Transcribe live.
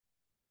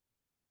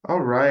All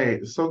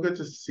right, so good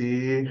to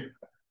see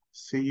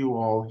you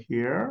all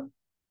here.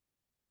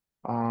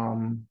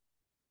 Um,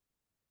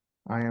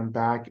 I am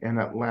back in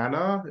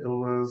Atlanta. It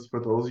was for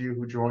those of you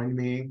who joined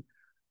me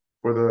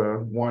for the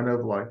one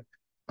of like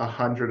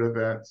 100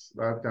 events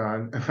that I've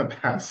done in the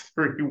past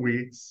 3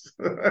 weeks.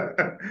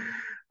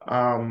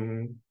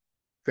 Um,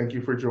 thank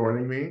you for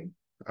joining me.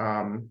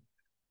 Um,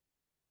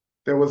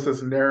 there was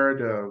this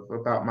narrative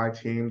about my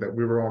team that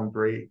we were on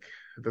break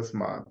this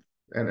month,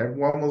 and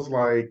everyone was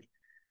like,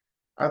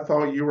 I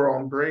thought you were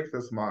on break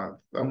this month.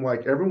 I'm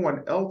like,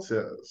 everyone else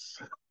is.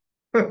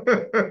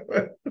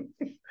 I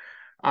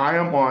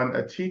am on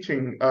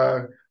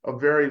a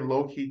very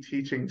low-key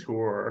teaching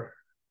tour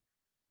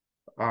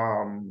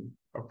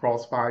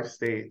across 5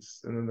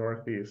 states in the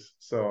Northeast.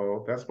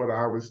 So that's what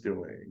I was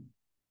doing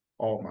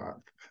all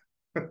month.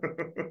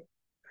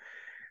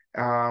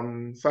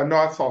 So I know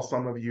I saw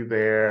some of you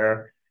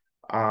there.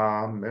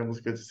 It was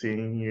good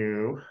seeing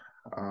you.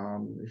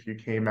 If you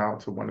came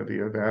out to one of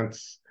the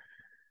events,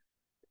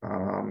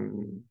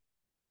 um,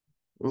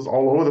 it was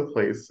all over the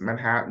place.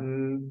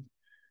 Manhattan,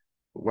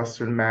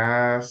 Western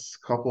Mass,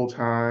 couple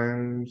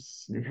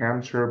times, New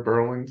Hampshire,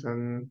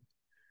 Burlington,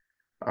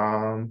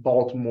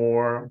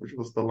 Baltimore, which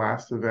was the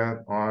last event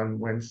on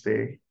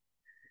Wednesday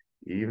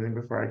evening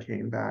before I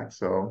came back.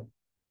 So,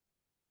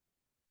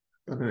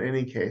 but in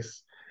any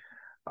case,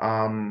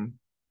 um,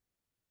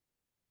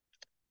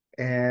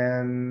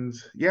 and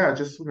yeah,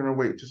 just we're gonna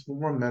wait just one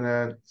more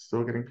minute.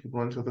 Still getting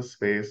people into the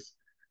space.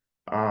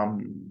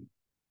 Um,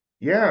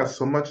 yeah,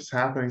 so much is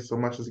happening, so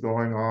much is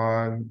going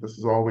on. This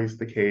is always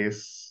the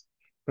case,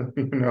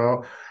 you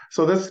know.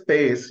 So this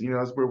space,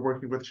 as we're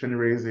working with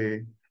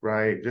Chenrezig,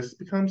 right, just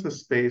becomes the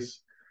space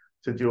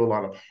to do a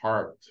lot of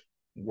heart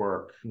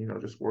work,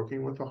 just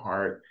working with the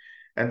heart.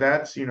 And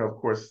that's, of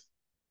course,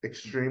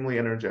 extremely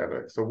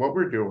energetic. So what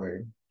we're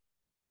doing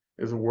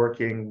is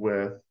working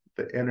with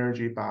the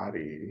energy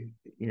body,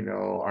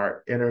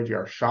 our energy,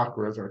 our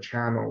chakras, our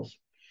channels,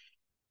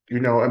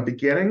 and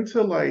beginning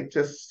to like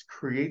just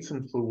create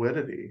some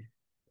fluidity,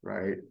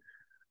 right?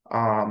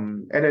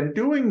 And in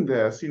doing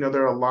this,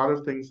 there are a lot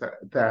of things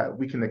that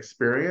we can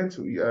experience.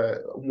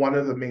 One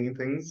of the main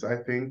things I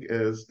think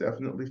is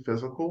definitely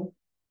physical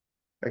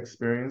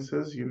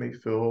experiences. You may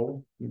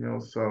feel,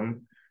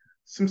 some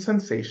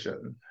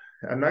sensation.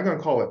 I'm not going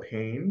to call it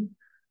pain,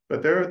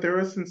 but there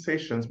are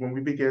sensations when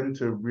we begin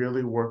to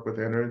really work with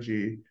the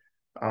energy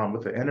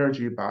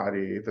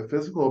body, the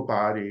physical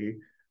body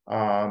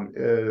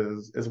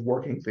is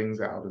working things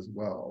out as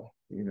well.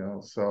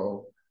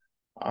 So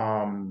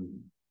um,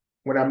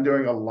 when I'm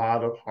doing a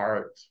lot of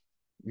heart,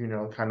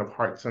 kind of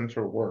heart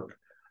center work,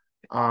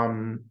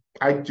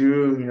 I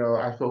do,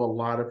 I feel a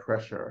lot of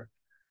pressure,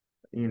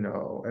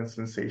 and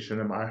sensation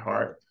in my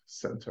heart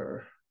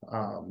center.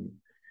 Um,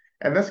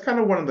 and that's kind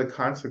of one of the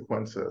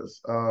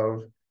consequences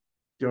of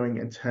doing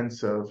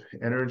intensive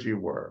energy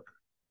work.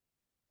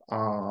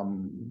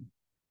 Um,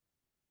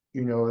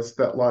 it's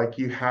that like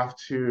you have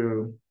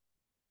to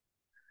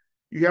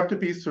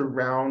be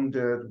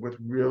surrounded with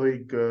really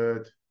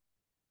good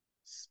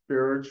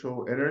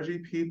spiritual energy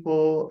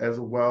people as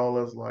well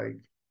as like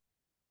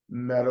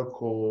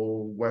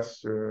medical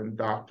Western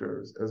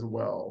doctors as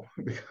well,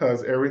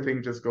 because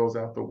everything just goes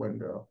out the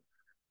window.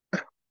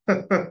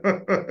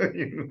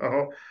 you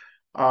know,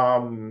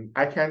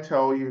 I can't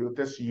tell you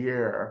this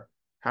year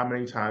how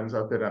many times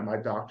I've been at my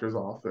doctor's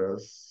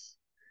office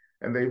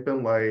and they've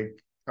been like,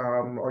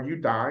 are you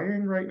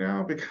dying right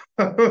now?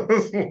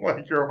 Because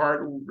like your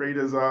heart rate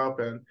is up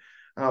and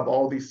I have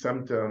all these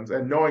symptoms,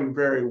 and knowing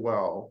very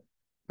well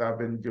that I've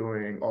been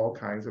doing all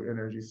kinds of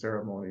energy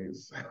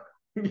ceremonies,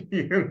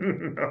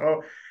 you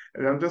know,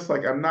 and I'm just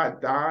like, I'm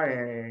not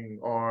dying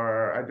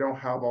or I don't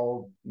have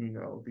all,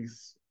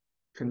 these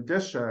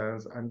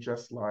conditions. I'm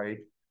just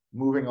like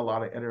moving a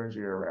lot of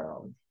energy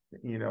around.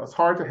 It's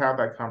hard to have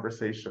that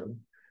conversation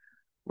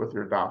with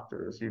your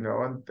doctors,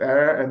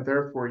 and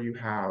therefore you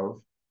have,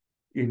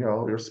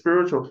 your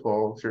spiritual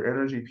folks, your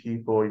energy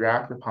people, your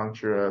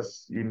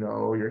acupuncturists,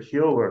 your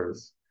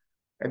healers,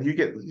 and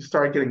you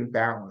start getting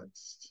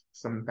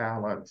some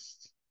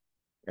balanced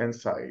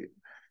insight,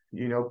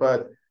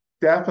 but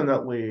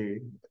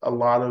definitely a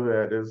lot of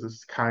it is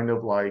just kind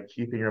of like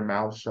keeping your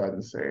mouth shut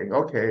and saying,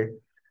 okay,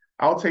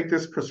 I'll take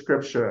this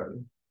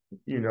prescription,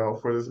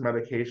 for this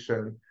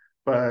medication,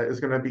 but it's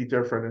going to be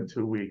different in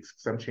 2 weeks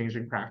because I'm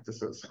changing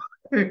practices.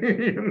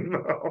 you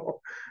know?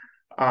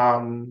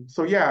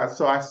 So yeah,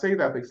 so I say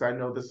that because I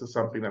know this is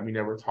something that we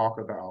never talk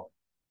about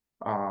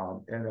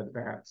in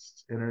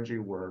advanced energy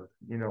work,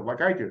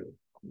 like I do.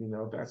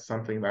 That's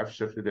something that I've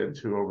shifted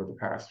into over the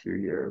past few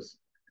years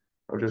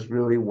of just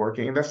really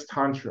working, and that's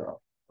Tantra,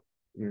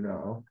 you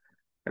know,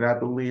 and I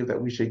believe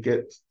that we should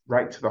get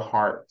right to the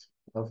heart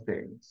of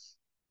things.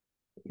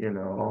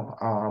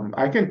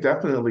 I can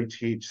definitely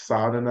teach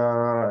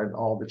sadhana and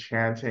all the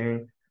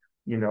chanting.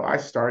 I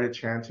started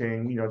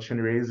chanting,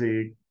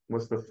 Chenrezig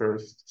was the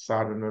first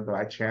sadhana that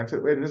I chanted.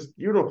 And it's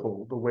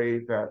beautiful the way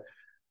that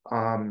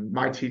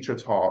my teacher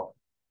taught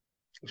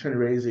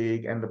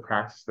Chenrezig, and the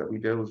practice that we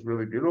did was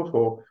really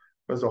beautiful.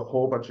 there's a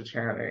whole bunch of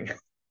chanting,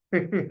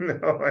 and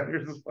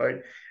you're just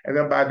like, and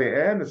then by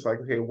the end, it's like,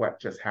 okay, what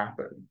just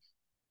happened?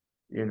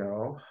 You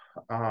know,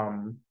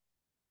 um,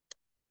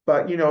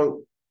 but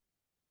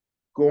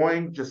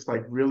going just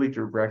like really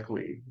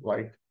directly,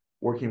 like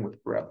working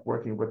with breath,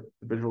 working with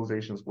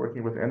visualizations,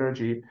 working with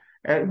energy,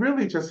 and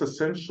really just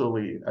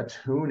essentially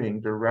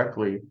attuning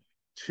directly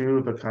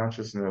to the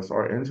consciousness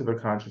or into the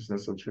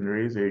consciousness of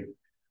Chenrezig.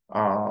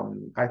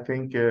 I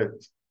think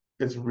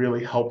it's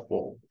really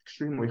helpful,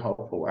 extremely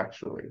helpful,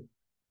 actually.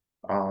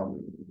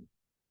 Um,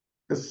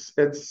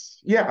 it's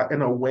yeah,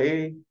 in a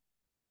way,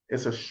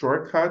 it's a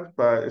shortcut,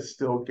 but it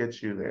still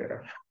gets you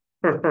there,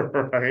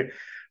 right?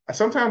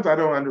 Sometimes I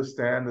don't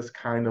understand this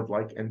kind of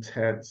like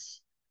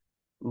intense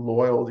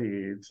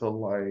loyalty to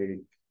like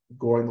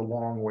going the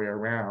long way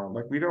around.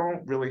 Like we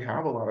don't really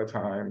have a lot of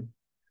time,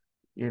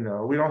 we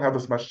don't have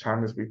as much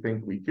time as we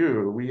think we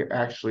do. We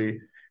actually,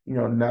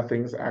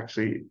 nothing's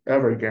actually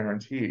ever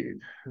guaranteed.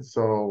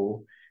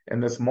 So in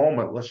this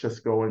moment, let's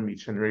just go and meet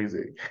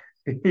Chenrezig.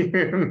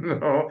 you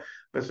know,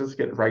 let's just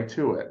get right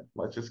to it.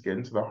 Let's just get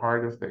into the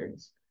heart of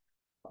things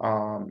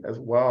as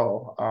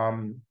well.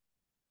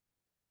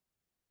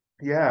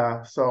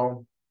 Yeah,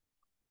 so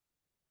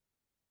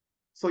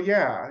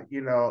yeah,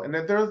 and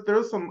then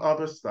there's some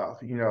other stuff,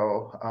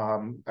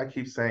 I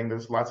keep saying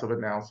there's lots of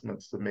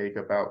announcements to make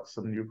about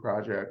some new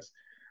projects.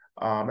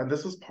 And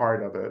this is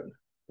part of it,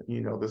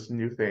 this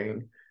new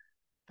thing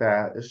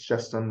that is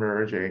just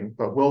emerging,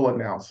 but we'll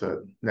announce it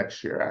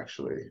next year,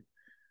 actually,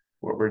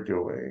 what we're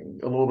doing,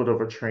 a little bit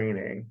of a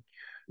training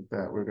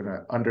that we're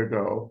gonna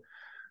undergo.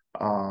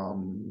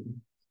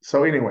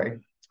 So anyway,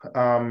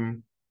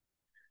 um,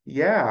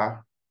 yeah.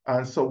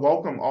 And so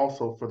welcome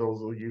also for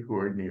those of you who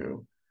are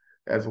new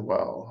as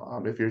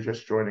well. If you're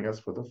just joining us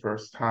for the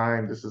first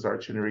time, this is our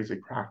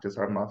Chenrezig practice,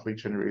 our monthly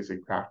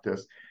Chenrezig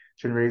practice.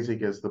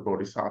 Chenrezig is the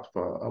Bodhisattva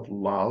of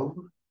love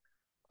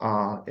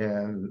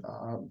in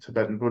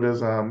Tibetan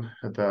Buddhism,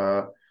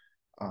 the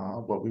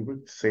what we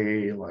would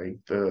say like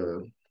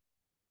the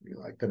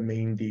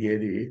main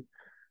deity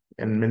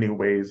in many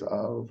ways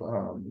of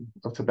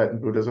Tibetan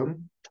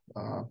Buddhism.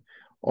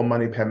 Om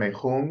Mani Padme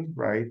Hum,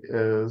 right,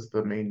 is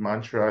the main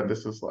mantra. And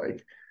this is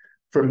like,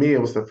 for me,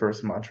 it was the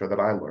first mantra that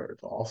I learned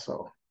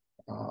also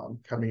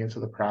coming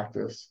into the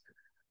practice.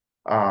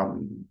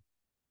 Um,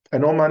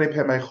 and Om Mani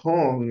Padme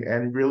Hum,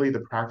 and really the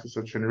practice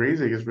of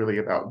Chenrezig is really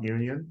about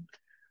union.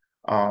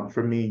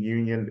 For me,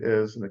 union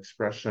is an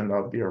expression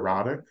of the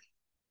erotic.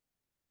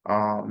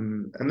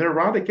 And the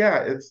erotic,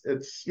 yeah,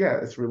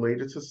 it's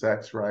related to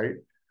sex, right?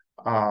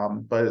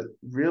 But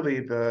really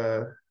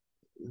the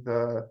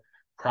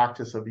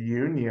practice of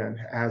union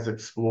as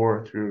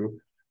explored through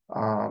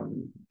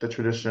the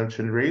tradition of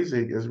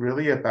Chenrezig is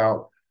really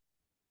about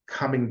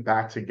coming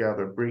back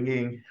together,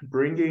 bringing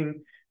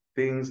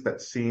things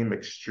that seem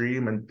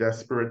extreme and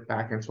desperate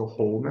back into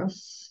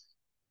wholeness,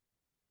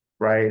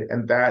 right?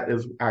 And that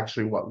is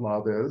actually what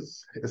love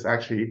is. It's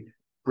actually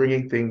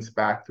bringing things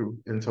back through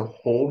into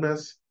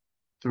wholeness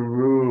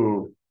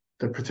through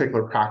the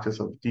particular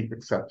practice of deep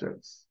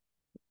acceptance,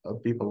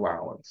 of deep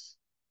allowance,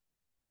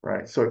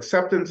 right? So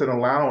acceptance and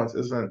allowance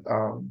isn't,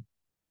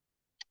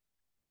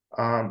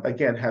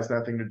 again, has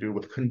nothing to do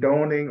with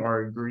condoning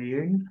or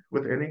agreeing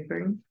with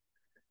anything.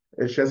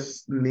 It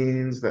just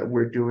means that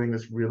we're doing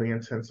this really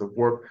intensive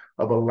work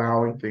of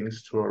allowing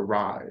things to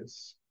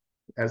arise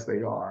as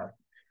they are.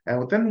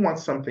 And then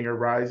once something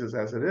arises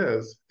as it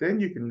is, then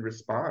you can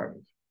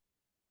respond,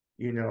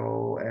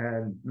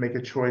 and make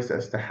a choice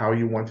as to how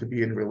you want to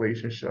be in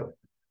relationship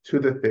to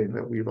the thing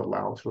that we've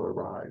allowed to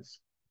arise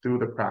through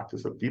the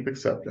practice of deep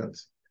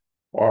acceptance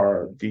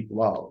or deep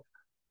love,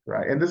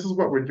 right? And this is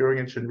what we're doing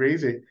in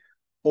Chenrezig,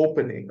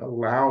 opening,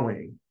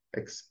 allowing,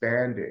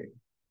 expanding,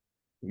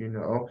 you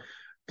know,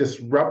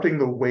 disrupting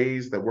the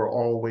ways that we're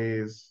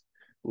always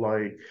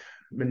like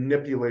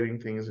manipulating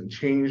things and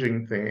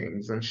changing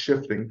things and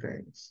shifting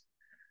things,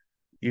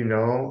 you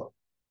know,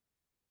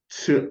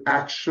 to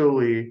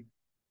actually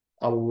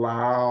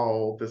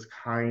allow this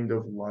kind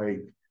of like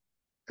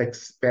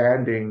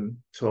expanding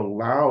to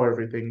allow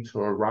everything to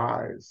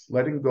arise,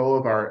 letting go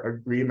of our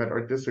agreement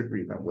or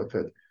disagreement with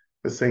it,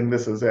 but saying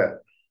this is it,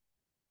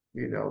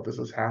 this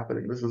is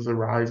happening, this is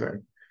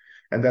arising.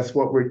 And that's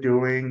what we're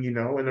doing, in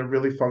a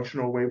really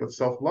functional way with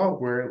self-love.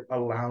 We're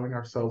allowing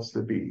ourselves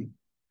to be,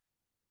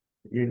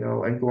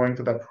 and going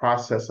through that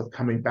process of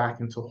coming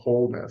back into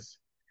wholeness.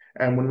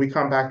 And when we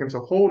come back into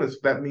wholeness,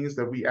 that means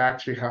that we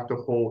actually have to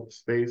hold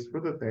space for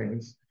the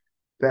things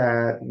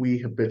that we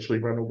habitually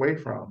run away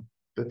from,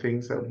 the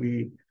things that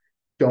we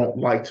don't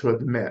like to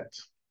admit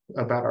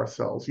about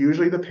ourselves.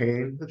 Usually the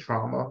pain, the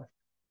trauma,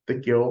 the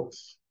guilt,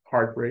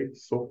 heartbreak,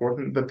 so forth,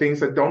 and the things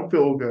that don't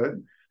feel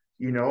good,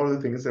 the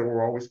things that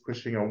we're always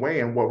pushing away.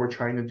 And what we're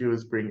trying to do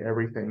is bring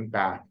everything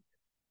back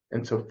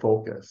into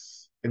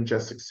focus and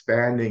just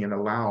expanding and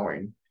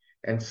allowing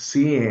and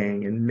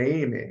seeing and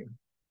naming,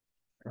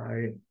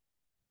 right?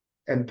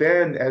 And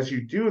then as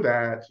you do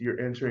that, you're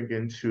entering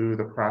into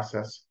the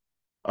process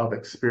of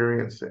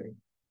experiencing.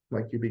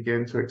 Like you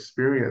begin to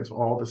experience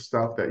all the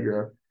stuff that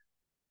you're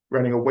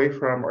running away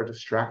from or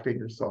distracting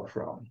yourself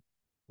from,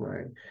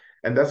 right?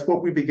 And that's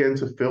what we begin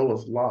to feel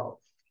as love,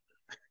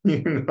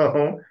 you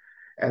know?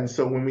 And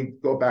so when we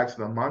go back to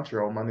the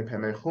mantra, Om Mani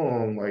Padme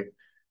Hum, like,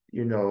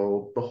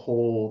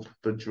 behold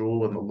the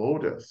jewel and the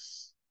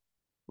lotus,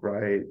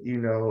 right?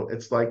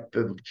 It's like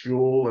the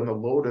jewel and the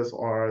lotus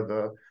are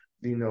the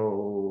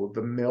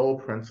male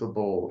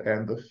principle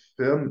and the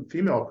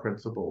female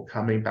principle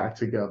coming back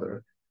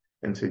together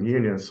into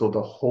union. So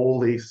the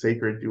holy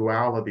sacred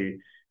duality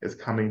is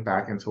coming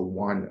back into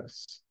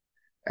oneness.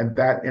 And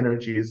that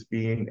energy is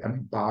being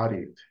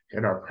embodied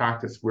in our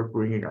practice. We're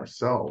bringing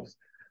ourselves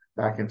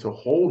back into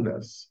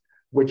wholeness,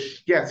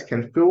 which, yes,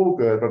 can feel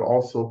good, but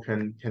also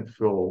can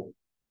feel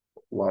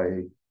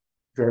like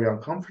very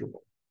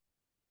uncomfortable.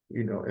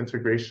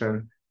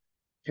 Integration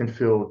can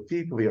feel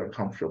deeply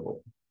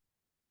uncomfortable,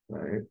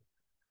 right?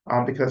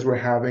 Because we're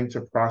having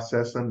to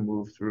process and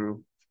move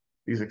through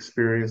these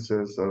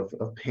experiences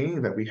of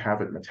pain that we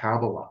haven't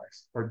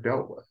metabolized or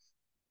dealt with,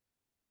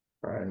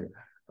 right?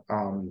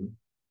 Um,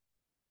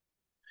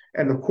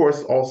 and of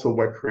course, also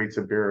what creates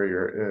a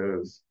barrier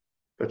is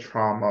the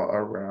trauma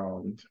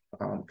around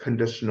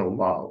conditional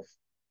love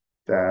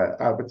that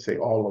I would say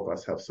all of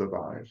us have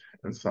survived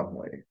in some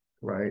way,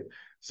 right?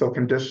 So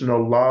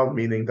conditional love,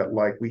 meaning that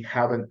like we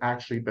haven't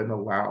actually been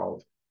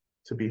allowed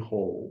to be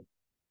whole,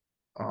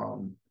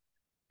 um,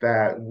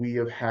 that we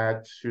have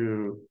had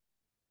to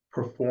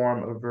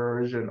perform a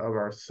version of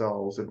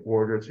ourselves in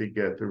order to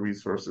get the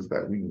resources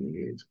that we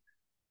need,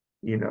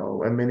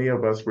 and many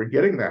of us were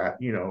getting that,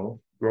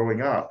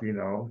 growing up,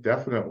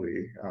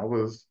 definitely.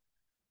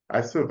 I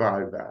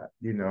survived that,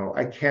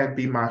 I can't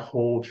be my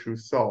whole true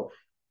self,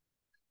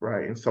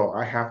 right? And so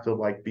I have to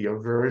like be a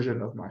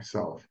version of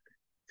myself.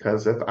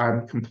 Because if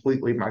I'm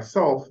completely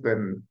myself,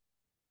 then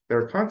there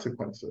are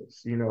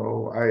consequences.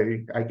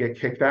 I get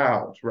kicked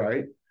out,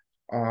 right?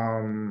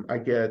 I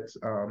get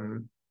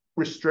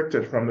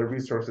restricted from the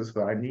resources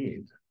that I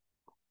need,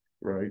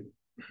 right?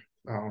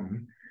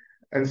 Um,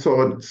 and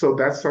so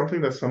that's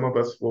something that some of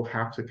us will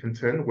have to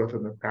contend with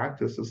in the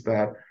practice is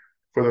that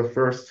for the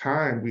first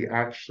time, we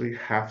actually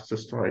have to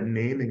start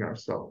naming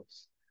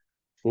ourselves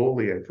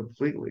fully and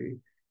completely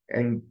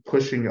and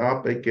pushing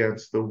up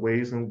against the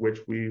ways in which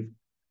we've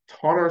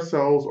taught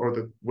ourselves or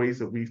the ways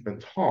that we've been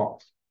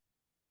taught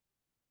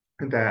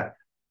that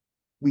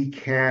we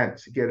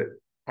can't get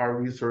our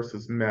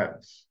resources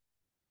met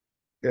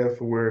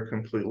if we're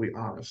completely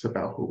honest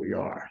about who we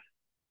are.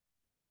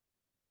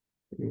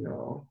 You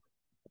know,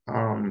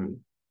 um,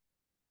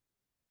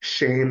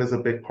 shame is a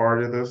big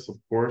part of this, of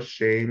course.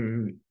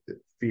 Shame,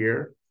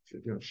 fear.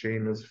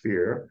 Shame is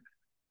fear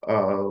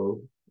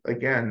of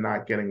again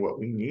not getting what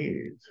we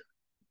need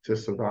to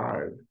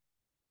survive,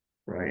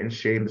 right? And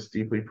shame is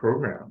deeply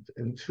programmed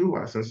into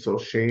us, and so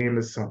shame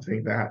is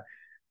something that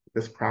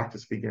this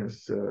practice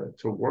begins to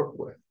work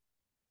with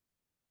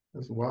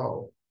as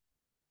well.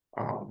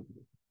 Um,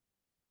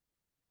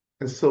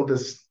 and so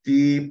this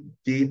deep,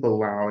 deep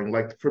allowing,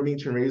 like for me,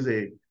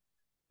 Chenrezig,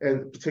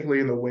 and particularly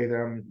in the way that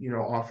I'm,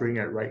 offering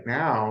it right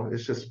now,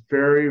 is just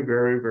very,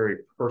 very, very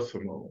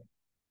personal,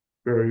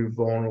 very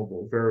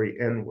vulnerable, very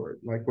inward.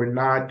 Like we're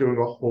not doing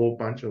a whole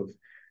bunch of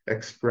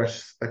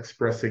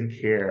expressing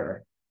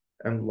care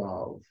and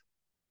love,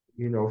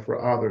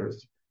 for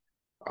others.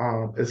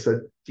 It's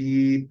a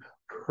deep,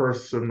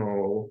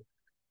 personal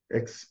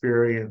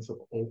experience of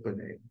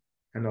opening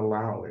and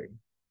allowing,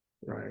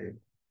 right?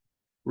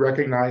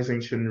 Recognizing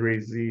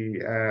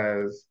Chenrezig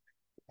as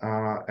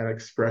an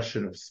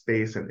expression of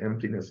space and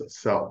emptiness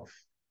itself,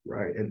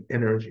 right? And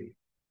energy,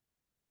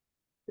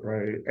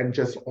 right? And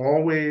just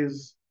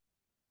always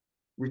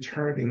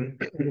returning,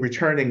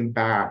 returning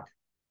back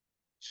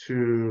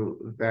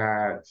to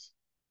that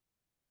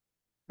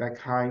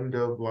kind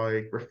of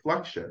like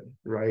reflection,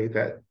 right?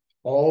 That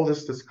all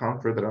this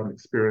discomfort that I'm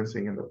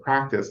experiencing in the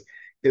practice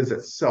is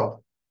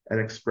itself an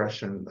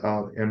expression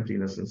of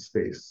emptiness and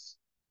space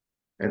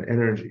and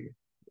energy,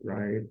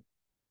 right?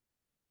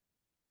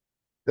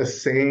 The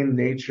same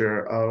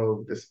nature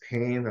of this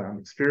pain that I'm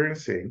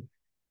experiencing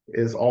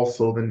is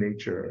also the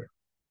nature,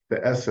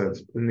 the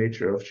essence, the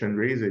nature of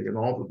Chenrezig and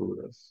all the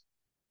Buddhas,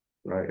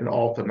 right? And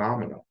all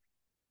phenomena,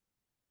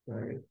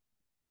 right?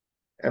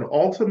 And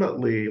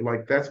ultimately,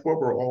 like that's what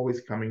we're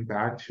always coming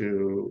back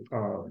to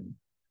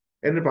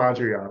in the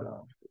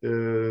Vajrayana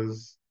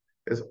is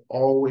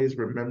always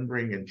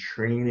remembering and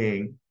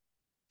training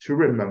to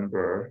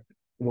remember,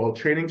 well,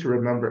 training to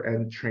remember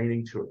and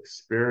training to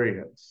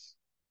experience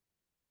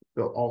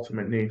the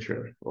ultimate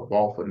nature of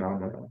all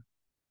phenomena,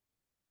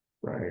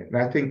 right? And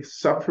I think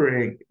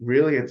suffering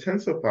really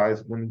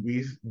intensifies when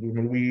we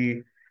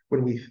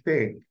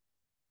think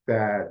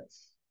that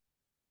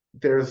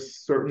there's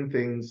certain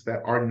things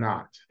that are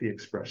not the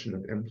expression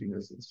of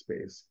emptiness in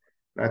space.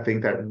 And I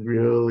think that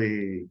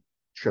really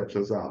trips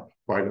us up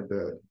quite a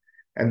bit.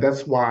 And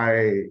that's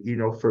why,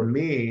 for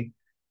me,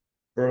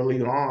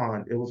 early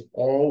on, it was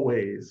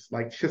always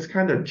like just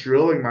kind of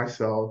drilling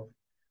myself,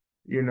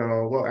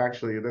 well,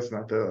 actually, that's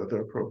not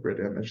the appropriate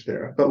image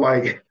there, but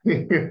like,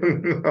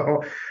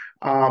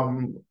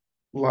 um,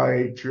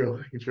 like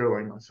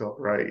drilling myself,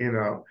 right?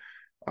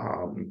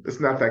 It's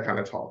not that kind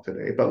of talk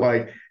today, but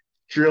like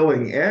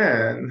drilling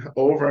in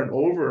over and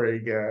over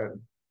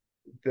again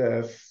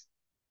this,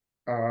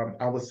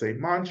 I would say,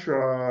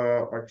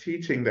 mantra or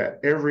teaching that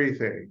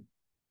everything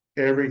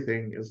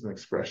is an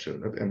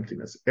expression of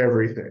emptiness,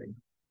 everything,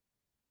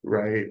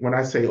 right? When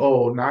I say,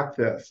 oh, not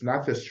this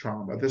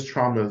trauma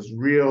is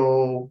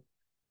real,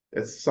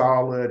 it's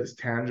solid, it's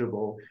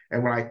tangible.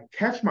 And when I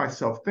catch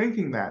myself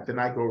thinking that, then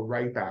I go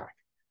right back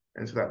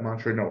into that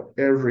mantra. No,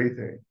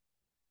 everything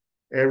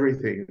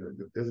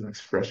is an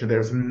expression.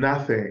 There's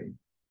nothing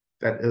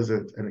that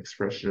isn't an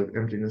expression of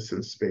emptiness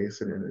in space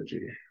and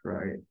energy,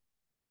 right?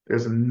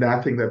 There's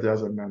nothing that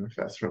doesn't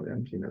manifest from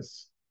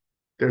emptiness.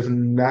 There's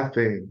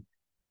nothing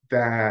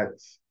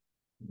that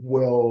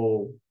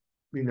will,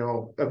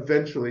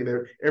 eventually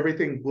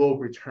everything will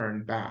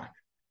return back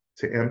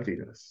to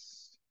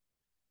emptiness,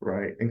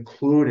 right?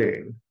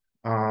 Including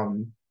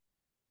um,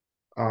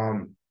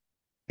 um,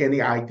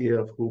 any idea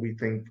of who we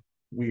think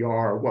we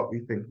are, what we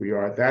think we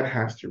are, that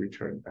has to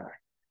return back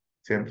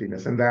to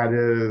emptiness. And that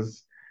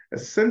is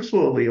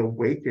essentially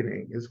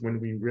awakening, is when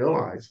we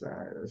realize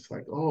that. It's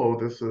like, oh,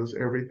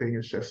 everything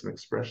is just an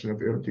expression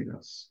of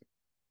emptiness,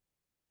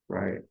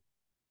 right?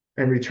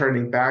 And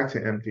returning back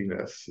to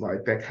emptiness,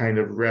 like that kind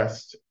of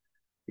rest,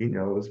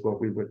 is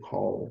what we would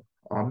call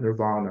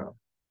nirvana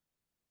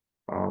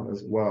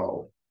as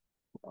well.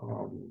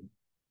 Um,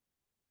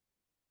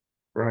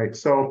 right.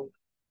 So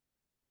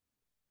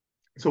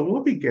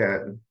we'll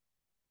begin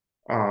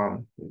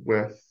um,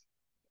 with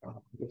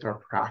with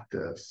our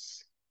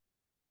practice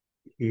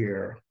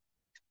here.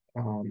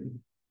 Um,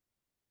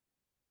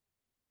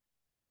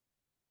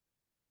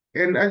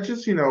 and I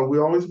just, we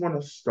always want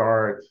to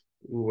start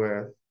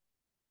with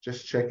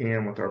just checking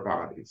in with our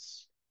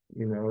bodies.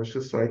 It's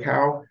just like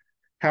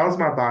how's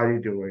my body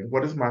doing?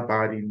 What does my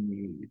body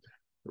need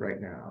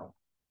right now?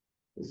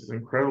 This is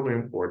incredibly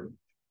important.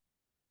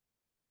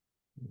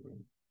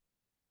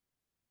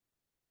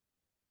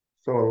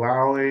 So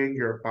allowing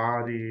your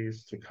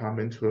bodies to come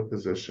into a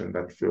position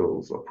that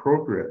feels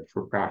appropriate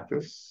for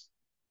practice.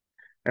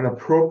 And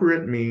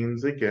appropriate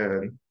means,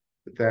 again,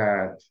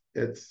 that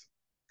it's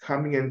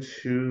coming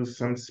into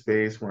some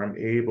space where I'm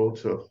able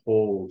to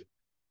hold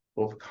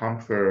both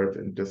comfort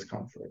and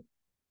discomfort,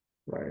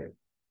 right?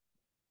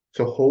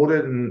 To hold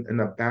it in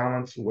a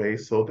balanced way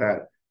so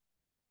that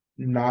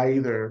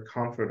neither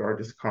comfort or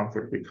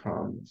discomfort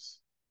becomes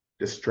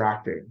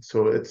distracting.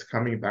 So it's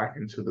coming back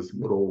into this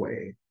middle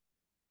way,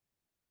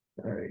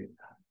 right?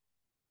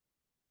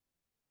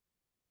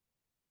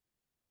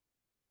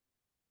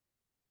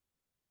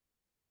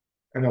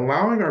 And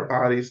allowing our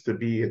bodies to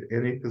be in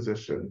any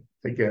position.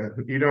 Again,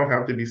 you don't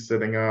have to be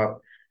sitting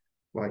up,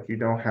 like you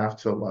don't have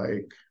to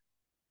like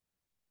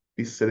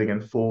be sitting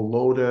in full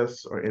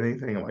lotus or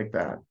anything like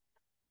that.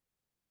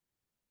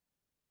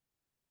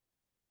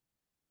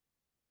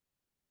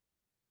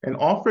 And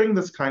offering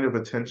this kind of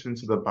attention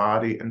to the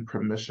body and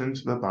permission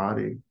to the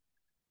body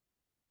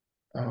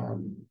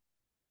um,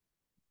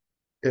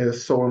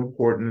 is so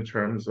important in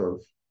terms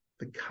of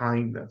the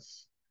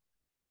kindness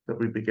that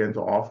we begin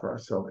to offer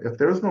ourselves. If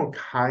there's no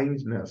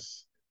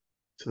kindness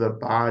to the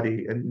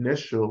body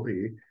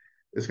initially,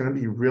 it's going to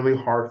be really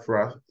hard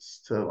for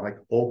us to like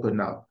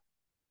open up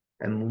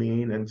and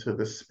lean into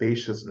the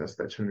spaciousness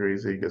that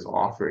Chenrezig is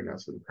offering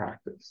us in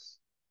practice.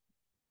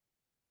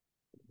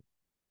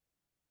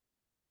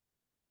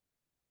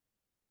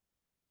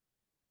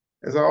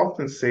 As I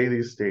often say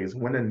these days,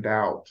 when in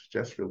doubt,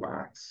 just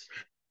relax.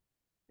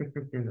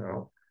 you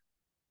know,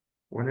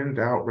 when in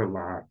doubt,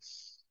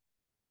 relax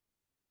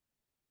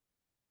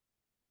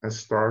and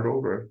start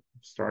over,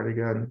 start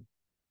again.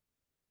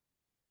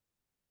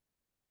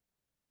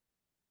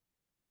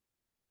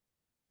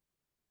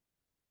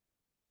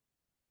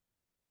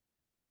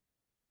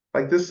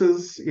 Like this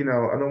is, I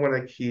don't want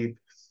to keep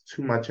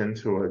too much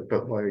into it,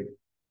 but like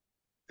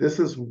this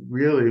is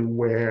really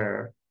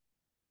where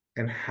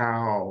and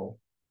how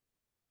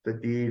the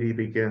deity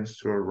begins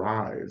to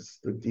arise.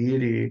 The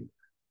deity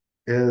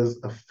is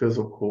a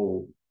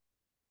physical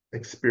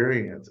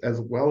experience as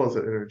well as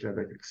an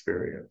energetic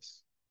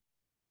experience.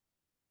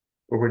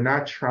 But we're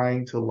not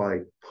trying to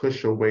like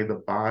push away the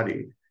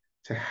body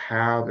to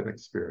have an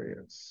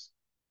experience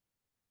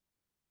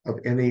of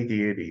any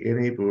deity,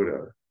 any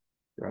Buddha,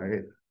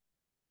 right?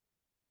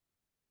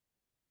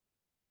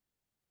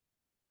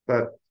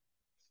 But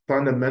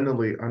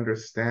fundamentally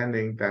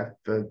understanding that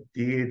the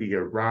deity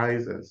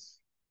arises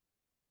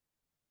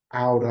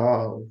out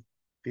of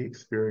the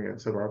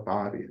experience of our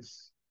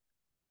bodies,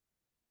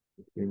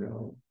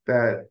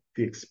 that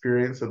the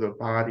experience of the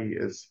body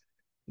is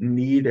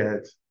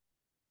needed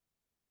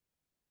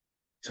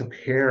to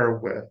pair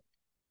with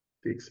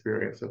the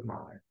experience of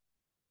mind.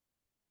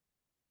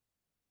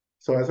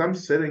 So as I'm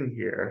sitting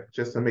here,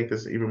 just to make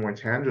this even more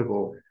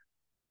tangible,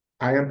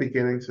 I am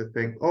beginning to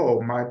think,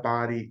 oh, my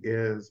body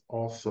is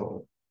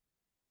also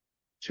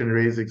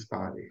Chenrezig's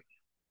body.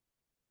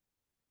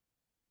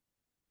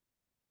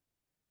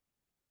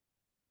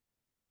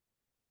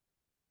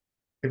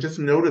 And just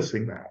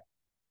noticing that,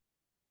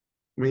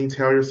 when you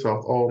tell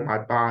yourself, oh, my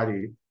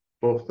body,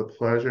 both the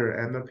pleasure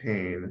and the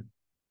pain,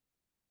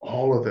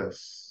 all of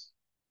this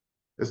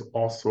is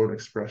also an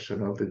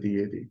expression of the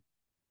deity.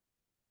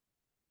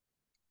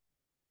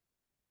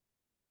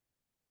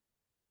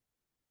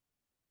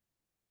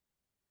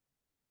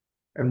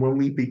 And when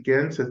we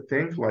begin to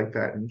think like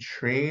that and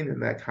train in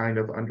that kind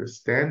of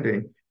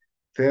understanding,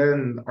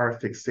 then our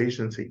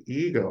fixation to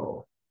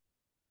ego,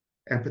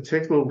 and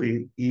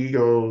particularly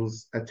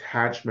ego's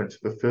attachment to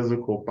the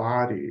physical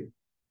body,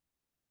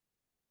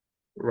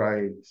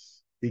 right,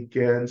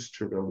 begins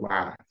to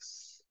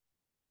relax.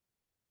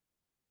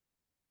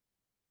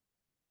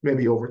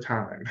 Maybe over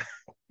time.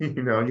 You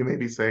may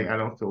be saying, I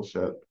don't feel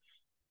shit,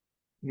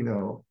 you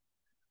know,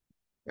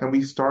 and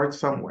we start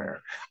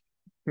somewhere.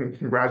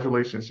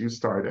 Congratulations, you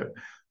started.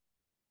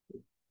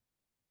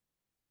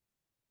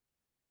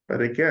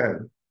 But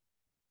again,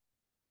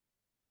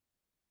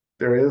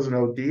 there is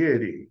no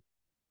deity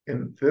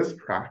in this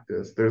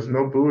practice. There's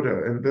no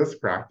Buddha in this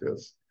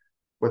practice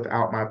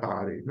without my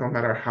body. No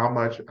matter how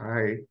much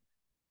I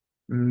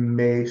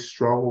may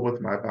struggle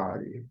with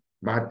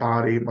my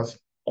body must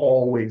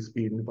always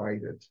be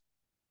invited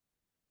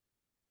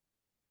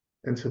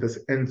into this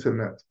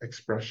intimate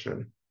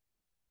expression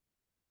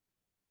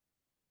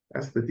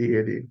as the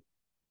deity.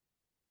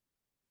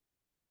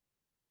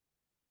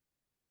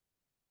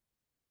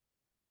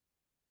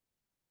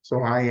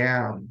 So I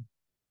am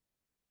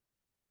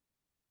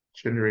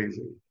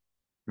Chenrezig.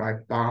 My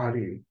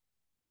body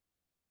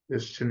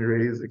is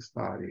Chenrezig's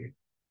body.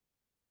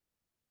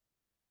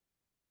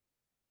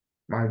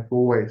 My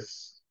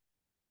voice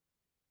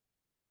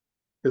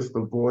is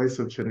the voice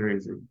of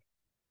Chenrezig.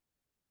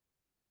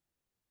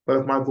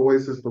 But if my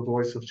voice is the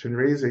voice of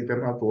Chenrezig,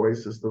 then my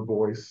voice is the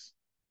voice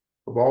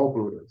of all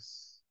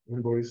Buddhas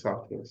and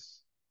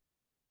Bodhisattvas.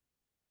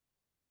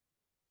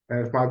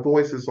 And if my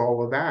voice is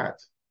all of that,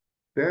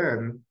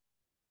 then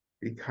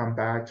we come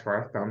back to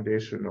our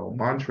foundational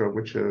mantra,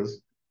 which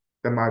is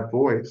that my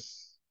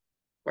voice,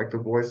 like the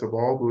voice of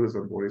all Buddhas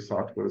and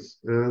Bodhisattvas,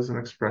 is an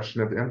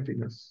expression of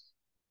emptiness.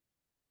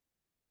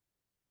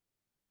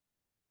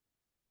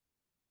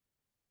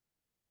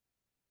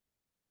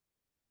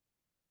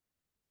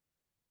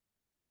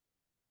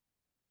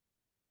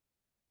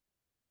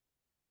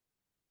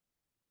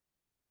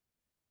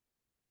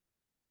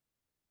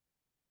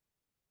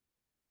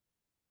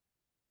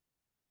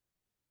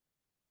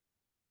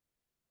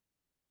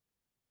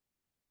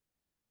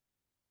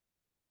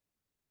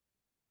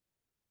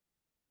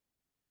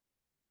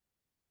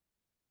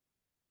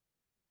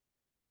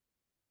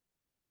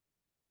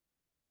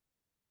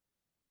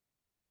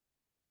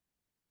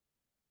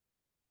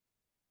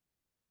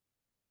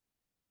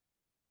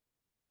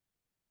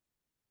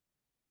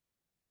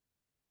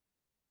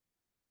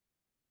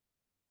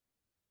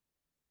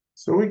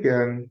 So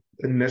again,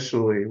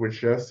 initially, we're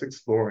just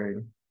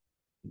exploring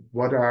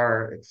what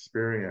our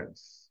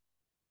experience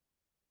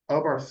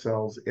of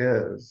ourselves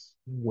is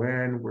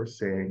when we're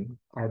saying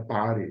our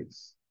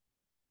bodies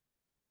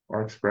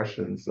are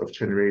expressions of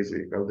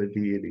Chenrezig, of the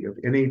deity, of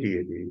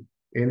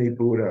any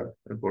Buddha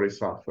and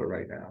Bodhisattva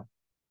right now.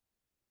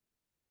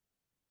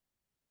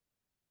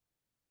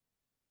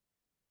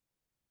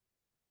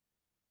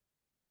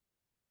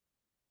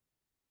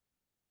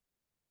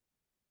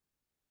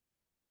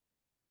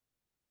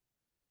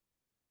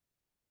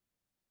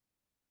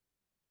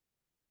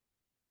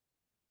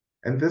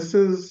 And this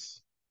is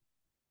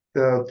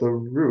the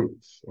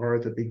root or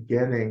the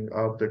beginning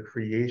of the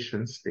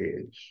creation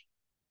stage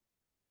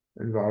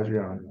in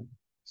Vajrayana.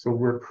 So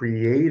we're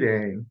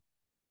creating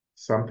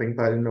something,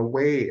 but in a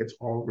way it's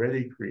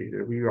already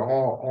created. We are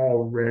all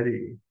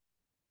already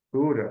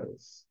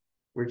Buddhas.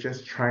 We're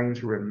just trying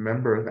to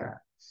remember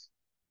that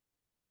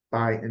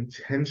by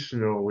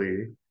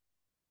intentionally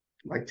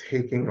like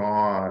taking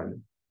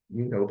on,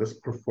 this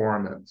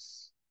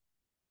performance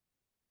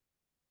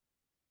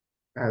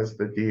as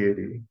the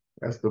deity,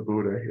 as the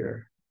Buddha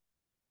here,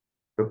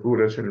 the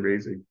Buddha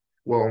Chenrezig,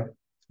 well,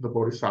 the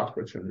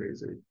Bodhisattva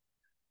Chenrezig.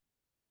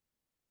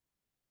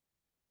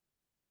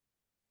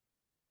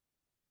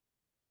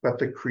 But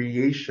the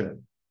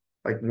creation,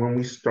 like when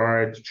we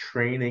start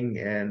training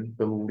and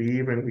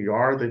believing we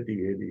are the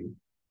deity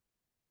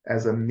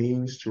as a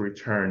means to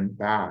return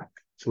back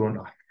to an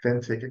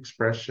authentic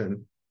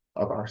expression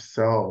of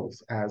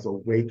ourselves as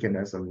awakened,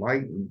 as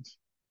enlightened,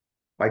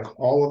 like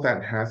all of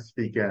that has to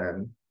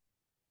begin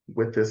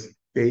with this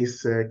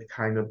basic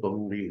kind of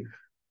belief,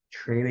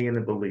 training in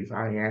the belief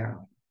I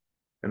am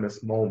in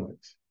this moment,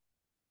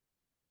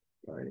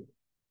 right?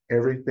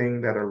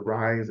 Everything that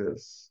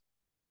arises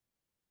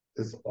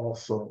is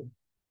also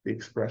the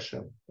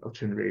expression of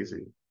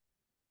Chenrezig.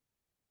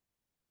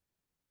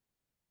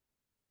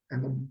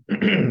 And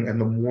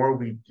and the more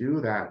we do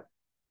that,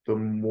 the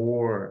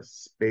more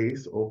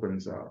space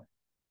opens up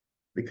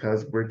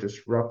because we're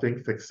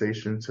disrupting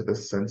fixation to the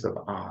sense of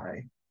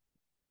I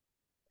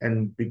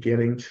and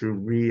beginning to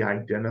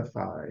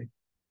re-identify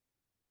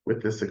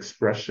with this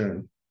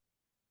expression,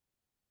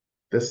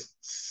 this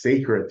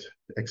sacred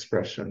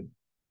expression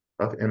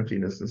of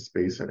emptiness and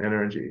space and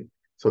energy.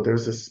 So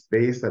there's a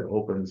space that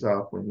opens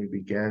up when we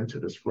begin to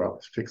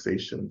disrupt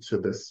fixation to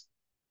this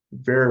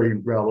very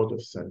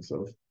relative sense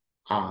of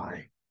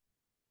I.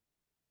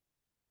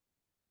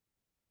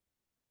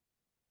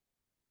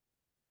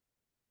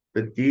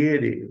 The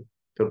deity,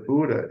 the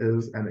Buddha,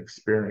 is an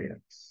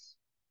experience.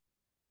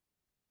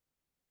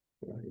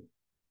 Right?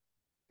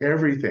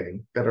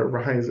 Everything that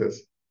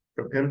arises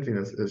from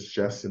emptiness is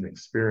just an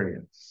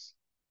experience.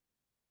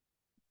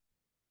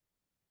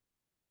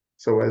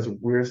 So as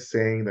we're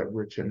saying that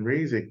we're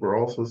Chenrezig, we're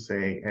also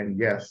saying, and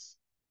yes,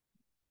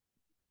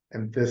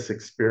 and this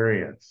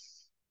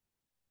experience,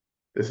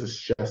 this is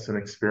just an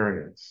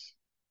experience.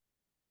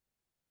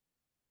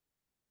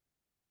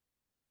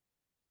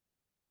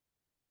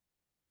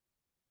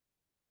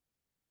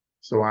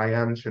 So I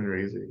am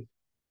Chenrezig.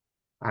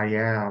 I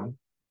am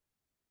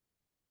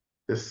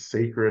this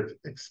sacred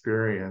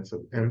experience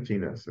of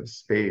emptiness and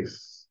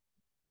space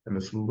and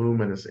this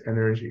luminous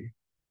energy.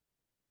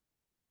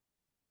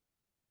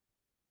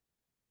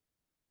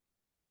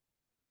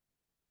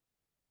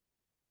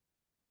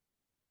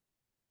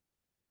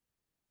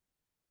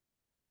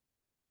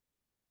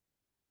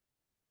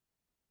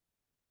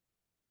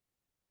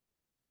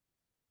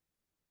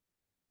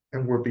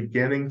 And we're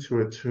beginning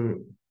to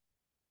attune,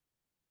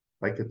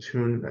 like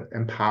attunement,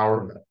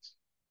 empowerment.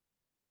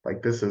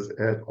 Like this is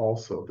it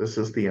also. This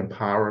is the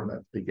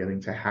empowerment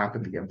beginning to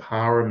happen. The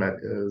empowerment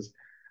is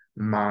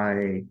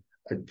my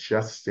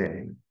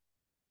adjusting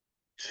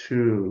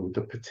to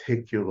the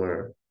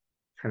particular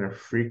kind of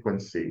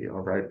frequency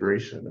or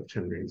vibration of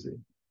Chenrezig.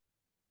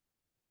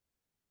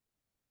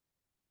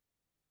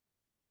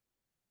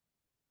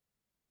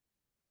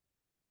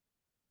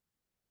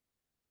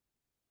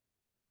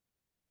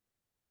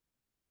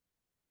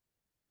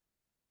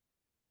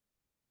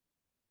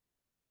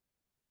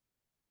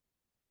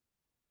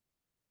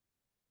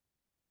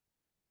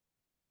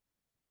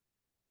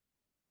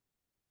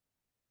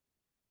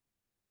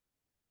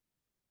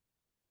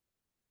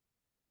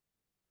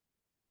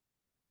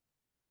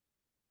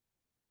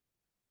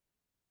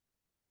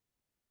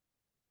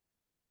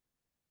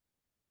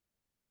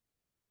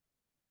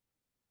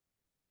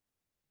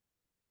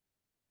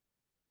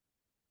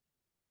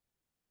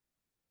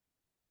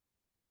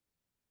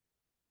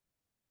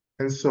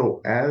 And so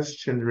as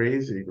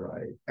Chenrezig,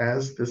 right,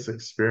 as this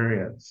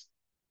experience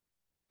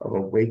of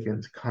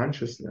awakened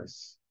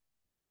consciousness,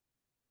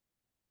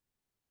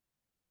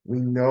 we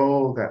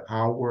know that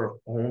our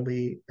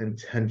only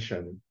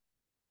intention,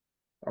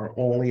 our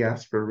only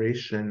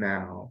aspiration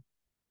now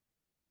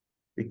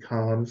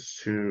becomes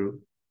to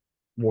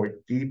more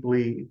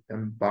deeply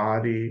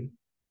embody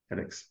and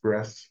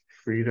express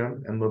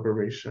freedom and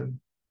liberation,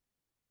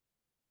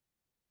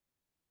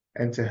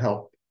 and to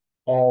help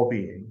all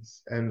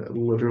beings and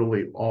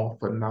literally all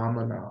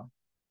phenomena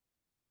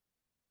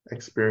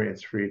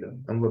experience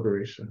freedom and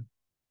liberation.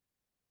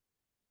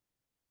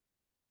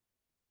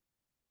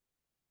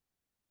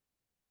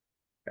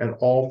 And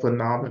all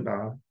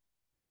phenomena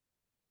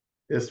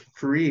is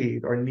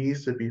freed or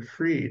needs to be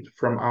freed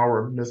from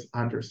our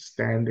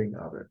misunderstanding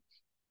of it.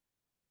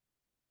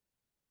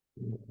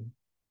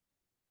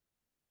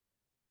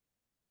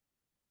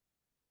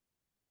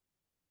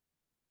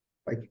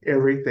 Like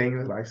everything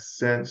that I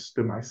sense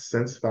through my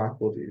sense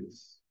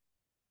faculties,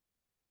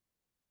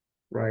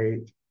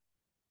 right?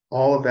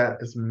 All of that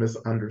is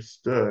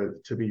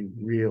misunderstood to be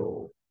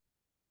real,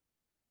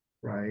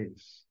 right?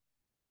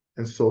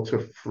 And so to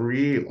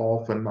free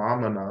all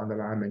phenomena that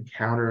I'm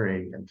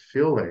encountering and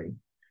feeling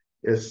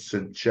is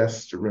to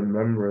just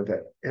remember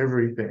that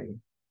everything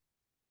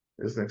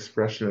is an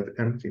expression of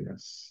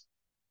emptiness,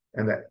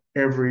 and that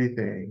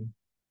everything,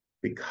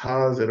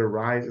 because it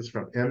arises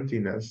from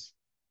emptiness,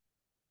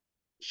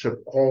 should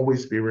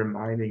always be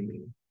reminding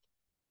me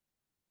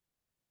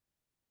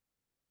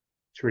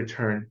to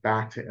return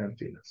back to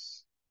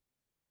emptiness,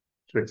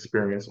 to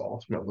experience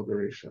ultimate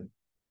liberation.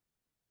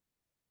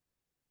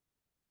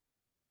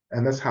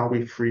 And that's how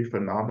we free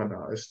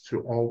phenomena, is to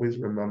always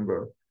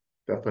remember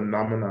that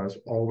phenomena is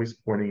always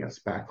pointing us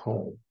back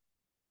home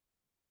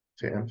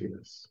to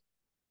emptiness.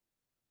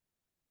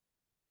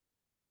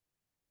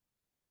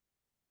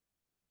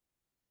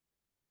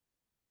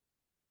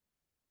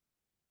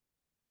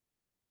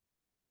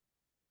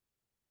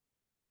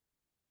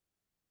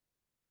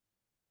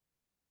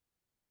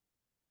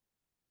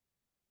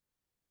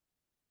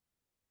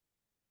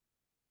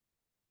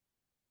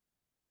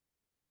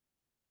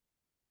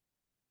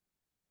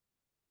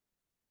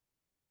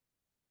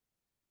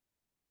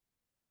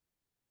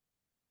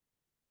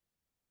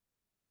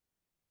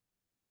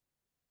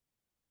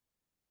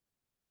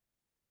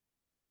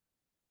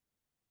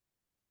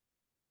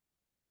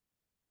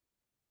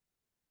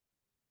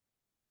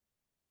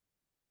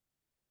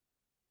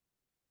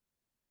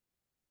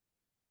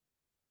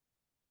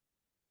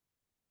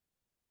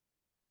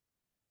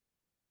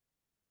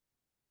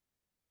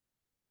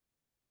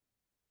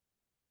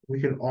 We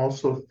can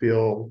also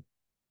feel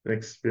and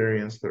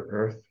experience the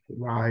earth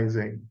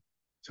rising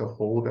to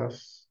hold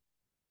us,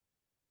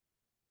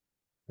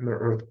 and the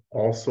earth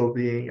also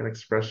being an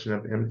expression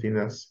of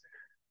emptiness,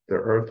 the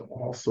earth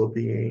also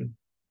being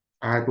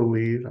I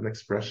believe, an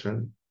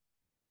expression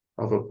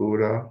of a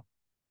Buddha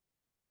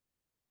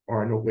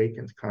or an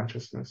awakened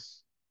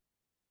consciousness.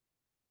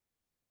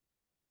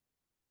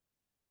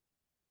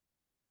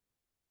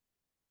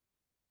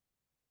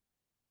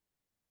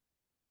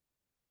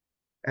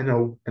 An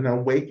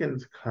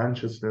awakened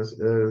consciousness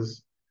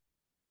is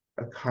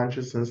a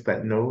consciousness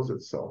that knows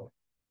itself.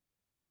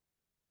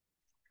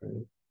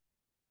 Right?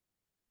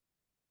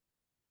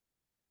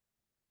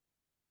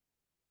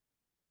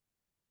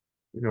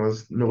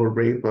 As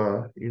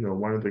Milarepa,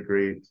 one of the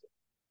great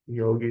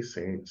yogi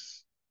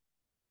saints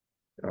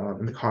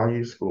in the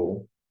Kagyu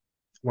school,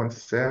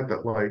 once said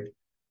that like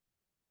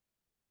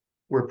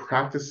we're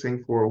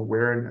practicing for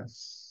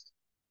awareness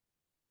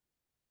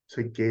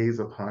to gaze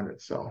upon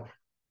itself.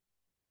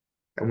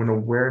 And when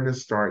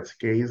awareness starts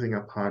gazing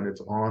upon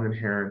its own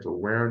inherent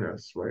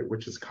awareness, right,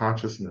 which is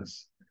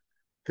consciousness,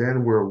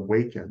 then we're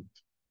awakened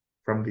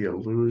from the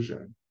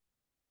illusion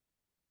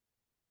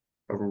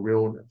of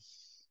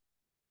realness.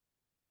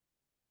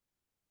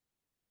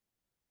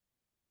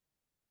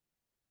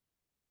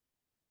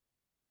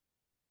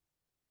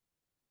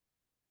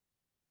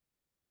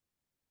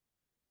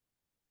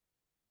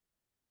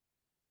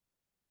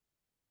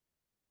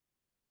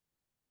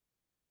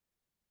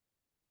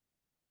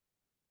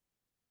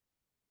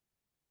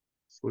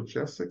 So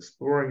just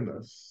exploring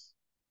this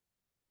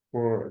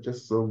for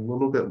just a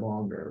little bit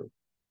longer,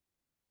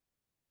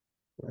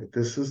 right?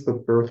 This is the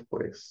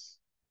birthplace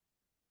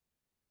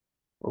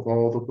of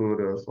all the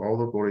Buddhas, all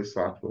the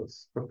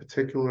Bodhisattvas, but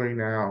particularly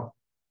now,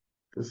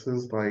 this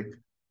is like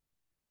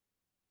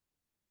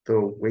the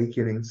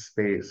awakening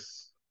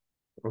space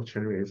of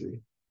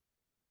Chenrezig.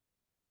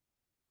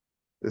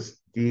 This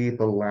deep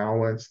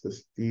allowance,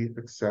 this deep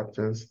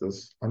acceptance,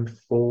 this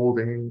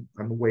unfolding,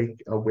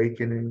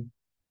 awakening.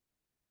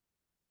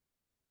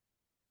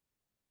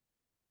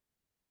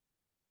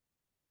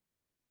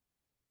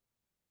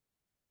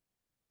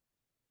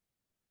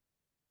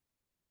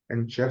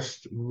 And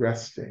just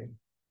resting.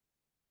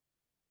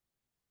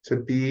 To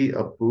be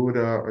a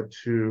Buddha or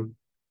to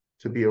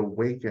be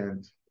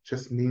awakened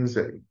just means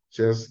that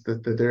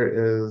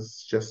there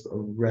is just a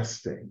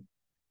resting,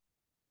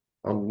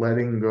 a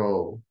letting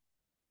go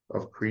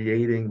of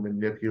creating,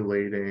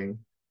 manipulating,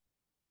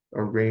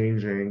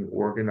 arranging,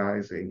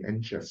 organizing,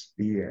 and just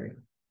being,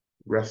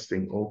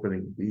 resting,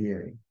 opening,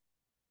 being.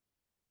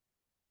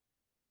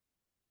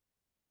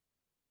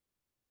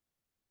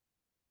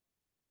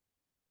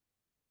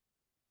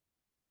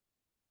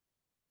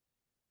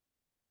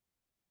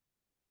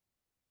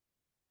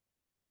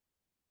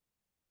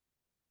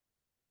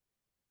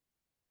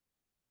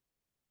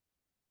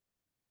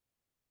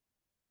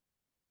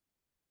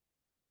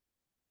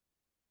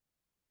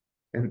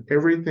 And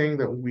everything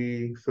that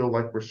we feel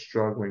like we're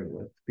struggling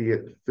with, be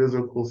it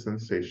physical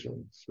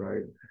sensations,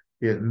 right?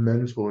 Be it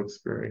mental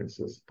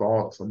experiences,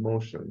 thoughts,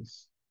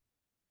 emotions,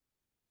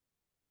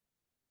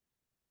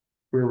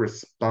 we're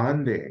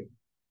responding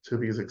to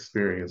these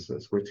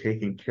experiences. We're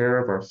taking care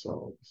of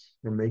ourselves.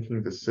 We're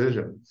making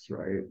decisions,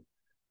 right?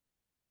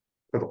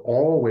 But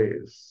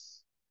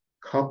always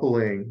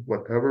coupling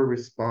whatever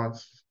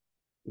response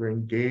we're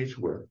engaged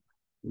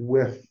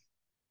with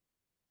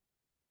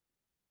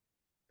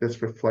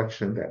this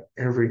reflection that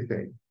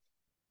everything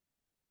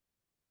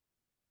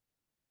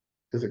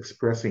is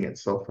expressing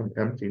itself from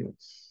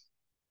emptiness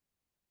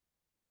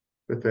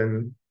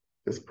within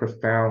this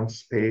profound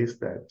space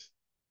that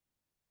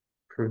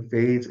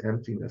pervades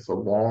emptiness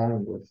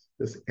along with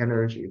this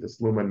energy, this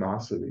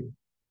luminosity.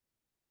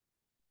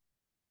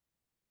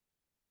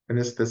 And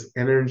it's this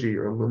energy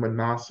or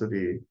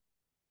luminosity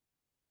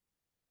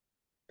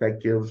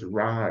that gives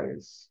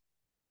rise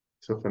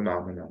to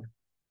phenomena.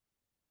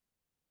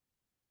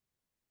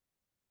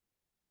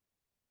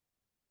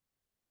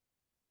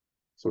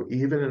 So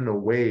even in a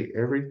way,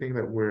 everything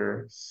that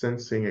we're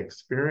sensing,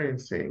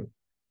 experiencing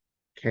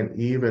can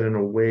even in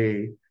a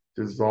way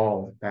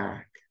dissolve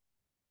back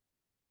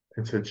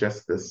into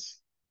just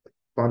this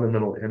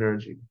fundamental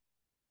energy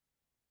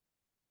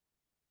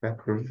that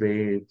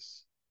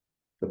pervades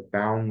the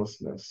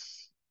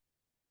boundlessness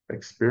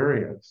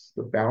experience,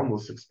 the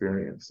boundless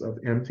experience of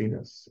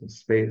emptiness and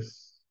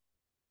space.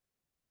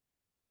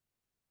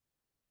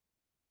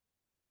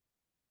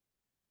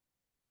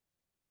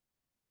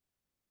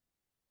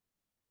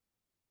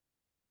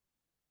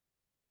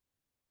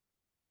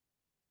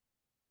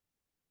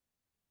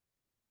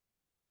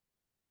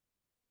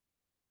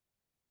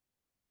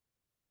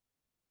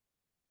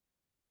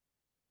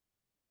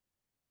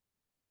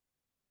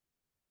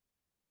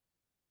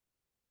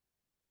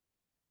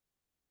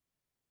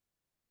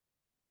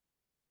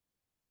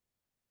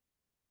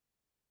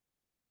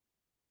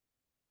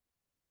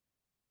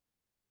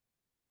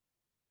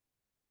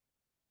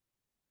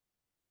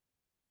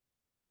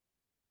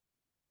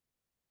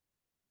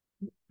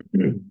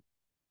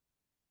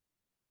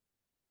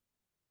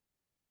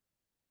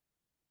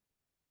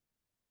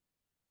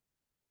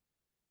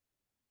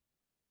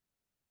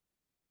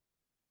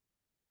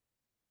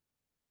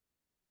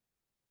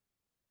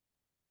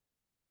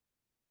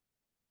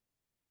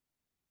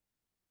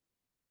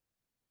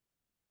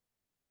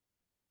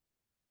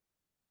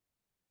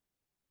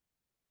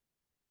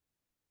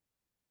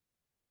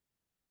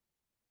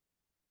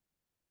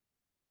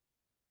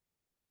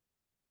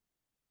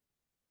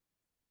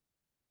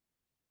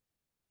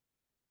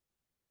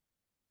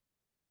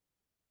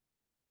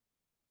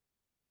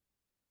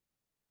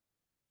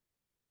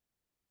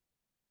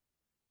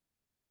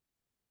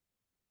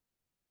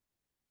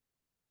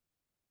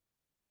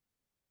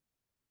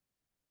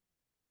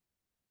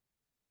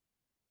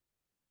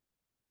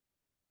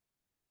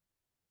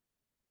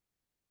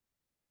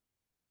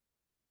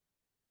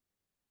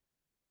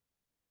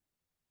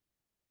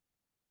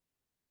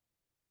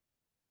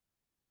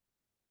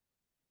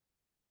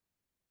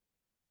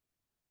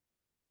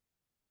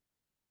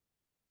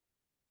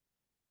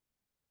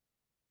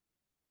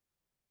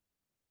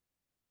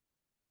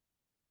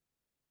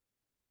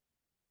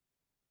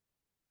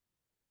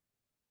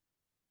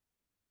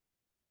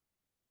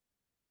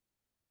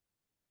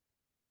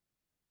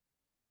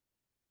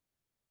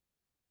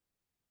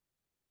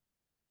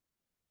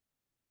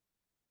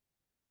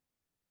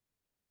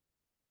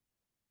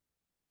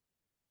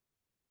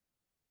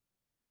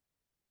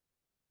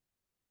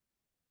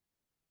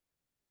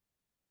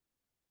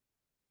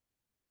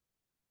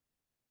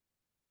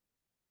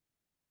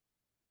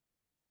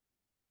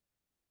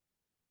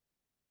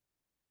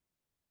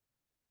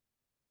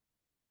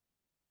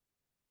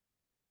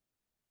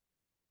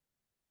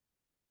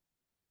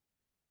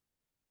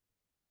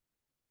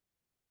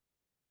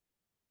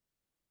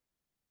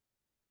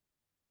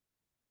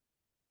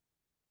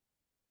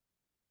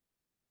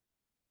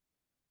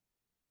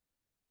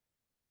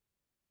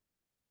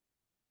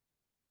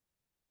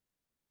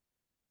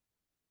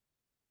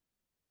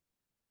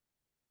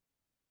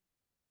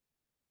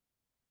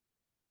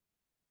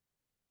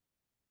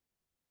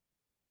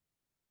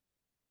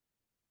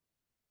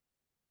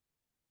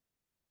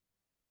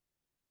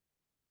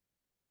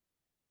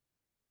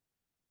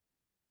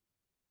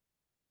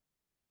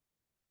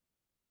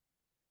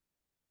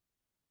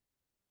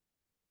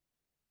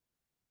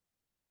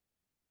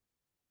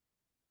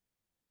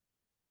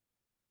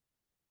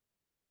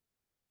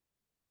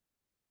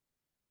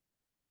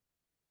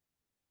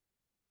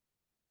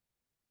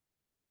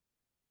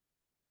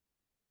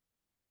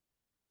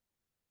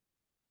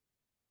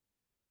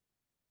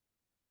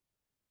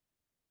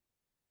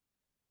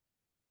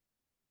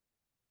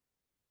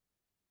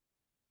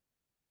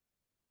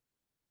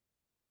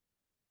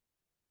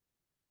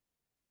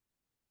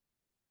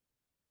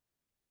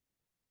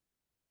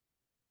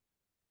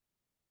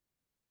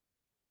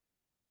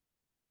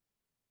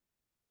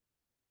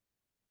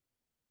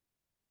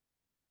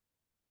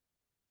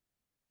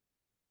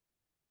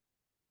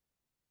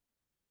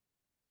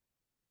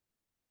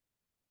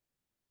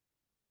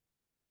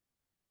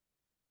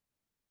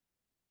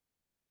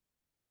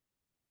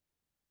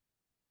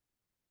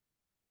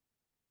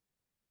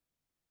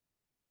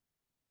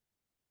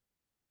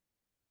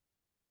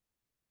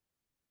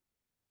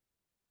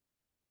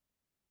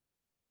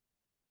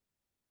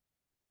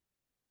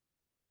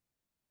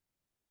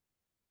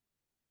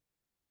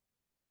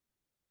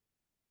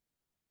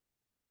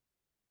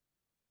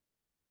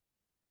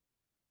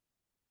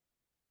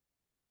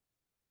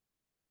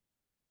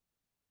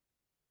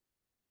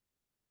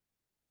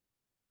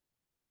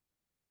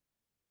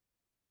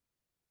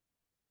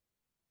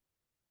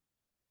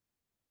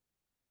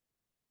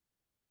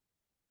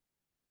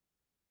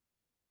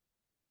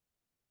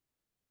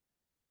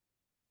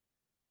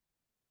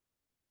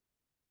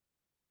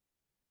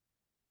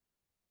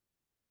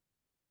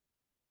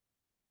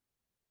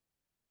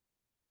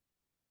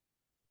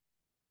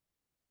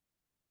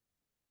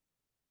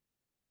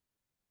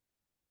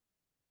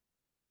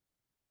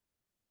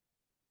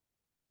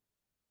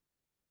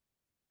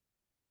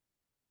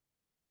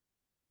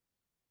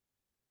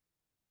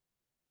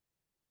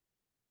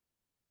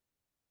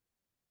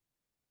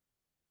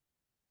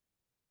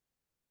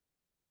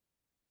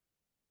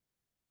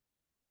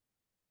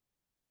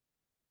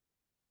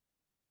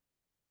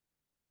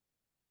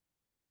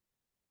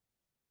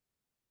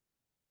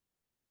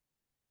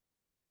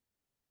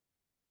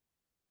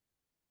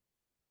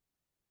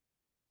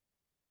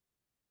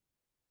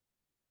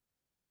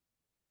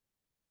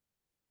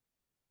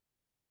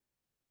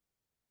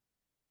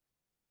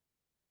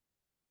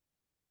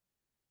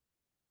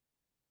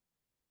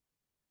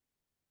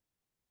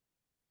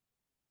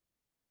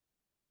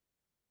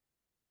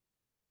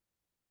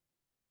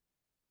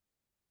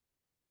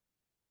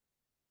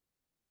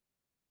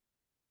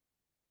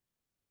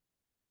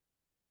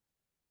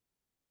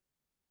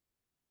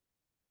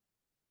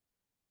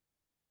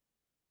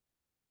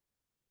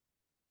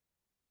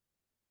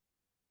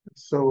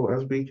 So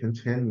as we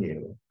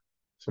continue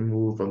to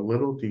move a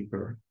little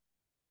deeper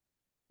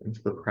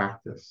into the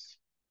practice,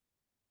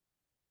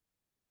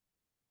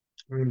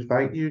 I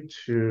invite you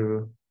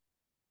to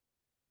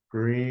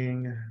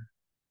bring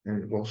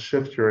and will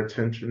shift your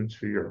attention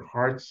to your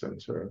heart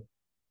center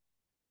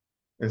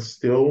and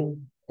still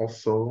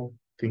also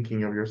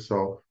thinking of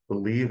yourself,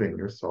 believing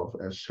yourself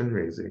as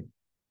Chenrezig.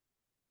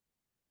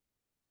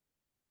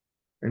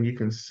 And you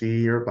can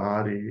see your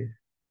body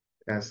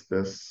as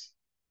this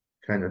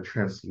kind of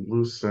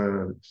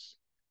translucent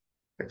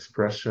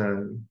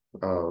expression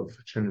of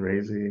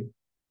Chenrezig,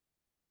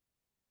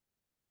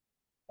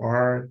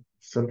 or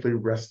simply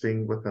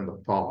resting within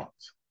the thought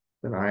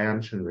that I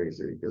am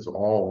Chenrezig is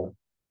all,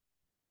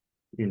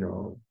 you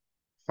know,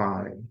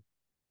 fine,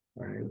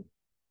 right?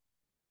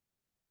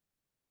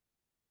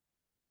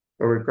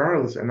 But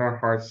regardless, in our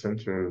heart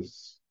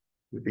centers,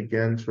 we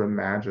begin to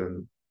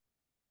imagine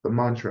the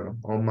mantra,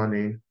 Om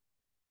Mani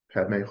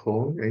Padme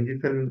Hum, and you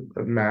can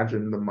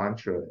imagine the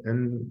mantra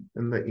in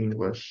the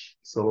English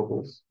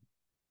syllables.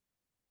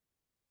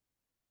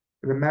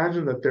 And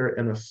imagine that they're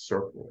in a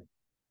circle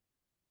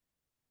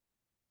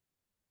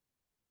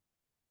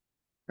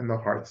in the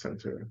heart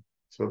center.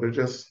 So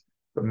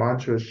the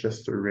mantra is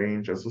just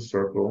arranged as a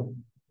circle,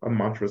 a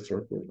mantra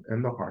circle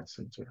in the heart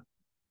center.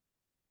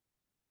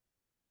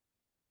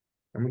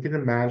 And we can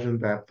imagine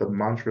that the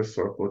mantra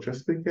circle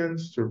just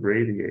begins to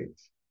radiate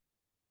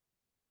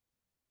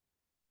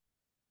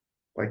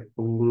like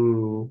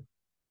blue,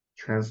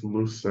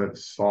 translucent,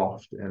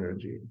 soft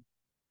energy.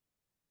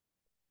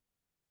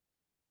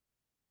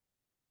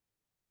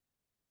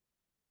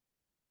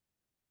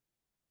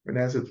 And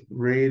as it's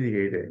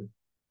radiating,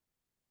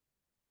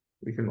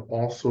 we can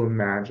also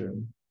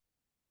imagine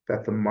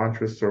that the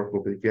mantra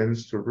circle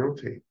begins to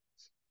rotate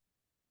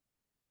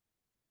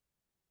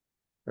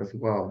as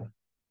well.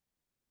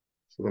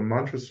 So the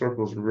mantra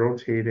circle is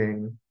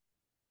rotating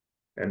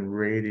and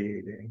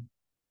radiating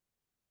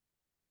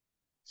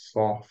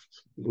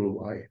soft blue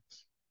light.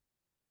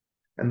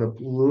 And the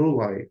blue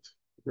light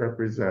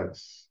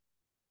represents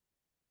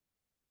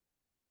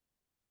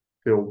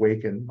the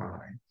awakened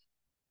mind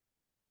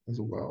as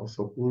well.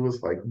 So blue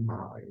is like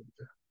mind.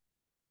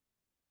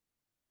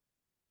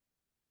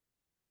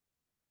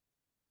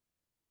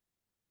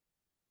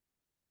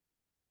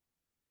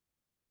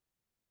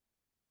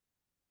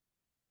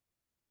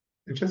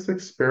 And just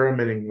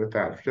experimenting with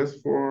that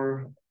just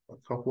for a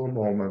couple of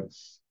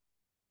moments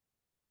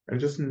and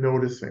just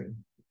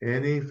noticing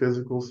any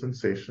physical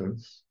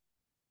sensations.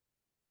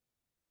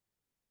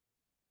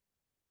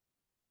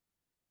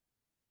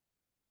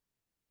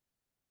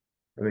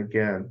 And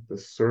again, the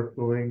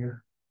circling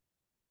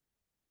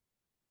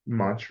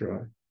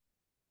mantra,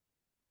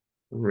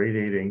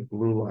 radiating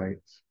blue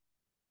light,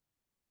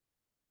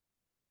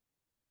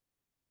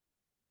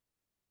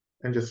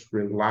 and just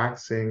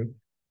relaxing,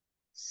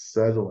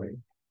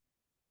 settling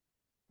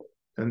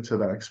into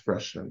that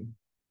expression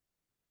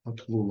of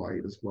blue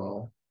light as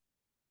well.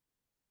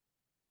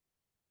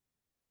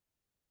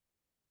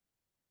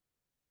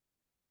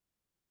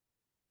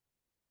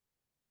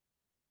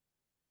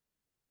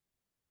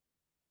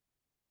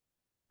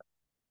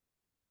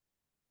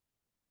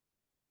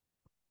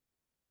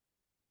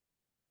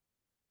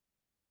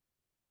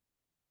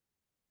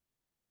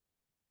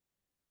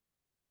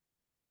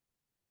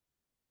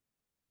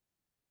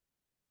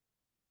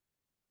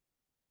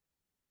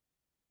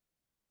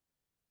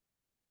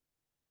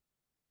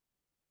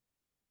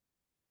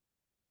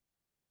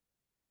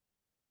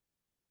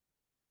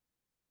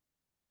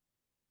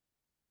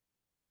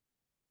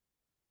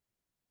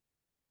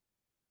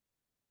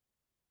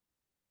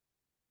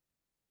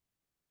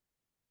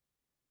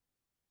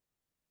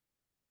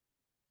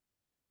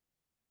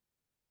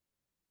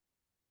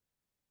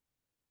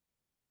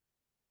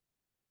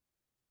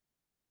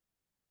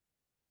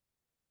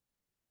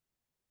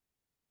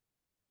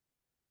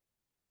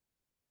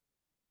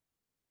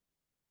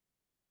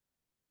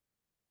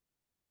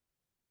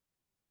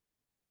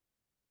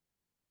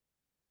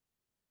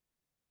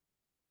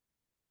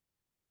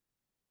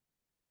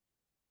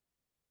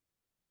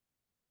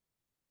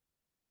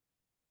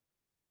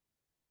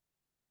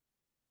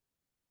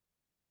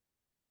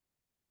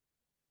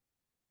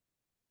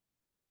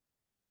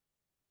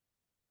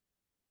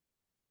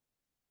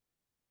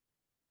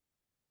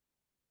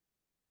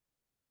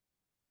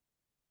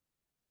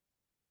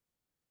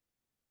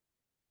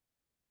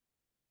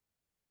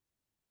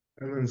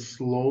 And then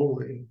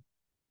slowly,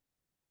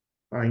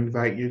 I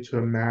invite you to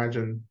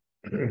imagine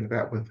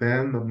that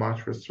within the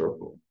mantra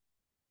circle,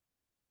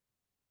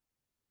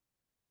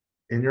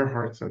 in your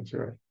heart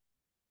center,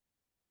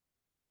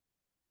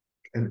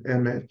 an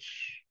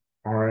image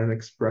or an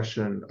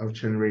expression of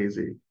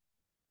Chenrezig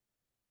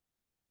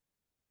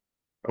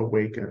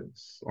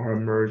awakens or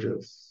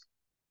emerges.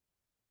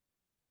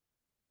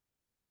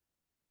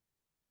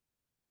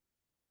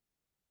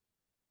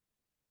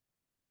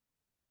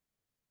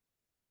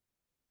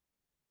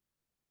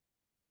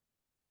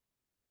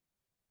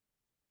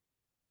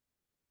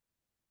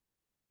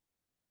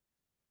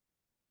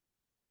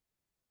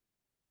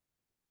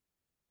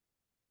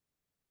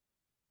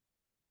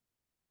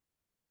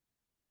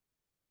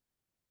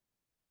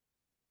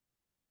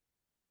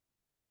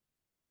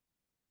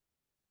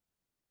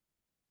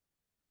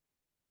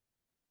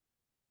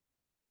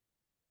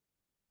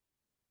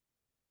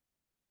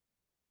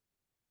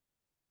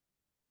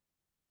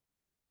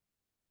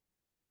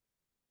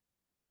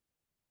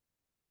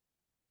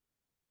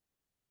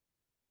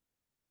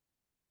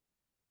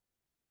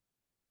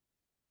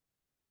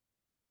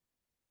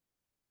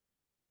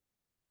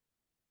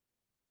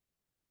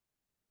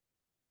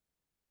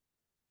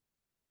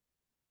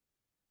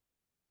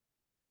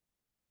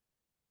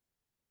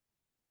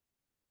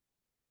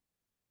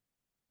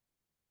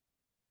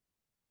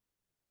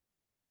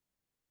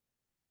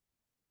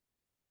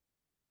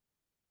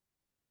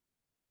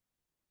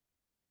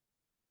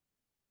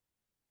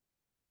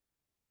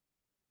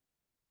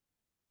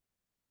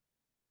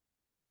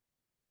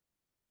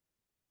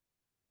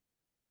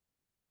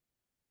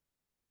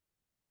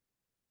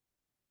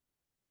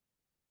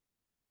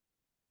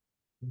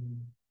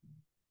 Mm.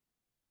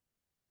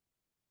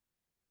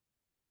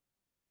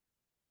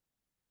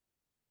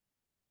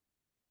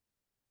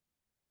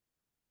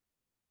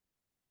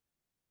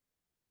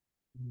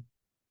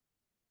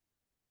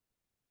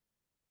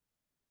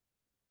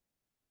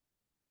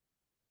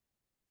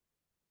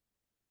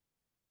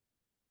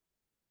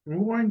 We're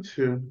going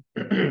to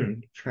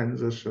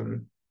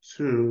transition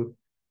to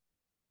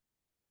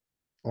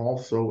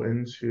also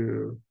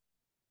into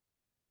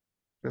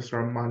just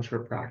our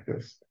mantra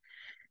practice.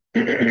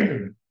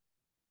 And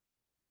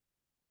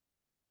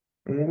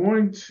we're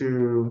going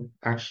to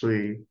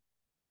actually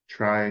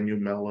try a new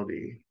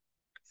melody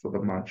for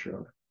the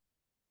mantra,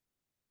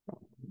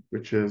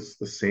 which is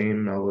the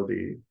same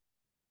melody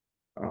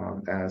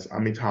as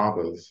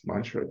Amitabha's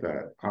mantra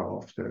that I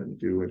often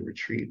do in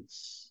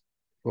retreats,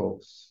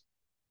 folks.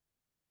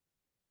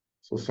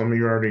 So some of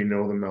you already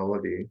know the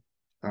melody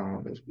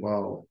as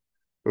well.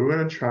 But we're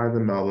going to try the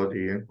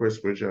melody. And of course,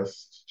 we're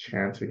just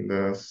chanting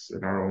this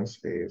in our own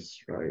space,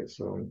 right?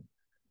 So,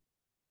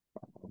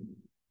 um,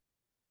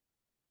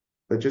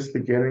 but just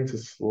beginning to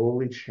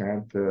slowly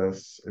chant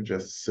this and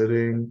just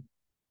sitting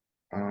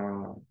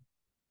um,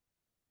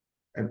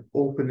 and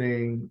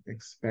opening,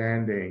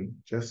 expanding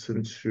just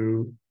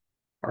into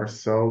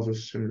ourselves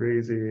as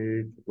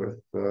Chenrezig with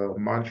the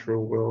mantra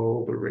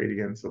will, the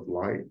radiance of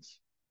light,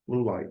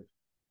 blue light,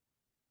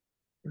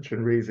 and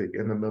Chenrezig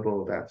in the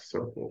middle of that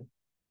circle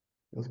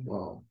as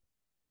well.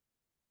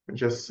 And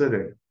just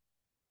sitting,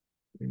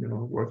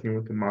 working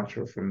with the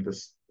mantra from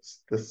this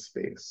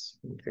space.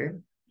 Okay.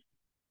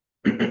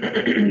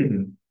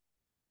 And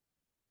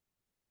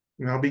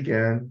I'll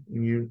begin,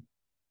 and you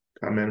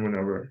come in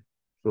whenever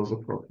feels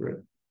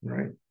appropriate,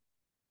 right?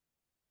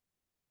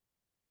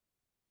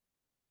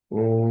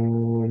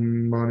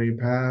 Om Mani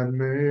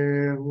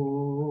Padme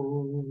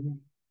Hum.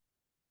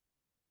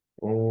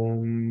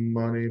 Om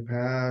Mani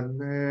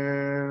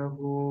Padme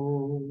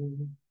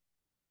Hum.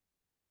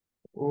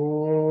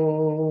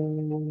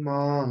 Om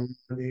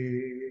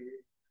Mani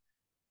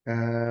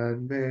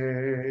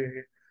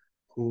Padme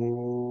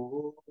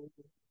Hum.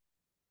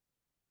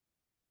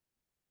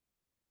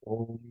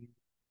 Om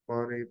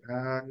Mani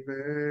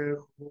Padme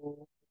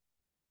Hum.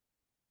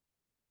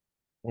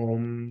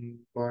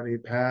 Om Mani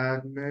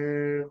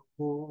Padme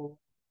Hum.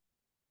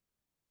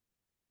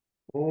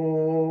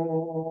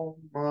 Om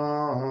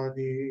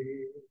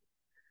Mani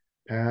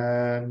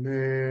Padme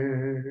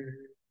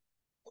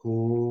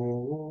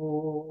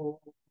Hum.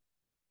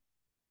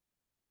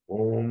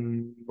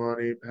 Om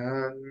Mani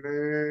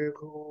Padme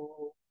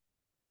Hum.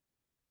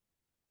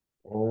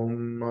 Om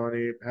Mani Padme Om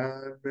Mani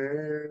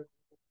Padme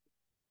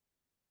Hum.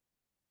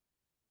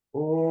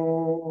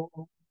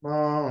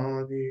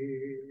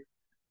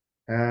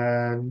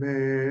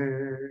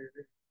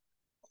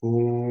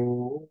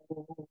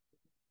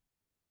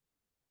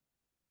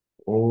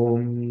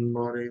 Om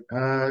Mani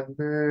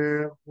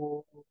Padme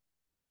Hum.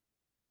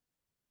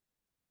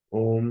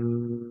 Om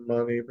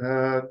Mani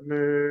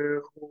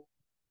Padme Hum.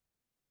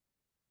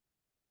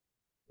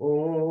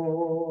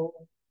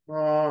 Om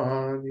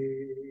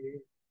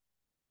Mani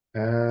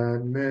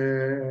Padme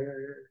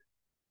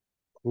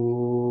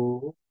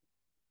Hum.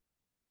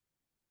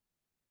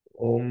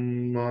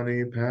 Om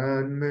Mani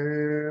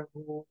Padme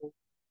Hum.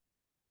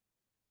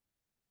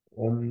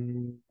 Om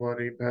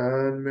Mani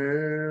Padme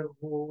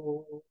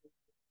Hum.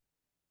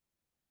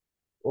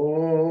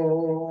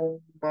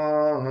 Om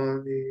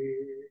Mani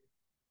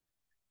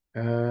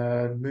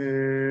Padme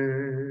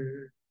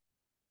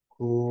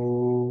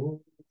Hum.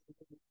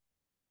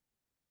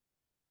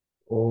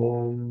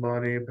 Om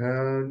Mani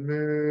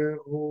Padme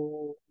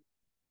Hum.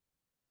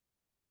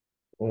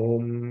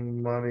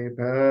 Om Mani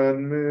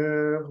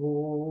Padme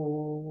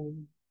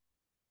Hum.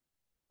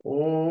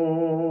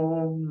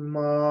 Om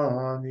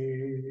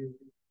Mani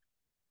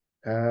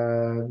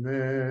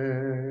Padme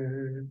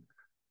Hum.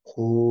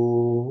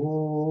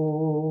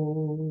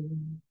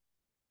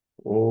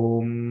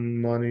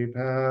 Om Mani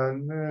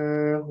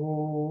Padme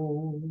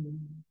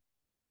Hum.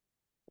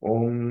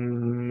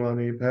 Om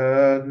Mani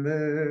Padme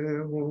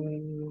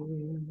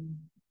Hum.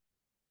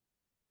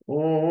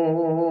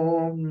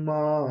 Om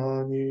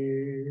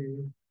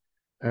Mani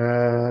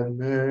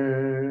Padme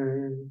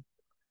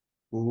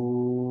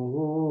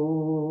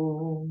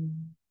Hum.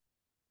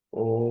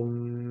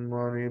 Om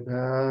Mani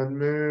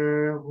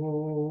Padme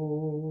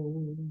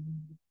Hum.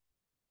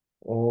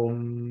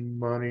 Om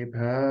Mani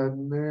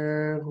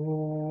Padme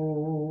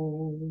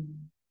Hum.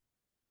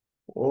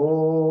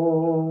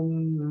 Om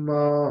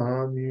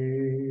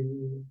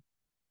Mani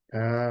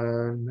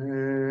Padme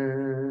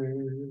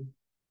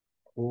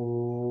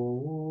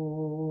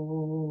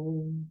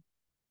Hum.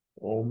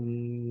 Om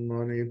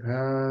Mani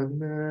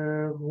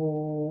Padme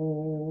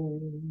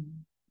Hum.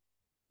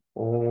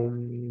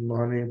 Om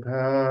Mani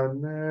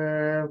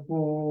Padme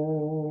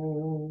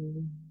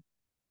Hum.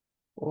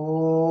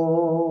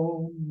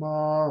 Om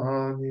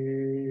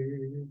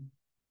Mani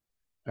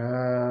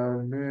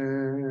Padme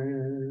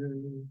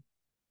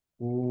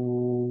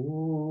Hum.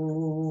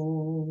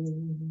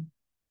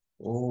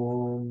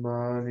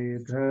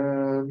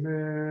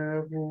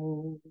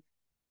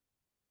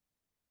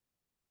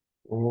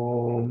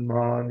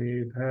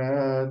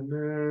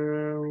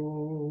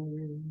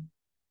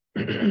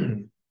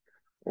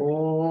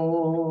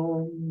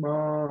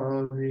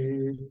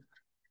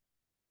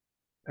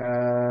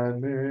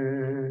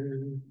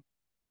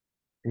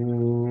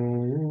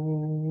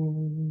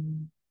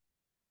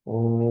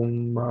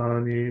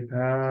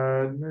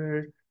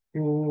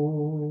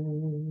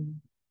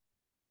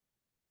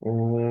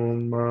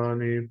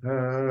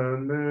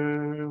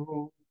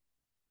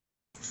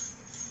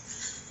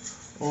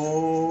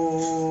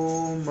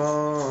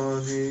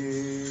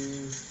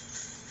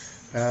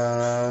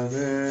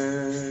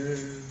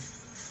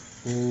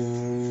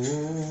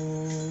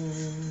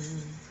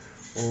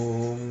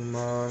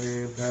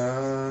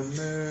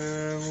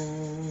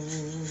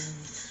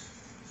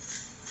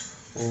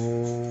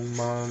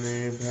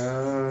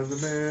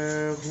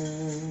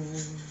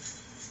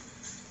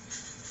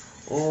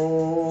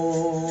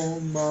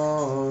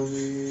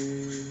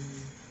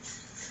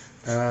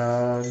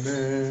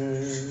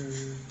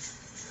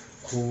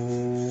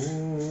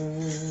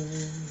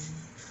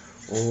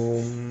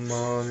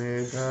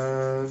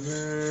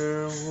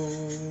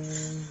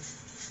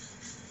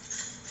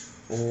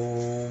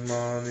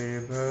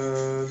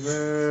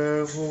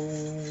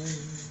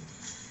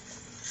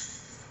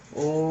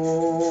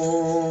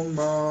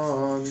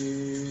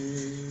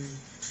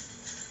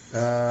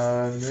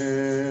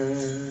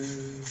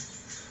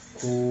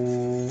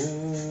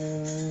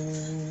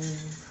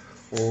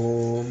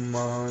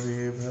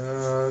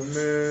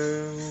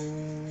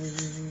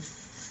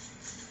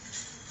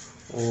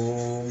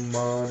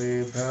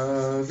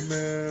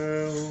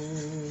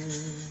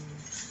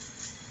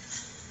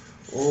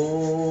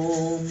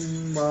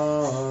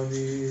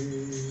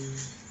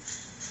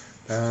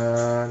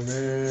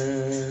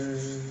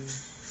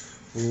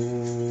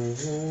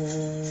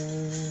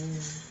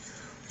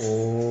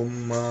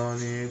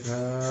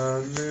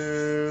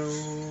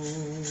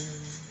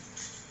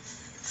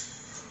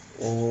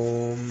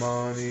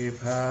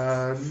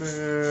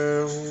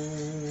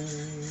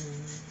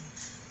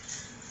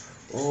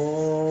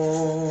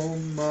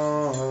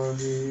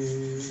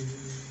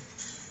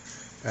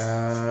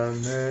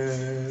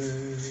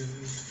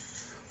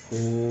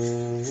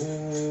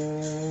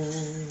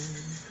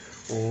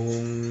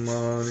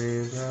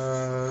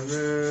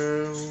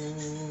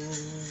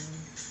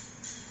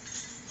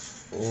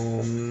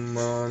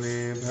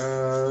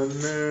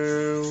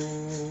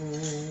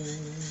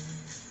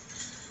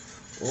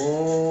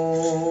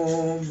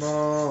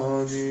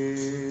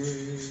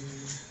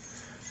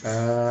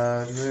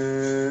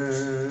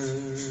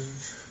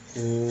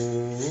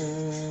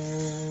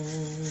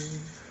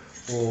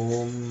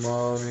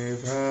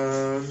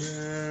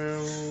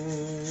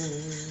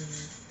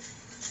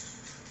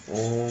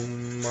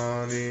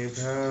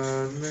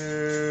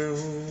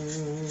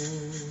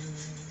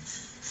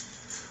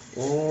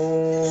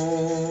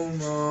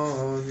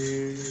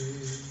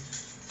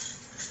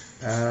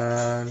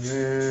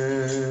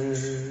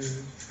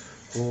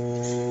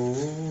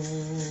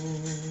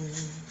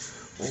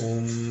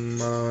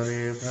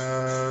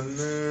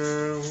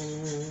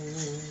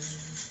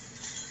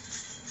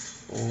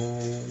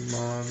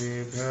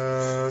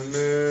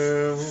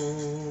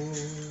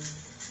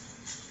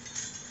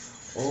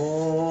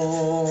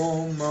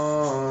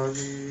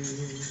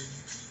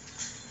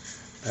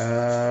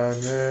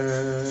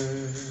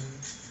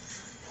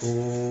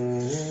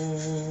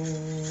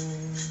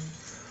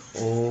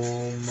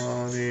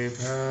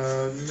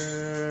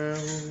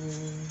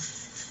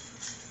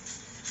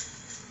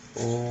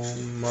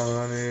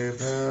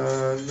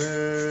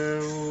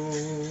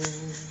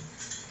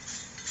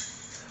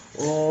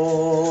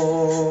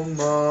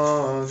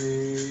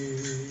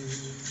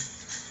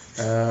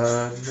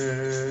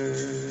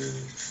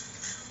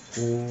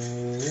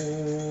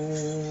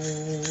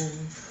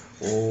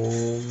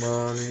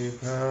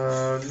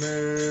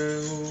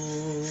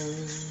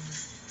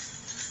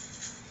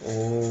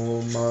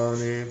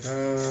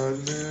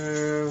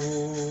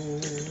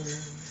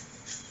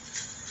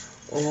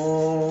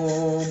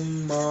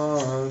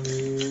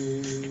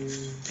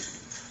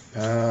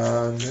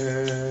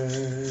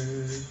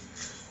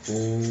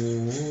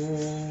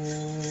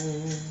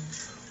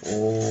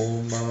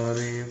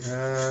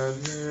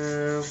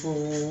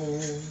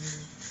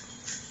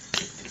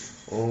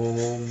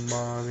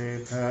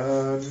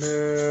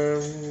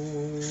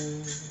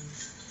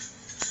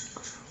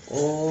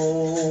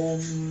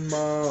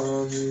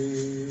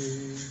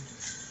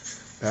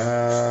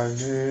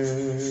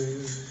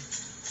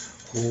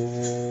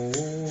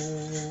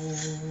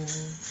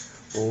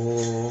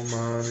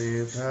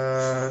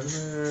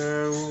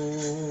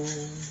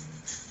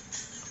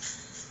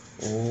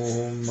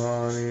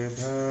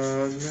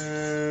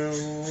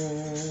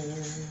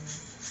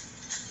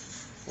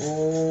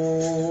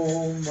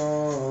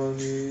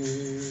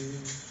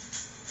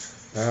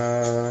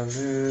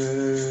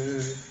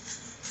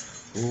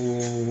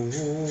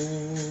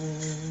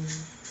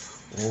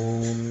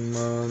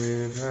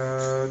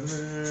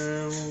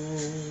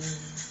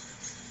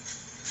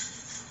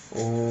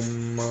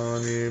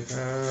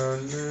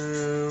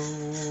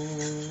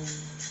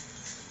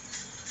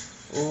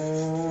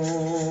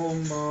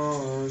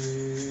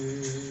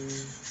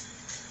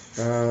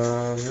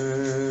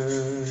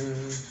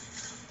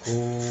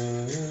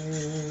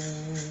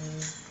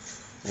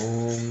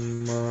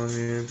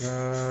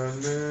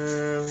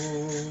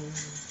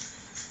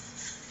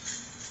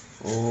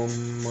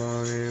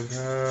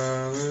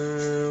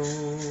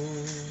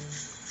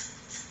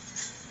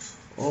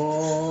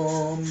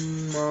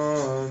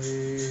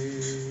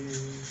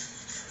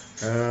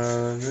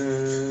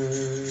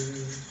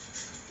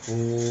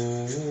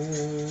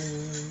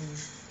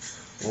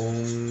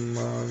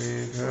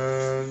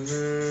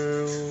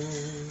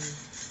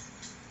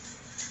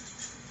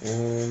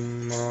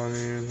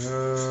 Mani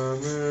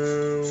Padme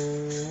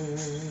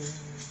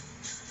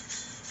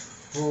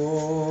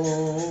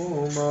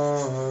Hum.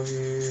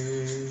 Mani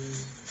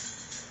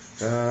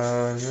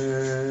Padme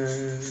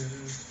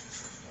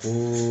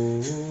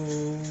Hum.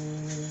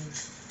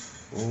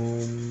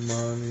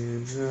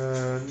 Mani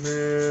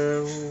Padme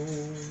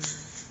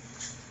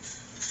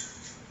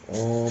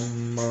Hum.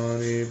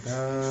 Mani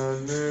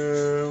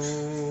Padme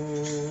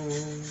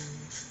Hum.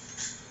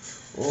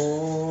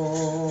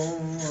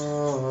 Mani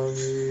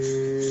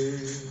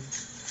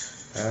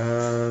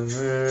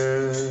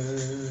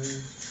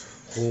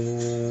Padme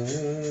Hum.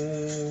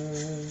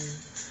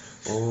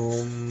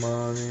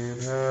 Mani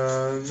Padme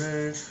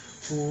Hum.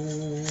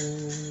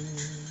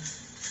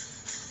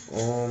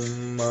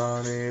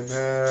 Mani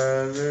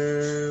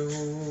Padme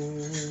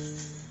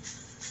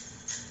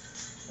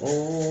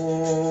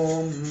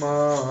Hum.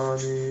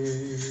 Mani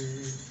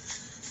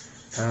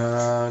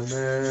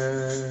Padme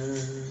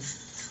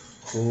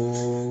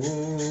Hum.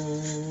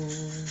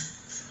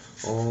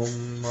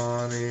 Om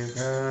Mani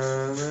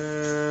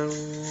Padme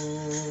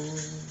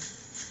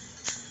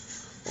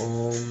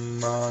Om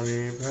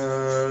Mani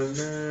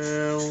Padme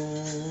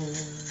Om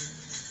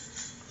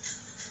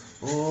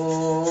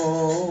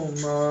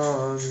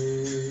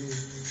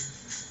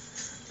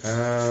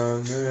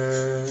Mani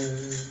Padme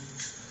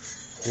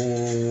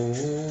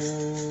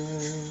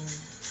Hum.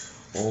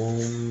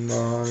 Om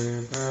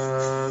Mani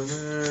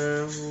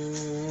Padme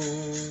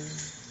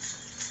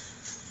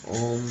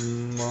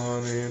Om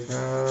Mani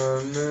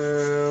Padme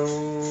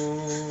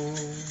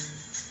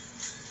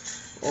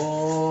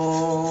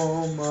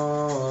Om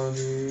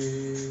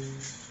Mani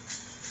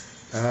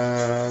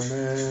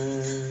Padme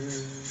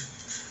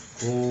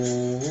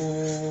Hum.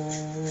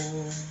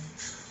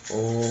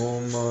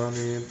 Om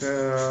Mani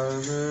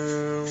Padme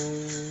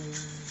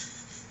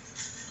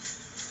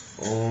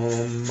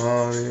Om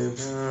Mani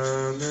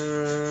Padme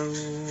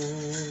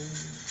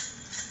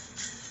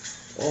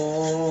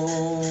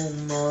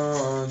Om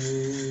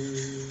Mani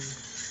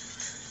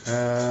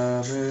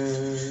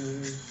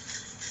Padme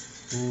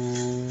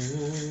Hum.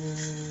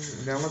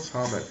 Now let's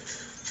hum it.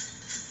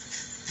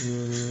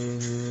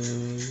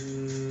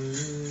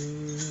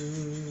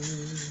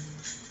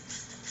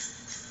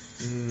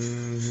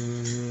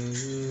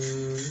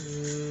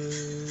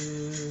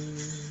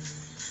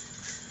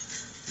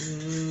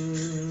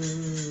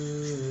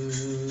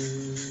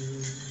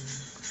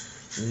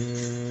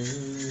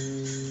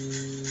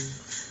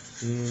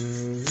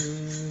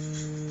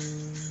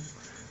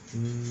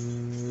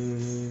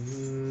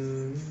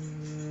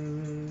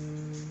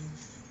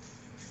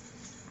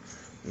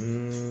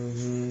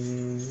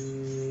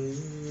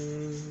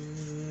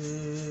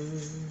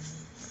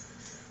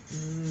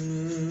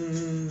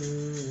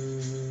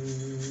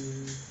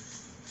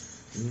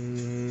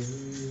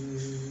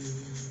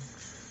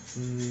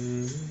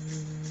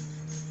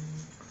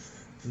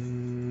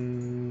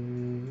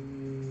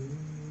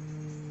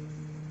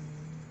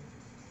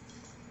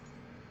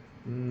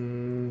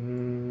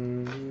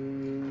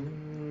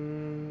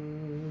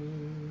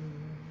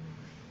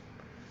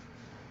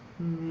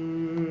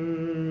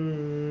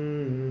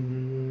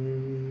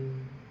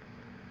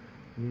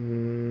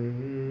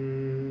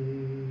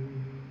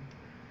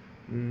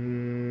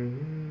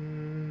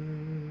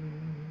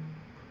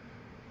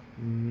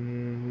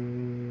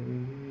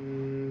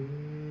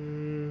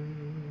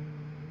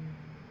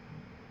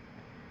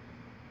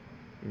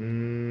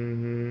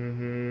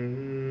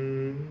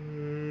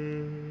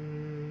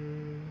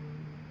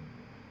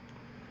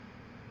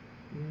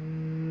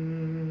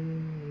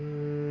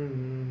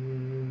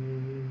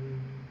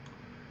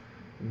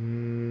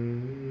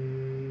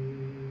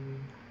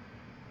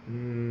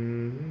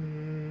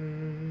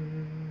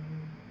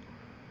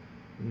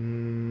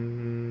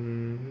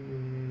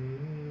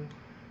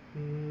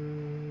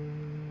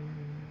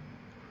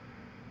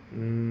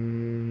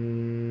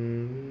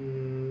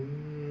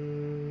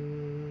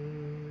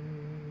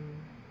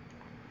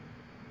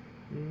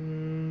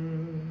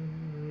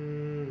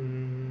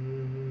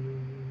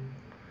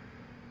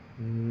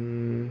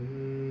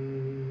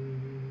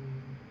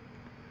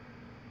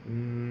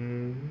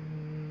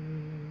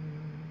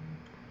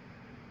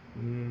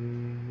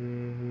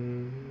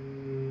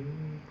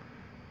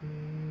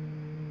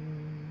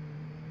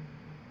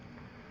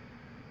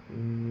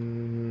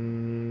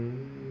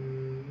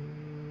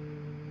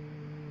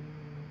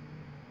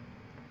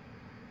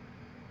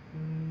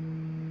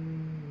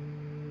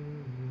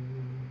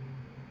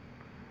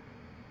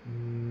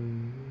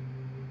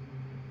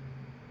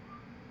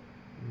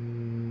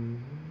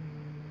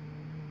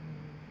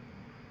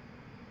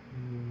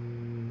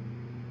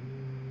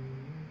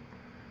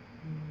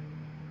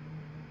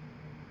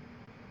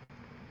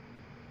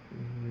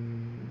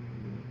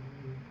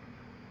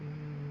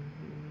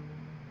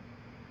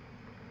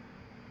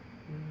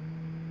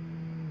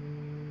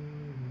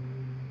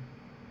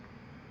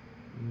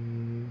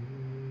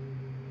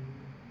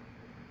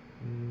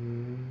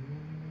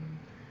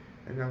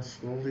 And now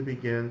slowly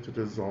begin to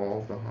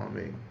dissolve the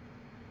humming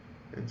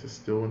into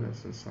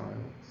stillness and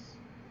silence.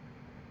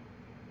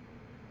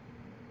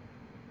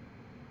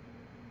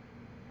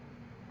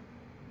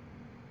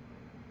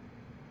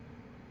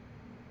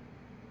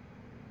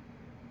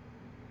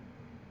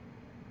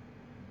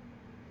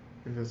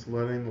 And just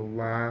letting the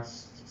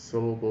last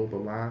syllable, the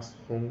last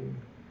home,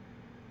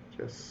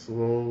 just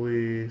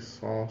slowly,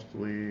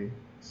 softly,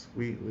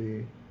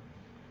 sweetly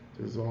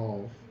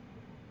dissolve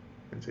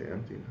into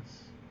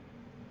emptiness.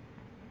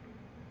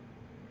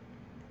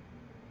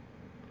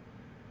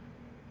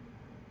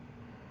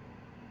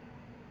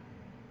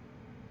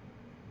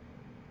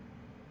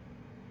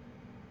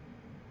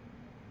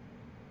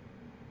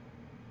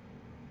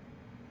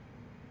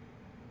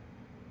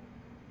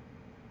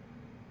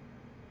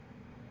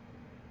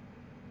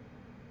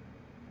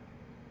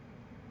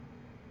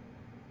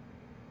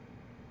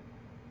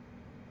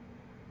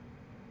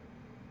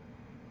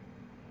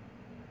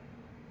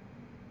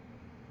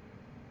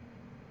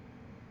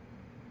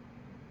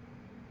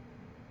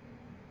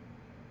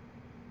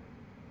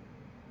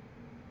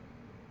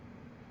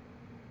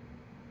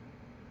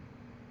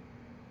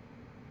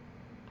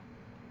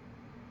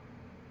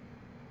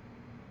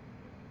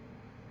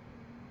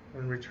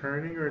 And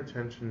returning your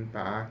attention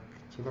back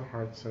to the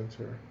heart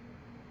center,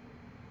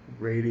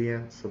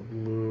 radiance of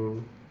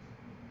blue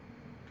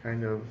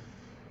kind of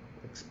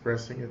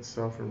expressing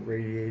itself and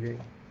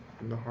radiating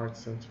from the heart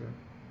center.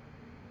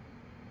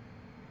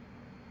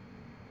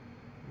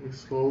 We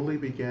slowly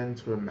begin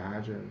to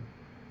imagine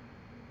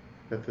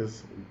that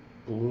this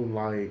blue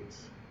light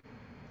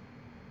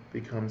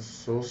becomes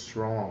so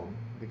strong,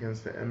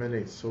 begins to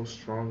emanate so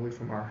strongly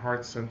from our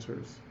heart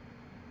centers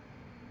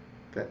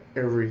that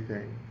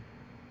everything,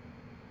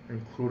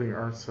 including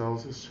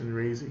ourselves as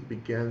Chenrezig,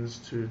 begins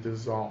to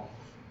dissolve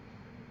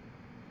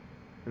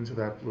into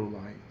that blue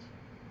light.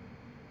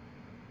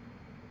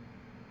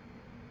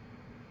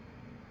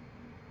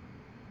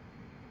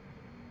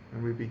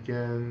 And we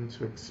begin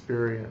to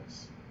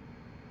experience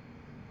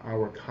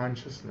our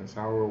consciousness,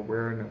 our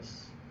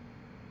awareness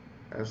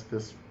as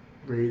this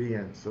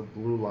radiance of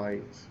blue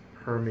light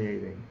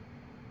permeating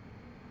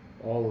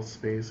all of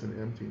space and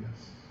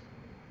emptiness.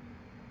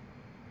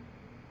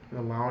 And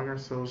allowing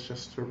ourselves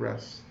just to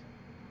rest,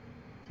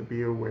 to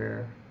be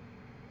aware,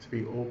 to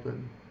be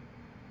open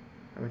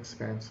and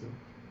expansive.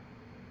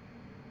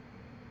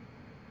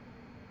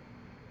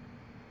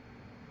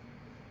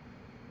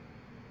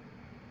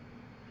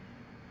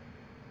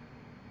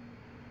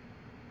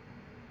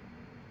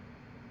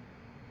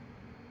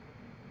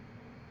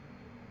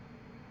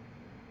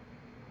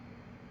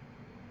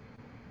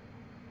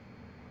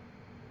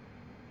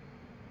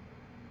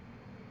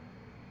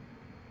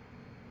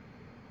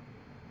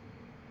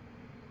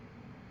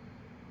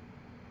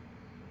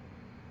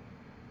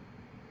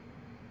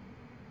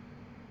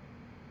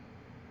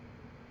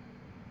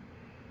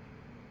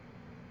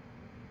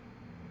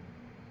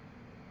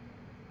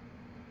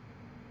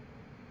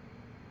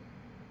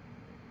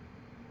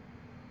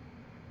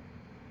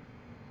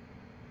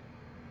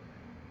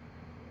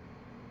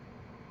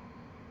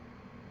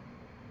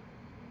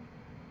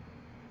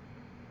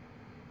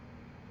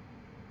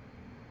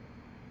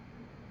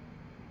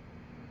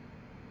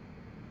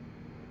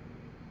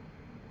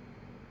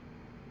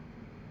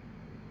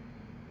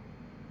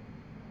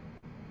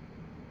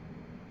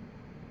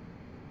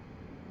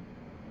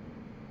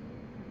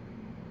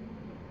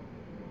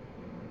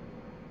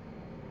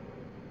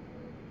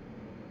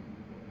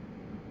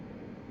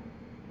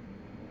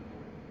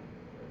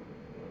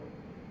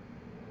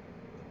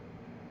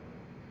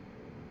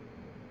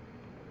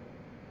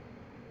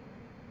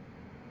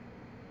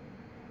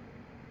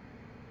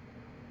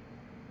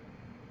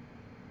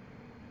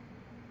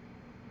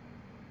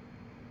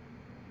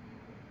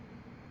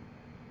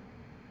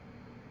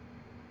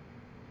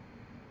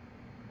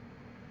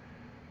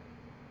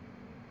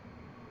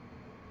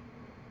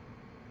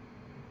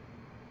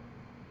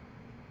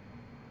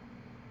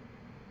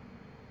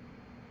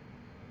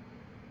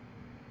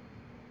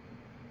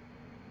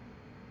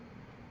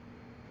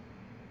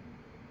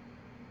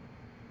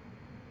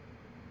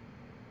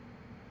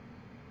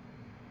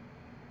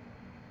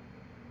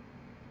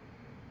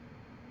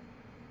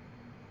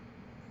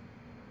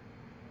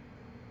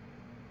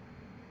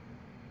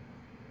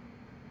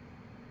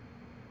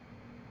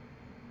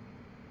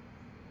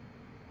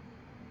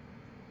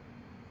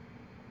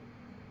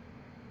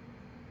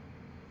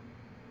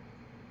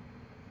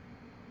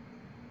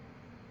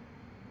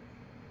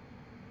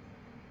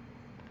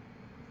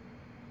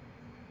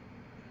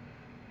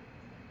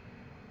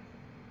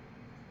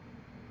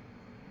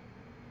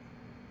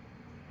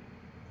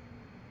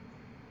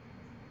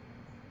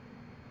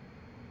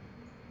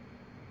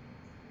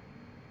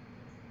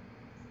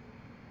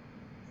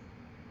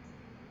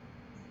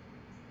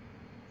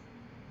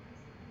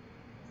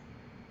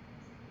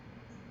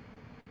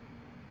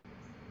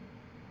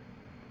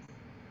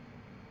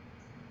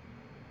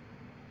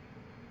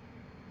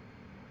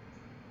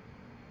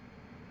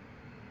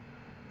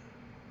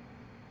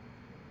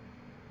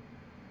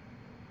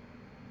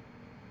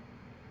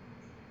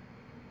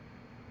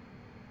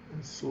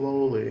 And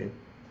slowly,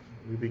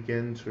 we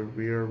begin to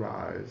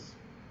re-arise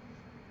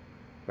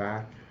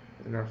back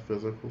in our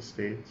physical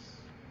states,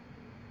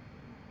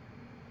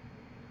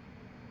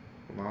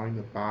 allowing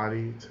the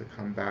body to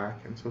come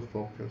back into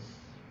focus.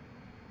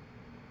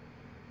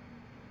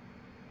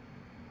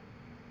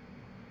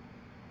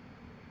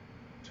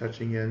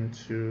 touching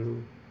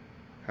into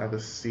how the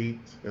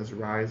seat is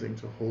rising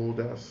to hold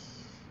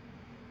us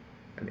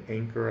and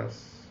anchor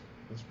us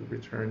as we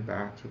return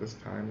back to this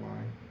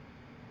timeline.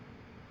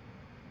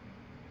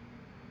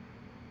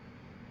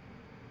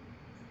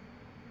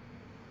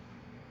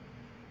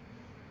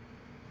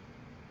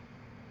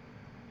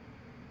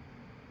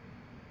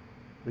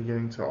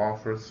 Beginning to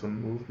offer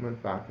some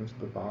movement back into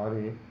the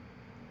body,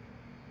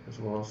 as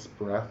well as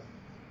breath,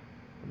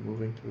 and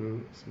moving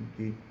through some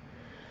deep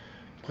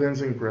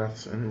cleansing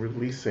breaths and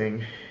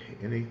releasing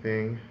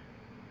anything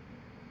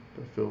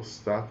that feels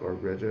stuck or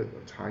rigid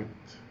or tight.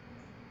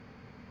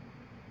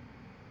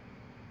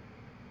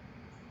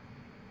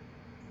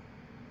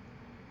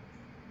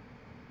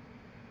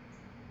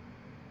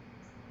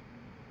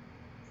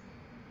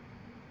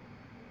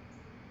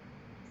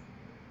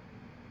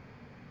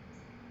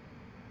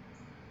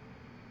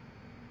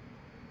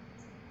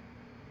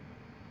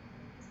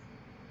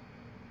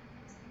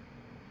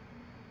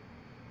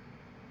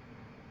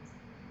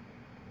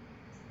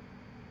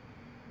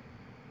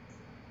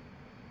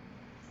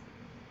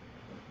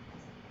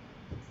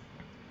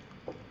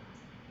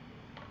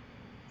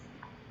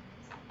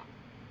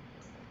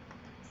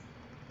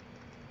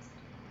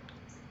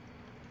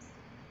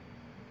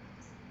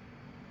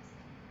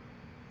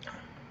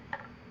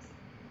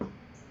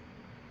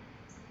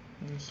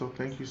 And so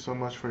thank you so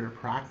much for your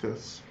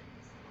practice.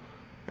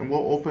 And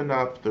we'll open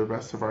up the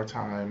rest of our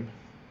time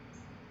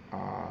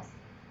uh,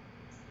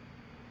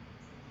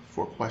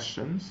 for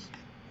questions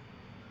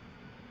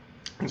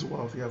as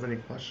well, if you have any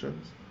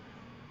questions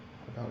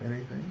about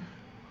anything.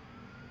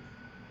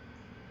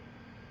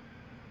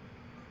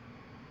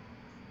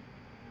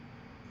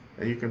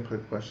 And you can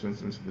put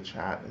questions into the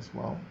chat as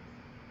well.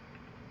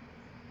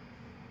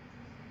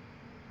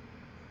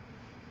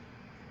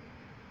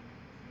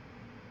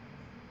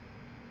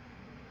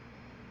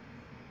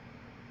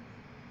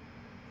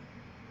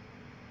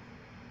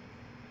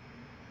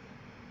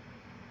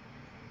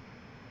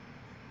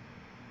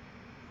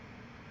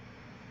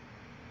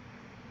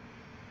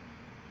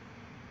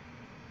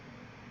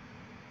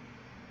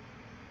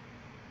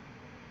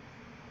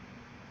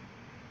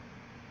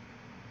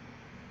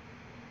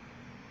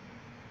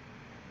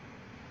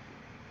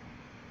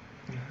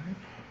 All right.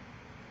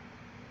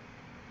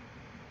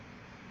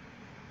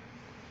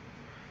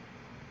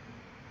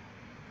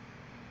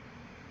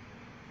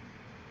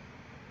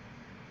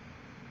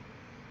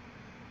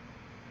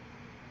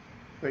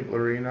 I think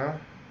Lorena,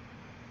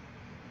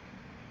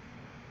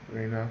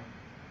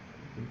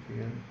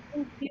 again.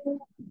 Thank you.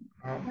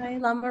 Oh, Hi,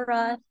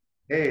 Lama.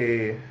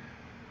 hey.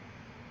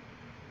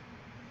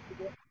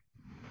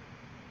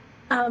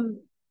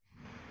 Um,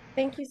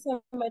 Thank you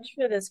so much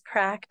for this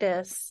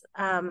practice.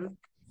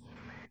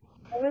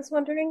 I was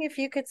wondering if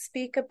you could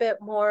speak a bit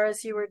more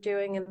as you were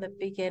doing in the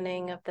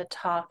beginning of the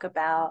talk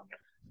about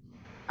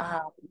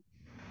um,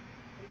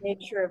 the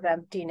nature of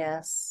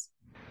emptiness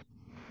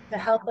to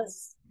help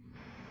us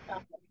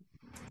um,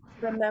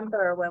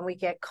 remember when we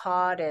get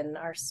caught in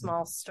our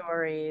small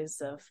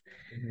stories of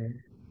Mm-hmm.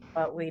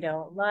 what we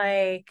don't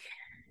like,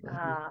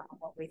 Mm-hmm.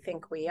 what we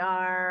think we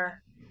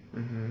are,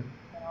 Mm-hmm.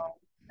 you know,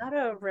 how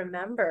to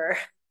remember.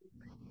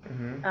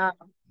 Mm-hmm. Um,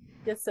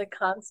 just a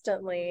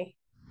constant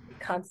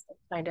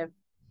kind of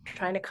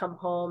trying to come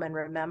home and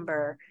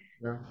remember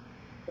Yeah.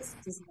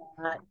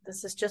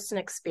 this is just an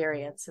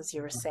experience, as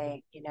you were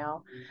saying,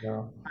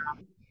 Yeah.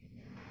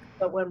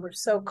 but when we're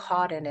so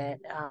caught in it,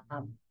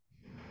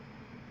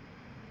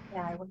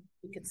 yeah, I wish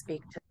we could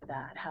speak to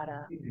that, how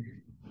to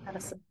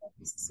support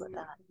us with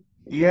that.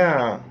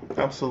 Yeah,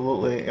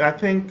 absolutely. And I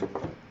think,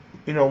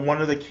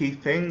 one of the key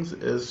things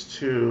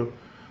is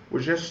we're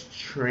just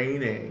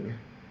training.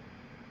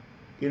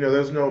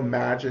 There's no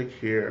magic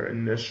here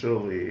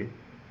initially,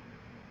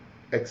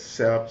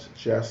 except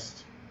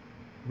just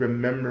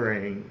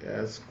remembering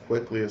as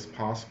quickly as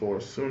possible or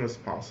as soon as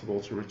possible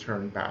to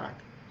return back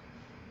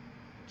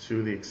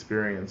to the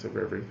experience of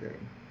everything.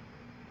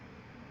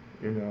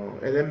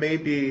 And it may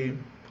be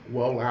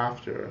well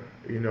after,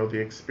 the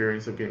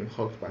experience of getting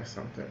hooked by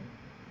something.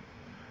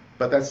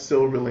 But that's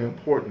still really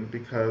important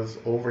because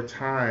over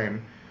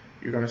time,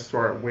 you're going to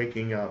start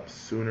waking up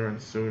sooner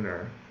and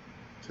sooner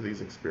to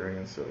these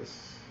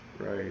experiences,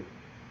 right?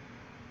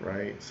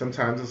 Right?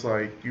 Sometimes it's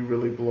like you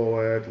really blow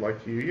it,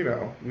 like we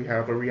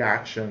have a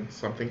reaction,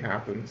 something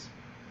happens.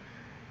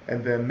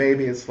 And then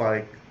maybe it's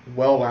like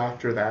well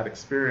after that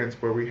experience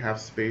where we have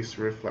space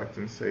to reflect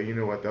and say, you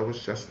know what, that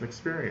was just an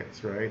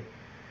experience, right?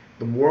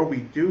 The more we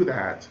do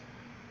that,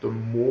 the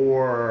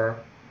more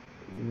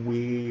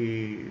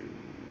we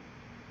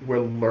we're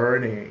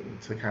learning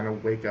to kind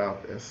of wake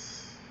up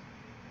as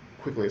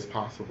quickly as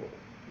possible,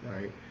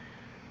 right?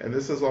 And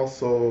this is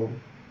also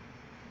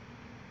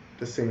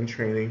the same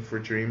training for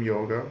dream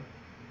yoga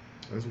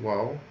as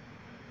well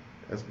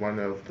as one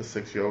of the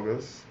 6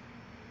 yogas.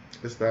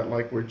 Is that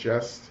like we're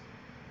just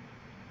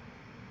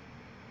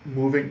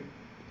moving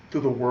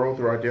through the world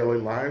through our daily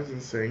lives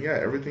and saying, yeah,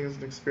 everything is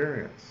an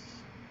experience,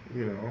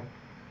 you know,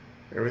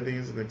 everything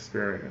is an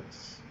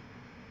experience,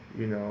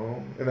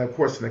 and of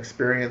course, an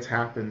experience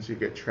happens, you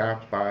get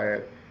trapped by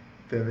it,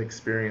 then the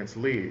experience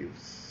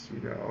leaves,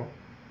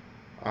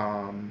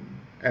 and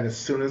as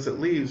soon as it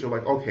leaves, you're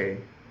like, okay,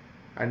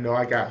 I know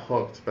I got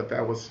hooked, but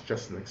that was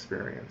just an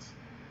experience.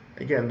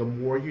 Again, the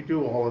more you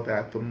do all of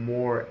that, the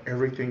more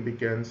everything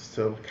begins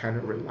to kind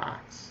of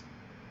relax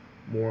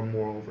more and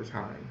more over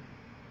time.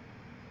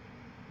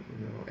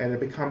 And it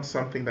becomes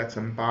something that's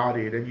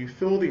embodied, and you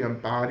feel the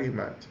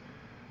embodiment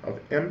of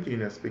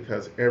emptiness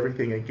because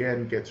everything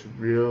again gets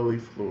really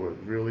fluid,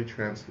 really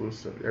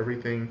translucent.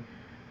 Everything,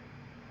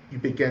 you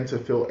begin to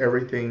feel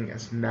everything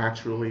as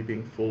naturally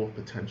being full of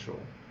potential,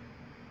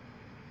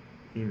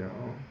 you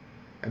know.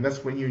 And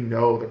that's when you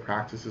know the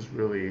practice is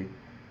really,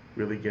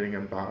 really getting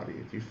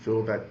embodied. You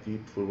feel that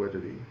deep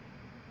fluidity.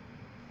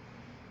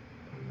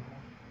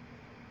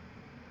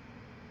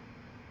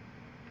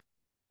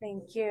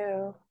 Thank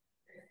you.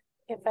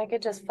 If I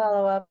could just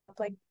follow up,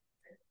 like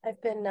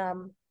I've been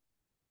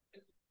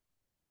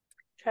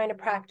trying to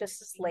practice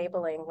this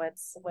labeling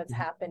what's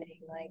happening,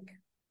 like,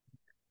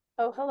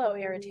 oh, hello,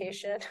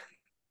 irritation.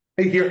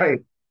 You're right.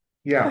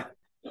 Yeah.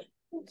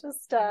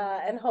 Just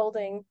and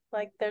holding,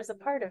 like there's a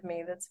part of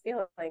me that's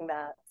feeling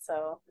that.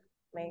 So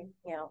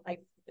I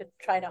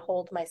try to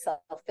hold myself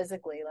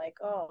physically, like,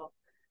 oh,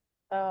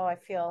 I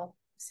feel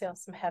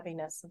some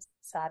heaviness, some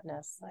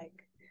sadness.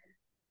 Like,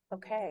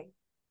 okay,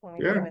 let me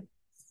be Yeah. with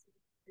this.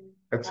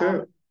 That's Um,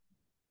 it.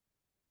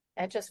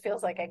 it just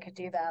feels like I could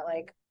do that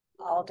like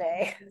all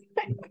day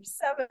for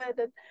 7.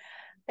 And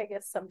I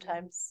guess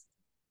sometimes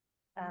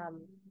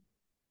um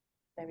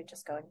maybe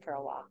just going for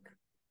a walk,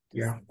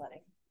 just Yeah.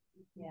 letting,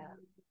 yeah.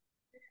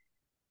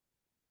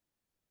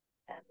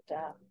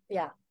 And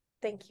yeah,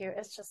 thank you.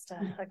 It's just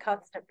a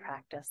constant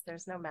practice.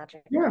 There's no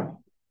magic Yeah. wand.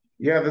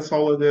 Yeah. That's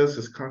all it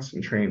is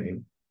constant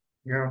training.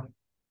 Yeah.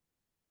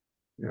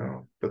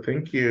 Yeah. But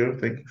thank you.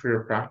 Thank you for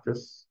your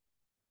practice.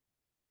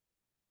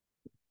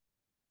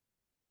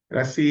 And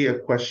I see a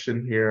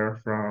question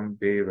here from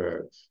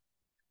David.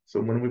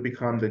 So when we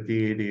become the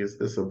deity, is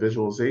this a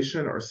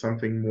visualization or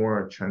something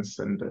more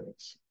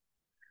transcendent?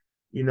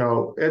 You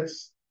know, it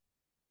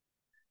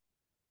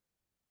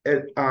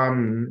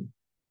um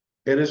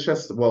it is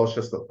just, well, it's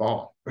just a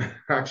thought,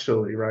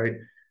 actually, right?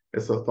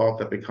 It's a thought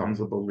that becomes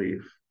a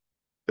belief.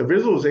 The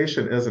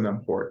visualization isn't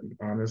important,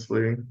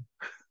 honestly.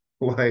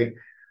 Like,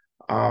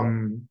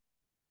 um,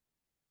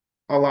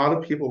 a lot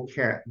of people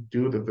can't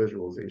do the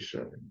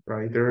visualization,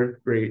 right? There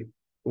are great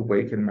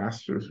awakened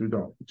masters who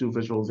don't do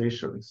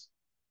visualizations,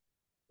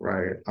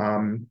 right?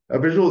 A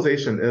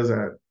visualization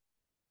isn't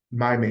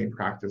my main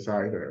practice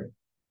either.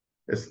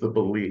 It's the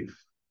belief,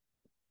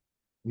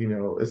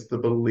 it's the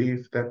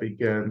belief that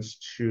begins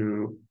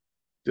to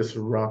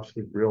disrupt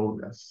the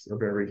realness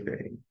of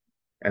everything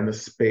and the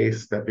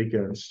space that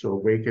begins to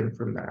awaken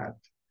from that,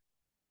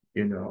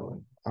 you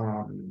know.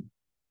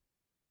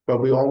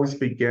 But we always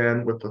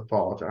begin with the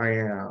thought, I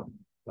am,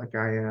 like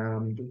I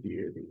am the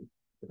deity,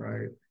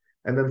 right?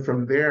 And then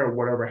from there,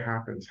 whatever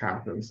happens,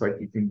 happens. Like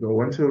you can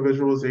go into a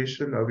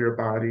visualization of your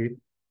body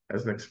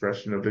as an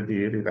expression of the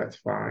deity, that's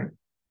fine,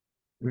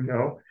 you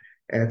know?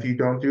 And if you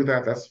don't do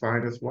that, that's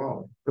fine as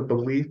well. The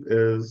belief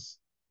is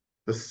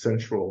the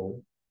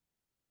central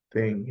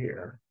thing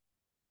here.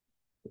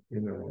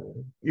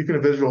 You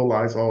can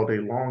visualize all day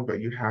long,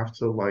 but you have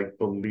to like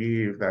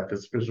believe that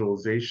this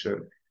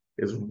visualization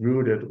is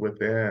rooted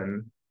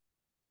within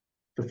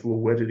the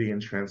fluidity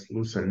and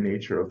translucent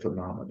nature of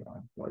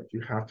phenomena. Like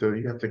you have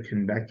to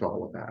connect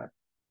all of that,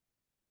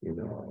 you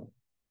know,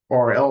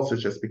 or else it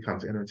just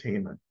becomes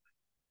entertainment,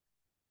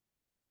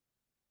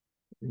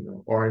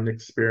 or an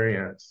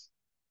experience,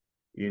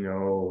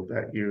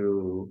 that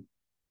you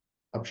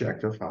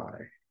objectify,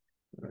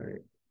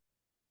 right?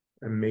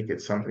 And make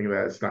it something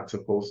that it's not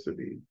supposed to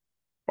be.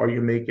 Or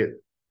you make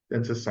it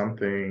into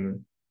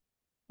something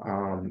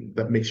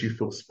that makes you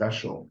feel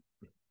special,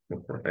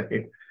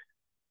 right?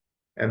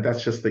 And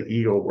that's just the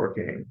ego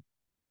working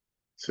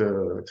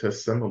to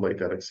assimilate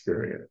that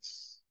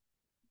experience.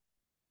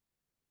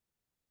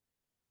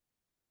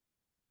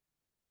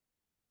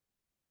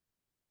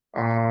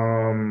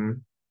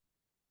 Um,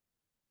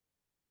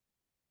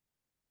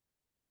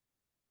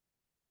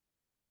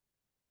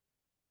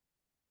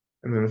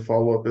 and then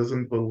follow up,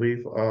 isn't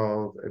belief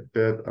of a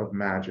bit of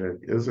magic?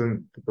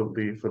 Isn't the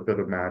belief a bit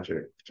of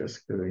magic?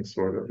 Just kidding,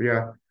 sort of.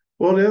 Yeah.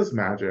 Well, it is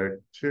magic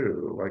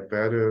too. Like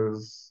that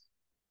is,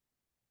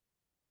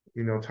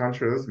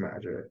 Tantra is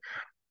magic,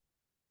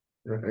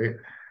 right?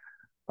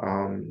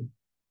 Um,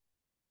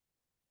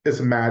 it's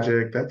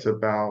magic that's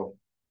about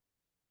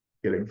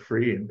getting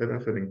free and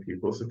benefiting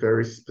people. It's a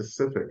very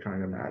specific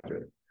kind of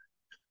magic.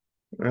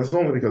 And it's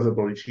only because of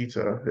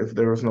bodhicitta. If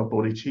there was no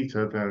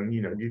bodhicitta, then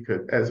you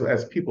could,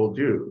 as people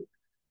do,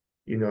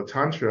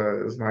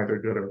 tantra is neither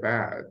good or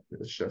bad.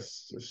 It's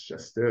just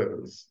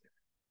is.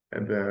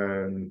 And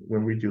then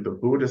when we do the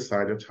Buddhist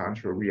side of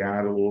tantra, we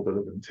add a little bit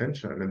of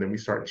intention, and then we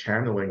start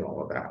channeling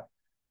all of that,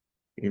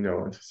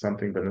 into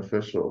something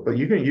beneficial. But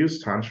you can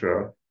use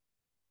tantra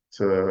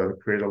to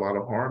create a lot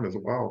of harm as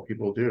well.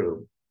 People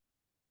do,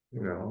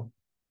 you know.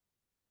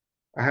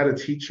 I had a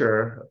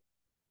teacher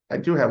I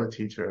do have a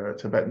teacher, a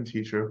Tibetan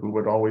teacher, who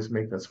would always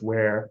make us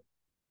wear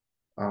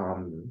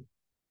um,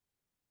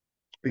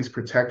 these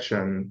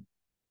protection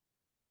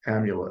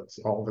amulets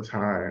all the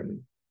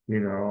time,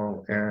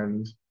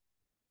 and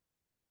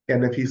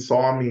if he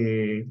saw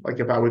me, like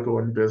if I would go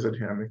and visit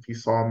him, if he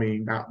saw me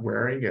not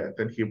wearing it,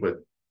 then he would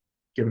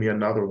give me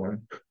another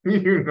one,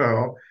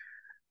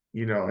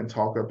 and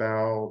talk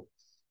about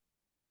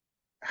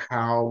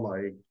how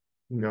like,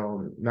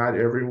 not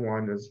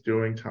everyone is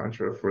doing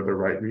Tantra for the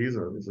right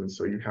reasons, and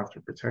so you have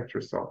to protect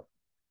yourself.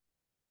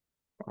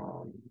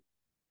 Um,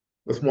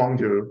 with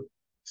Wangdu,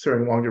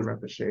 Seren Wangdu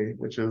Rinpoche,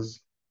 which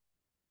is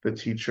the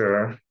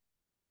teacher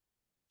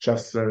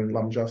Justin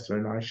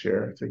and I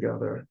share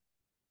together.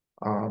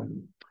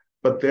 Um,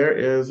 but there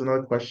is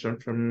another question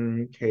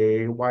from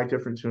Kay, why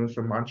different tunes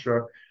from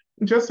mantra?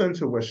 Just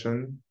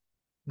intuition.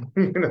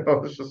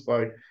 It's just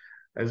like,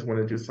 I just want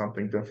to do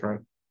something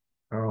different.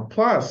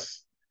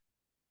 Plus,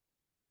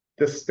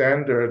 the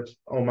standard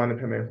Om Mani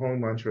Padme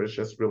Hum mantra is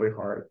just really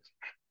hard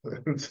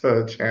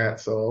to chant.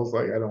 So I was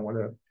like, I don't want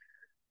to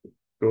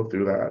go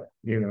through that.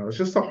 It's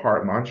just a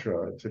hard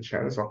mantra to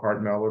chant. It's a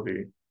hard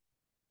melody,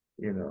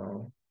 you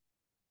know.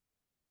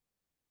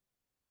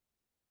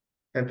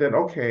 And then,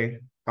 okay.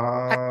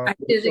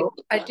 So,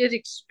 I did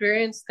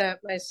experience that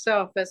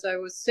myself as I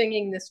was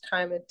singing this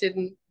time. I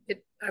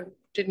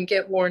didn't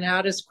get worn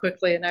out as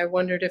quickly, and I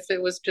wondered if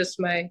it was just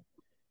my.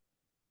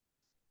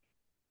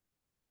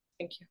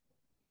 Thank you.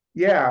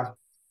 yeah,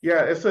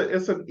 yeah, it's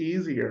an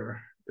easier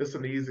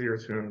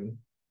tune.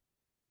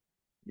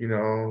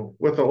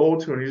 With the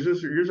old tune,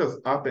 you're just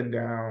up and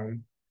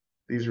down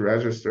these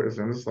registers,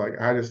 and it's like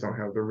I just don't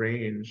have the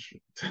range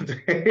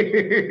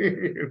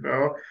today,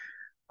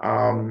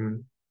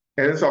 Um,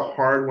 and it's a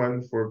hard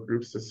one for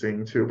groups to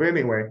sing too. But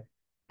anyway,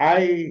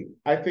 I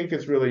think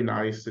it's really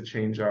nice to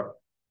change up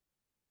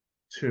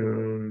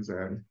tunes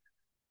and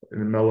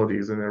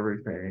melodies and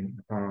everything,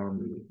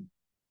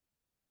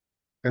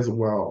 as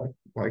well.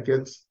 Like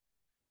it's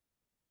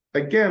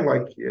again,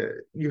 like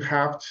you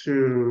have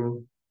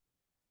to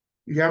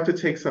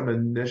take some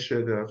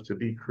initiative to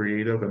be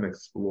creative and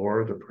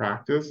explore the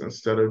practice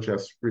instead of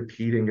just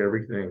repeating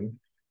everything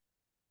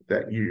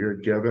that you're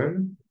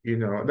given.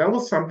 That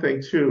was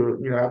something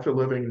too, after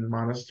living in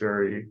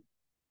monastery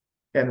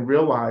and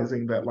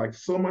realizing that like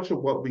so much of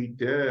what we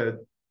did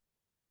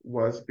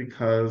was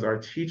because our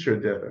teacher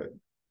did it.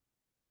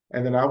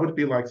 And then I would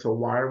be like, so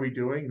why are we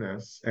doing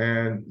this?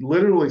 And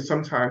literally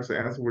sometimes the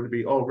answer would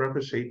be, oh,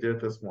 Rinpoche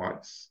did this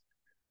once,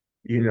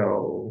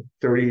 30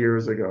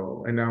 years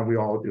ago, and now we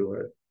all do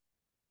it,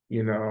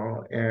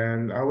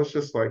 And I was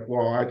just like,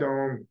 well, I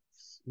don't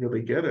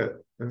really get it.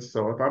 And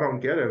so if I don't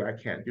get it, I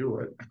can't do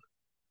it.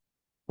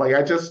 Like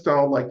I just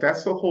don't like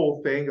that's the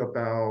whole thing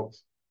about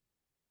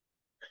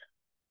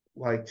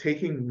like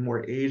taking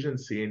more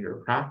agency in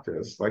your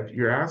practice. Like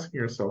you're asking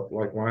yourself,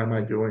 like, why am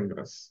I doing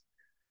this?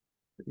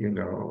 And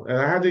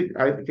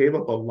I gave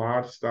up a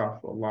lot of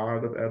stuff, a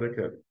lot of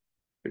etiquette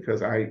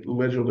because I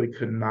literally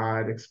could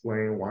not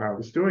explain why I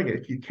was doing it.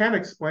 If you can't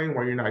explain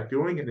why you're not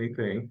doing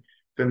anything,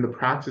 then the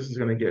practice is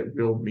going to get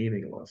real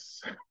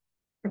meaningless.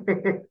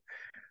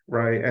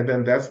 Right. And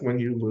then that's when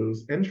you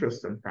lose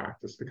interest in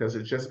practice because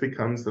it just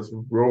becomes this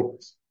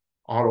rote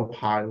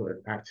autopilot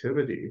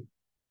activity,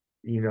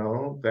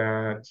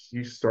 that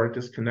you start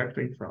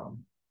disconnecting from.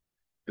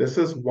 This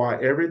is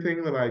why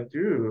everything that I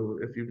do,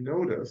 if you've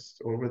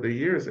noticed over the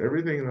years,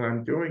 everything that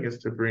I'm doing is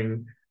to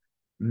bring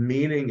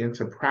meaning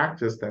into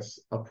practice that's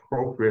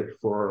appropriate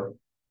for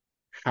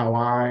how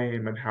I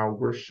am and how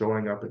we're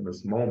showing up in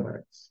this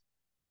moment,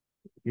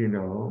 you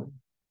know.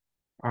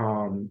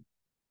 Um,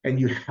 and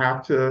you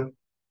have to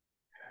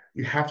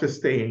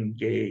stay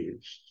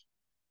engaged.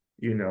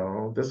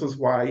 This is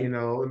why, in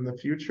the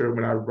future,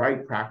 when I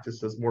write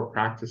practices, more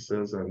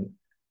practices and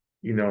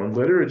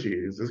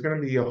liturgies, there's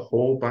going to be a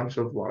whole bunch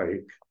of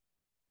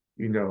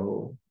you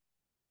know,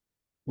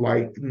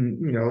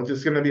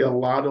 just going to be a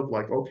lot of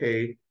like,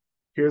 okay,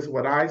 here's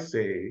what I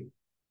say,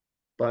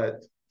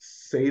 but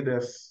say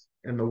this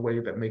in the way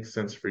that makes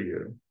sense for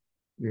you.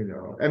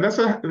 And this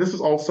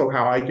is also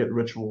how I get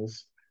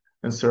rituals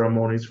and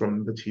ceremonies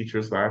from the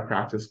teachers that I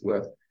practice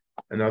with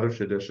and other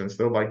traditions.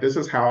 They're like, this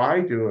is how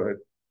I do it,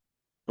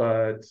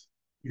 but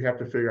you have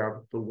to figure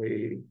out the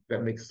way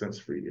that makes sense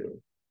for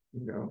you.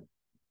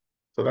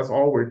 So that's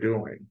all we're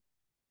doing.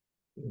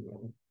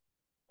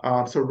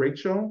 So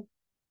Rachel,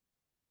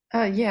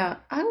 Yeah,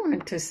 I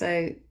wanted to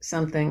say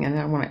something and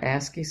I want to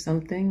ask you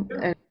something.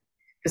 And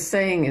the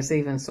saying is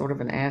even sort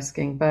of an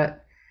asking,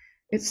 but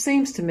it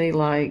seems to me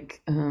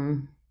like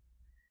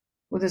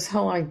with this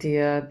whole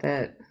idea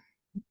that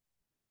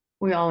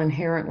we all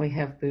inherently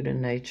have Buddha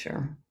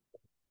nature,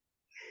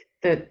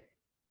 that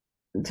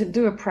to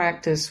do a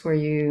practice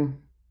where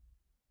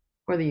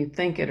whether you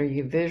think it or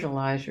you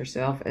visualize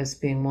yourself as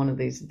being one of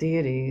these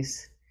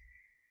deities,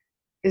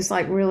 is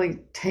like really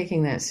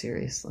taking that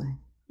seriously.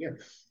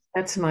 yes.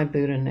 That's my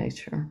Buddha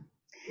nature.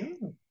 Yeah.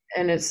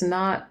 And it's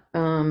not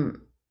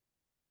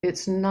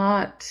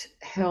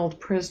held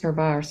prisoner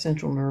by our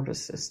central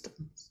nervous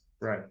systems.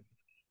 Right.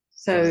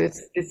 So Right.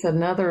 it's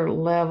another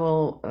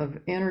level of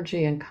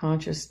energy and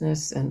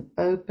consciousness and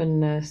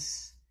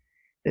openness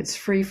it's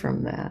free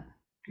from that.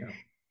 Yeah.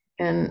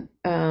 And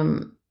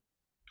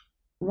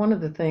one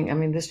of the things, I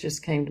mean, this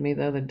just came to me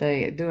the other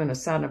day, doing a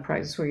sadhana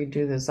practice where you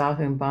do the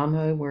Zahum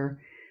Bamho, where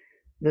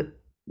the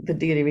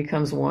deity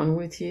becomes one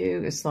with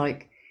you. It's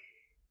like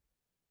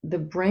the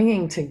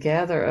bringing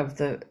together of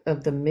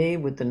the me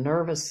with the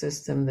nervous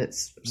system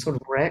that's sort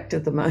of wrecked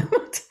at the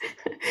moment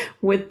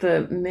with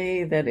the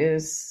me that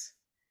is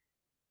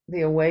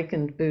the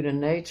awakened Buddha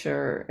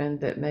nature, and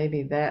that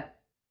maybe that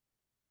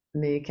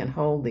me can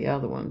hold the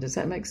other one. Does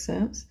that make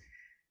sense?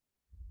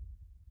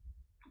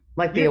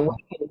 Like the Yeah.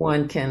 awakened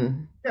one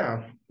can,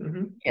 Yeah.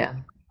 Mm-hmm. yeah.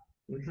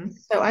 Mm-hmm.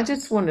 So I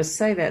just wanted to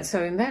say that.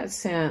 So in that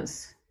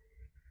sense,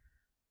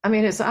 I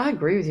mean, I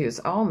agree with you. It's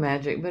all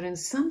magic, but in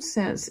some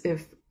sense,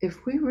 if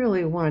we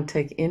really want to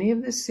take any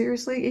of this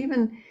seriously,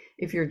 even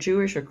if you're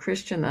Jewish or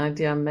Christian, the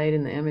idea I'm made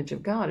in the image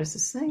of God is the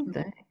same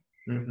thing,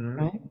 Mm-hmm.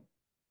 right?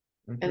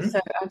 And Mm-hmm. so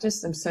I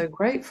just am so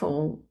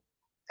grateful,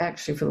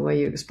 actually, for the way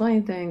you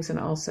explain things, and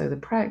also the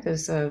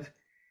practice of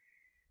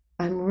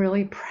I'm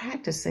really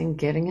practicing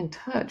getting in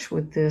touch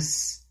with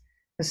this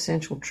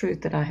essential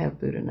truth that I have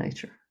Buddha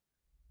nature,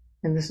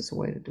 and this is a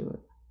way to do it.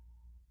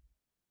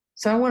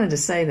 So I wanted to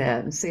say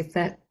that and see if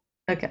that.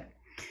 Okay.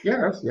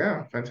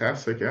 Yeah,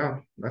 fantastic. Yeah,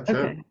 that's it.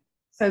 Okay.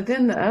 So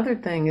then the other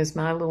thing is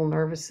my little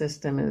nervous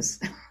system is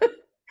a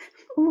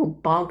little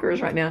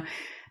bonkers right now.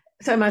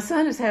 So my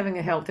son is having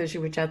a health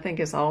issue, which I think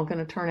is all going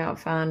to turn out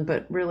fine,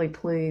 but really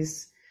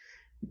please,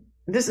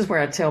 this is where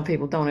I tell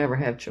people don't ever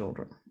have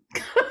children.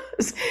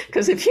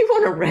 Because if you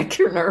want to wreck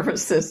your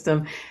nervous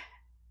system,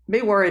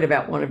 be worried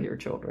about one of your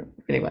children.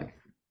 Anyway,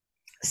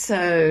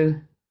 so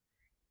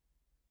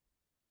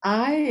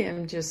I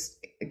am just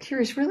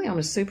curious, really on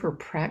a super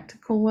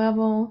practical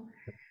level,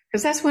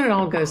 because that's when it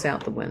all goes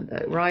out the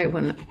window, right?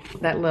 When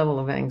that level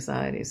of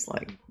anxiety is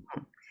like,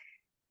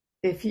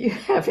 if you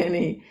have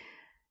any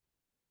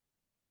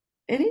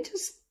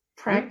just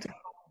Yeah. practical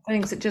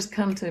things that just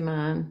come to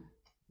mind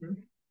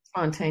Mhm.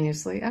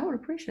 spontaneously, I would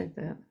appreciate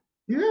that.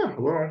 Yeah,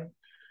 well,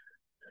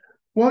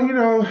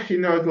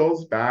 it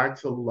goes back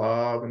to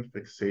love and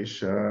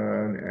fixation,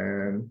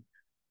 and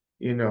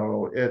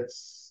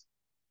it's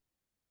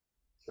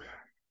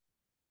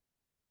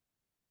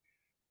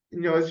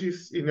as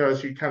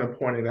you kind of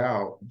pointed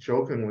out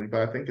jokingly,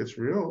 but I think it's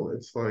real.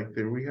 It's like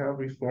that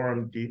we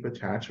form deep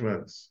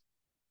attachments,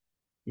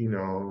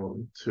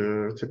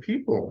 to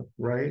people,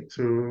 right?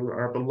 To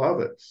our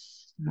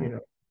beloveds,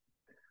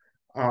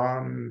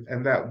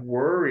 and that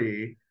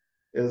worry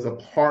is a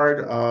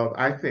part of,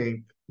 I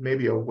think,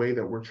 maybe a way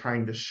that we're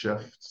trying to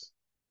shift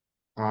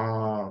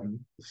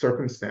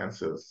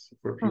circumstances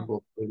for Hmm.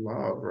 people we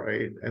love,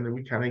 right? And then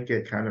we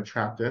get kind of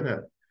trapped in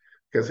it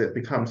because it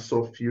becomes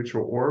so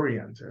future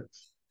oriented.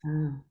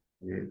 Mm.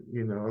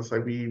 It's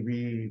like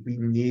we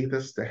need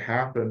this to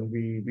happen.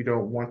 We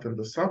don't want them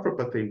to suffer,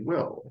 but they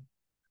will.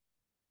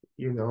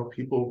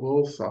 People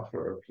will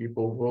suffer.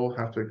 People will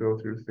have to go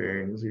through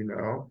things.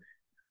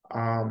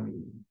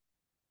 Um,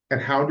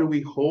 and how do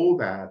we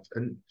hold that?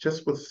 And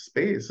just with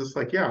space, it's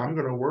like, yeah, I'm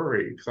gonna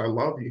worry because I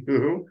love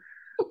you,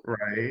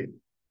 right?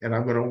 And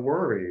I'm gonna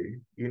worry.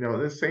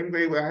 The same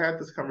way I had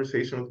this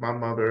conversation with my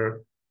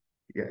mother.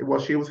 Yeah, well,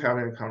 she was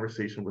having a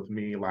conversation with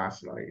me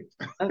last night,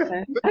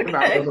 Okay. and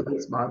I Okay. wasn't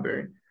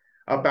responding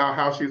about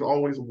how she's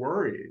always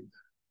worried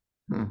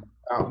Hmm.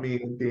 about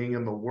me being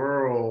in the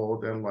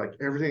world and like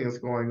everything is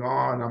going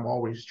on. I'm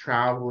always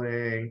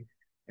traveling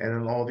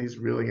and in all these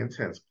really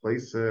intense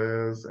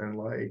places, and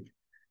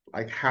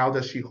like how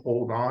does she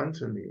hold on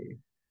to me?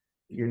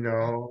 And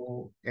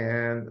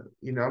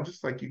I'm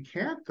just like, you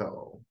can't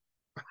though.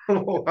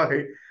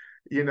 Like,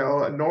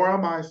 nor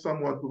am I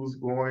someone who's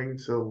going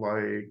to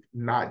like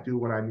not do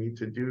what I need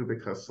to do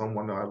because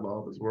someone that I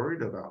love is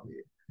worried about me.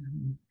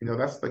 Mhm.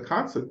 That's the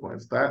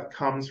consequence. That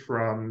comes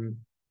from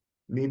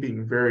me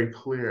being very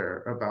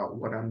clear about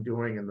what I'm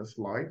doing in this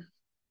life.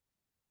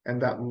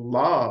 And that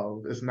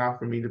love is not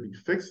for me to be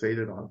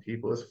fixated on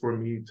people, it's for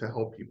me to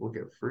help people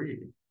get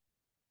free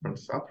from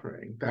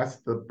suffering. That's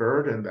the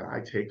burden that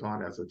I take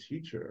on as a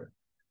teacher,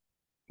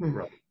 Hmm.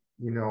 right?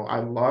 I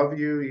love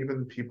you,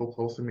 even people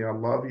close to me, I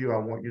love you, I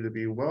want you to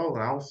be well.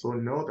 And I also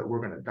know that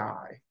we're going to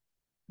die,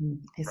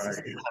 It's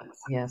just, right?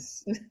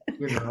 yes.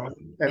 You know,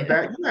 and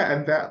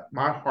Yeah. that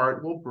my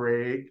heart will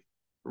break,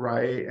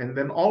 right? And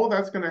then all of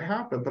that's going to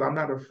happen, but I'm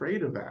not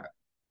afraid of that.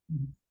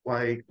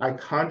 Like I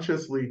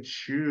consciously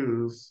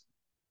choose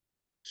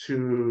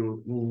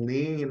to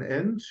lean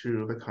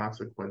into the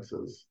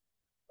consequences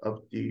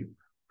of deep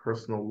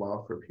personal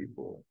love for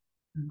people.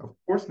 Of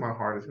course, my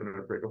heart is going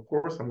to break. Of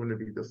course, I'm going to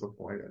be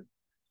disappointed,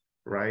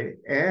 right?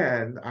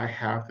 And I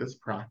have this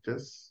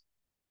practice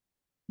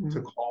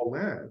to call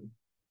in,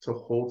 to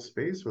hold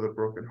space for the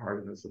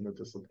brokenheartedness and the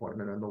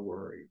disappointment and the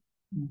worry,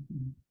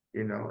 Mhm.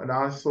 And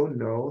I also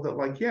know that,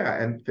 like,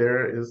 yeah, and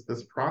there is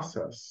this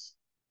process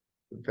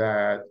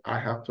that I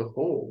have to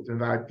hold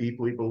and that I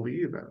deeply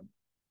believe in.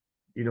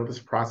 This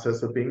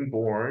process of being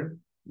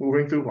born,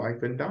 moving through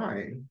life and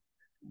dying,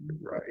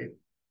 right?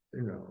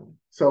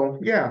 So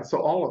yeah, so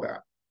all of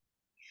that,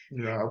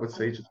 I would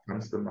say just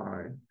comes to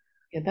mind.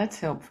 Yeah, that's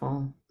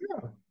helpful.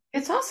 Yeah.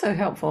 It's also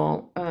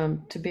helpful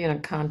to be in a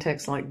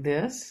context like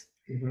this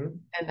Hmm.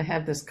 and to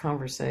have this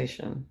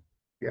conversation.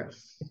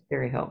 Yes. It's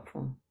very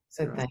helpful.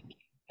 So Yeah. thank you.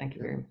 Thank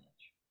you Yeah. very much.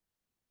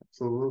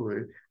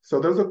 Absolutely. So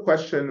there's a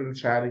question in the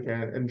chat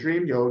again. In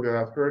dream yoga,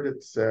 I've heard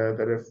it said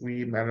that if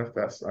we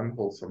manifest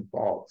unwholesome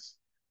thoughts,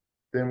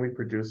 then we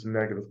produce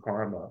negative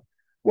karma.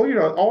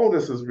 Well, all of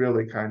this is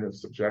really kind of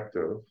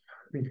subjective.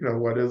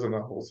 What is an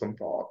unwholesome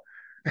thought?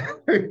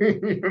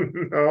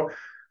 you know,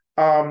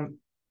 um,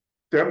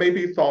 there may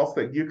be thoughts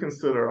that you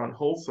consider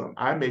unwholesome.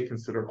 I may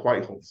consider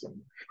quite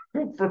wholesome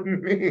for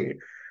me,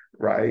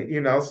 right?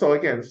 So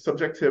again,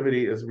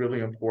 subjectivity is really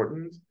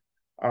important.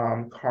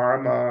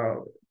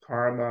 Karma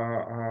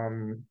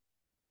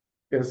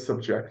is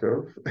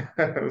subjective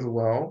as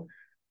well.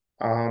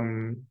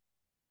 Um,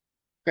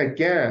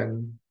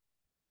 Again,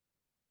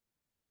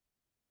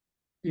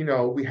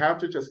 we have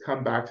to just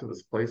come back to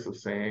this place of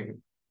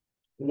saying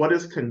what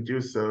is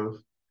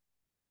conducive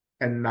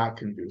and not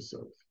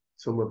conducive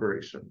to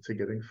liberation, to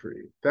getting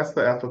free. That's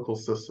the ethical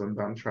system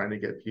that I'm trying to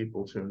get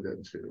people tuned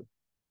into.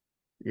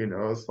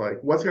 It's like,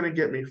 what's going to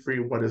get me free?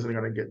 What isn't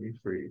going to get me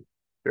free?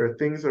 There are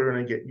things that are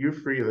going to get you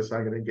free that's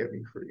not going to get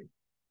me free,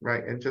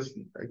 right? And just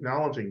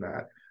acknowledging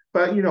that.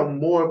 But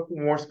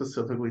more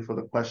specifically for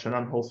the question,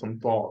 unwholesome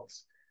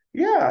thoughts.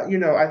 Yeah,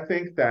 I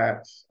think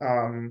that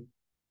um,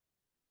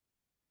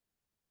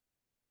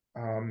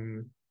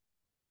 an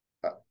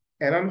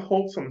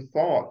unwholesome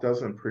thought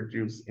doesn't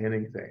produce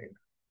anything.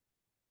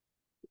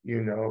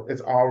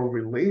 It's our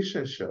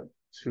relationship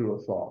to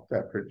a thought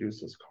that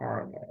produces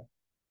karma.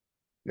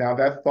 Now,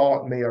 that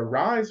thought may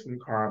arise from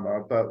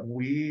karma, but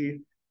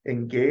we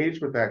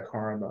engage with that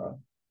karma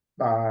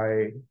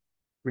by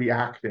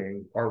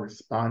reacting or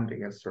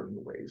responding in certain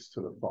ways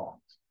to the thought,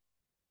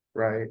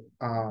 right?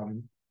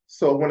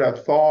 So when a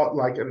thought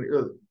like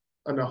an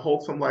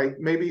unwholesome, like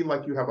maybe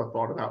like you have a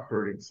thought about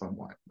hurting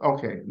someone,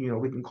 okay,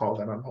 we can call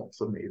that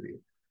unwholesome maybe,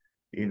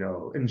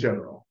 in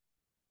general.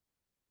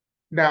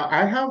 Now,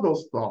 I have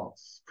those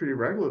thoughts pretty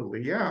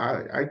regularly.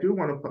 Yeah, I do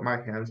want to put my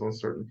hands on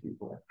certain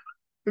people.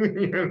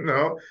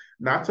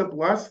 Not to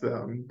bless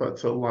them, but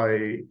to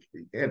like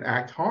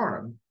enact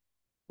harm,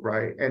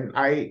 right? And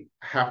I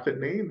have to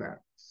name that.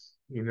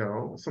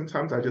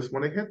 Sometimes I just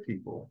want to hit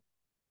people.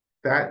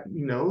 That,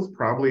 is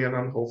probably an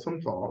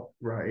unwholesome thought,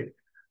 right?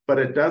 But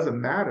it doesn't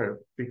matter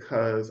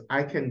because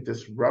I can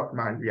disrupt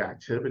my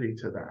reactivity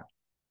to that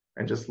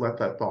and just let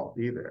that thought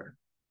be there.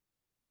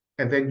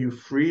 And then you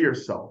free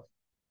yourself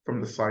from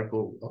the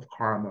cycle of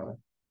karma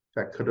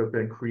that could have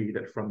been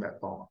created from that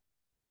thought,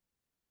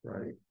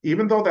 right?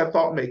 Even though that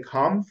thought may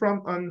come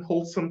from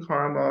unwholesome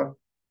karma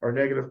or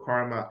negative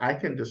karma, I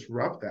can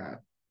disrupt that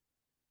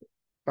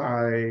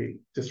by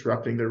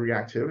disrupting the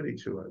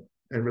reactivity to it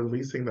and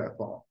releasing that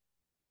thought,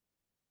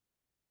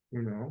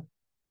 you know?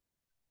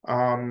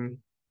 Um,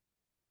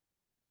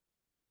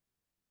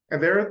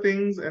 and there are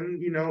things in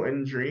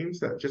dreams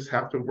that just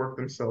have to work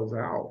themselves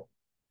out.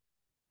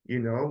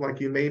 Like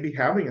you may be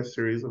having a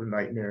series of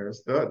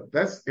nightmares.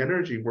 That's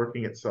energy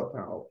working itself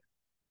out,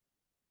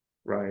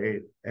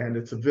 right? And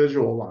it's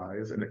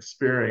visualized and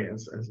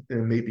experienced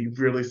and maybe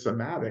really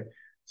somatic.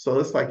 So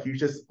it's like you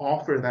just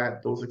offer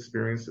those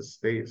experiences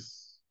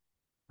space,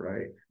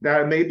 right?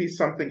 Now it may be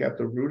something at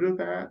the root of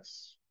that,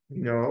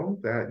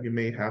 that you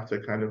may have to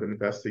kind of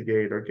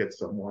investigate or get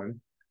someone,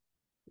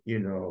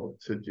 to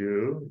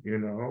do,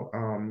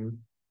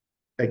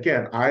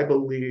 again, I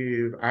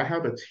believe I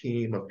have a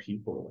team of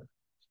people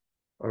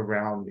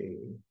around me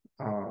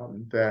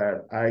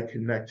that I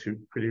connect to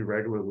pretty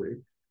regularly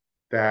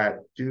that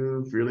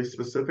do really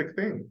specific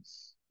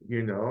things.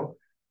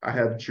 I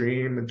have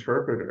dream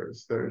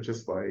interpreters that are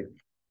just like,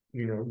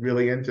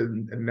 really into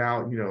and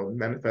now,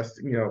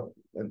 manifesting,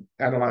 and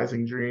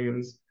analyzing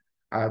dreams.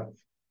 I have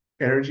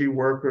energy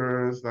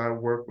workers that I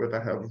work with.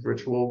 I have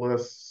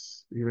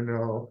ritualists,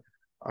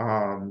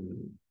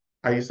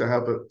 I used to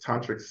have a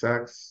tantric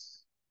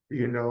sex,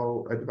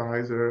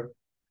 advisor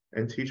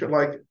and teacher.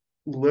 Like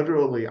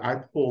literally, I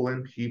pull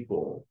in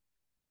people,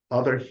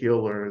 other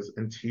healers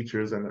and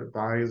teachers and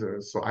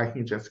advisors, so I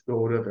can just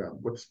go to them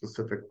with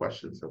specific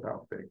questions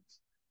about things.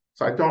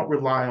 So I don't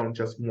rely on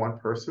just one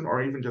person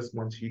or even just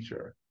one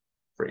teacher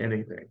for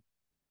anything,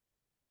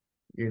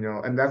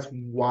 and that's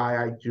why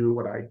I do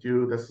what I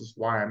do. This is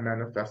why I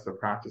manifest the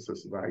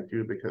practices that I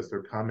do, because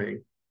they're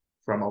coming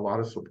from a lot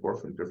of support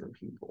from different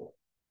people,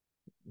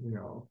 you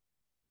know.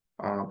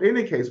 In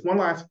any case, one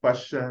last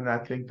question. I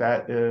think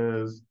that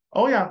is,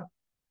 oh yeah,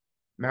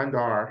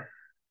 Mandar.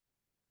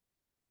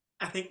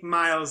 I think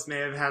Miles may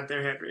have had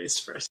their hand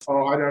raised first.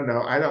 Oh, I don't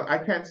know. I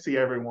can't see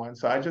everyone,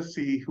 so I just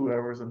see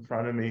whoever's in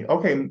front of me.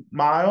 Okay,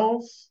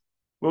 Miles,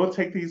 we'll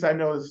take these. I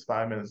know it's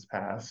 5 minutes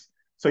past,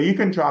 so you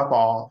can drop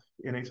off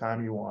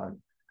anytime you want.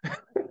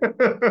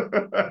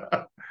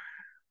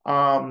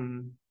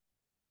 um,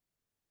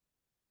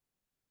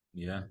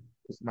 Yeah,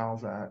 where's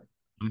Miles at?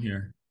 I'm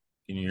here.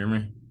 Can you hear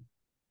me?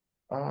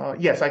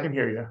 Yes, I can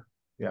hear you.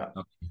 Yeah.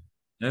 Okay.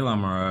 Hey,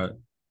 Lama.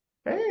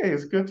 Hey,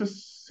 it's good to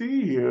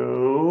see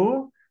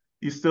you.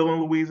 You still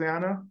in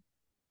Louisiana?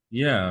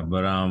 Yeah,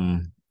 but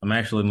I'm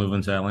actually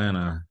moving to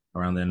Atlanta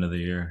around the end of the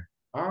year.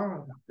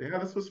 Ah, yeah,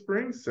 that's what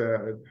Spring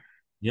said.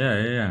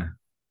 Yeah, yeah, yeah.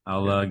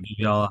 I'll Yeah. give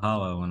y'all a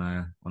holla when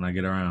I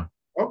get around.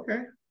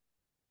 Okay.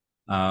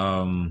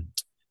 Um,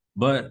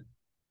 but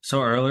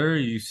so earlier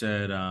you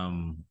said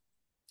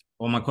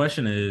well, my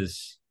question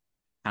is,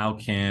 how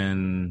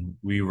can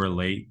we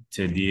relate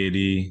to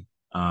deity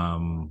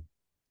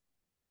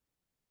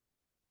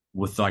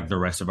with like the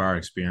rest of our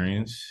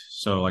experience?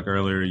 So like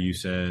earlier you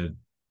said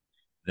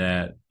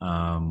that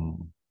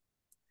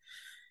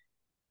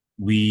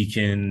we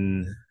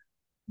can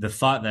the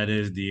thought that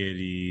is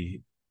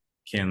deity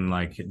can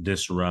like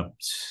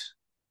disrupt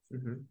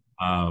Hmm.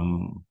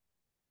 um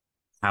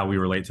how we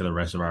relate to the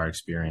rest of our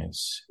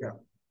experience. Yeah.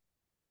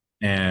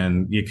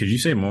 And yeah, could you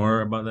say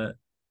more about that?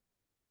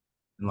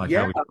 And like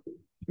Yeah. how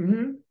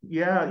we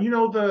Yeah. You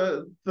know,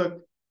 the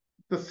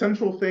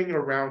central thing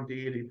around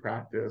deity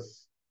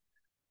practice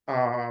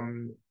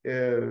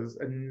is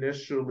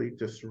initially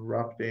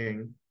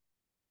disrupting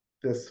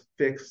this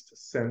fixed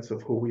sense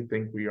of who we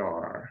think we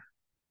are.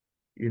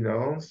 You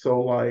know,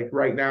 so like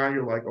right now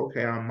you're like,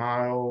 okay, I'm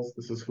Miles,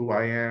 this is who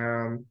I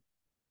am,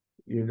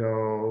 you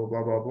know,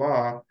 blah blah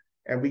blah,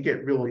 and we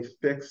get really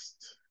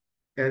fixed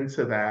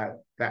into that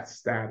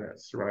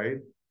status, right?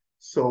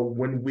 So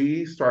when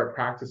we start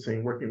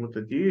practicing working with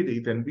the deity,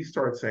 then we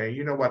start saying,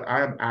 you know what,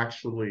 I am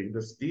actually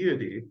this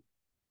deity,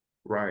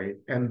 right?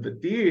 And the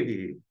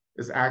deity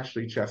is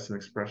actually just an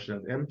expression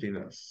of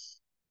emptiness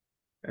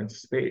and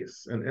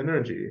space and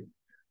energy.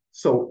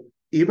 So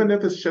even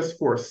if it's just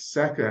for a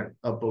second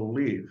of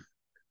belief,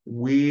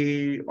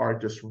 we are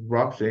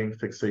disrupting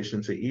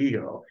fixation to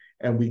ego,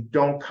 and we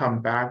don't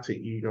come back to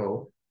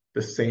ego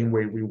the same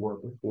way we were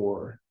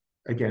before.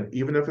 Again,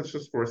 even if it's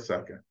just for a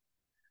second.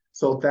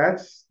 So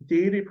that's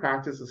deity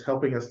practice is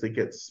helping us to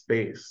get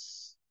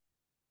space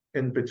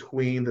in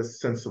between the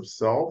sense of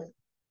self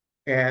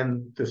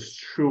and this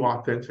true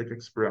authentic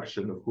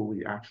expression of who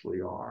we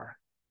actually are,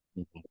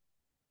 you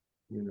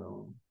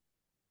know.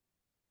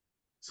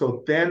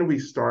 So then we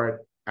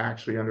start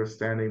actually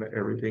understanding that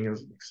everything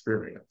is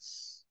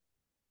experience,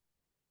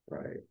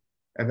 right?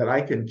 And that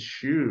I can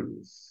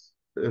choose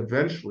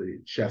eventually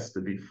just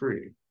to be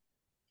free,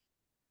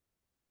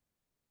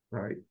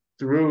 right?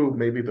 Through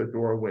maybe the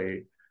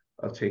doorway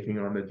of taking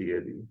on the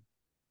deity.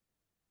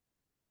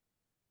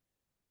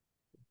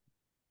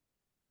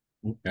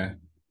 okay.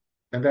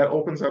 And that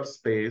opens up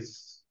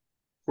space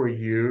for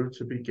you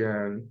to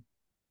begin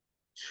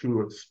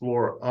to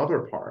explore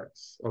other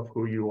parts of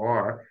who you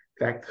are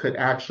that could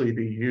actually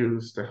be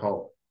used to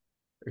help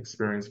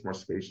experience more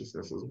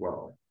spaciousness as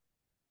well.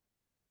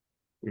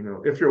 You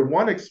know, if you're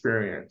one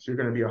experience, you're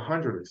going to be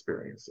 100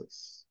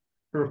 experiences,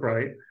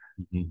 right?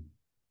 Mhm.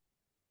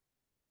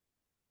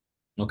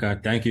 Okay,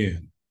 thank you.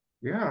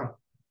 Yeah,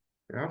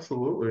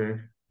 absolutely.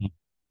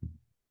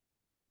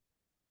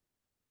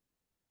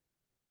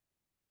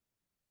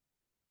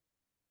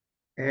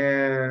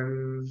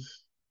 And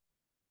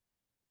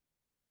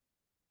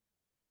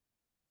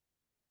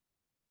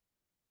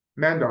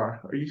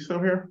Mandar, are you still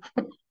here?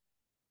 Oh,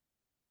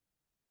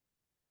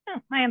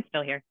 I am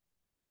still here.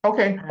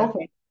 Okay, Uh,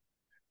 okay.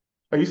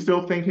 Are you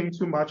still thinking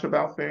too much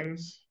about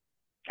things?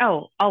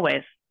 oh,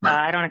 always.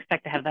 I don't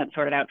expect to have that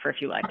sorted out for a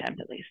few lifetimes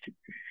at least.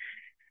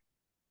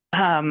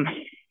 Um,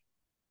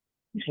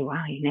 actually,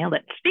 wow, you nailed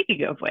it.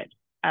 Speaking of which,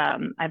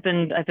 I've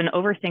been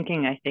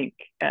overthinking. I think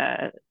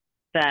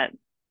that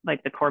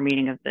like the core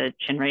meaning of the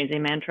Chenrezig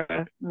mantra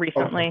Okay,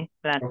 recently.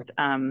 That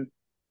okay.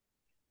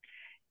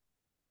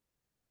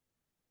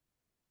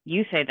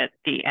 You say that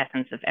the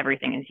essence of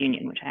everything is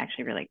union, which I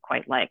actually really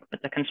quite like.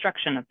 But the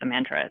construction of the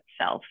mantra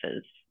itself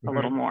is a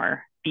little Mhm.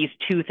 more. These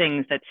two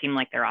things that seem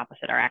like they're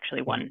opposite are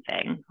actually one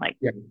thing. Like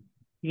Yeah,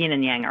 yin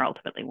and yang are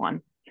ultimately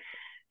one.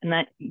 And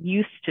that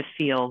used to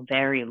feel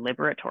very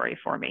liberatory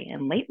for me.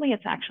 And lately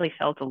it's actually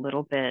felt a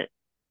little bit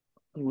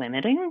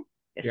limiting,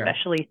 yeah.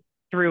 especially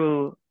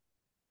through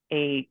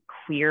a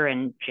queer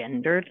and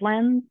gendered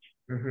lens.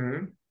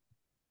 Hmm.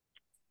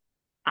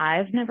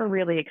 I've never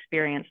really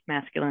experienced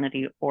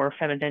masculinity or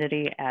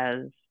femininity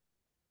as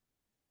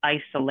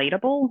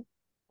isolatable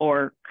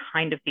or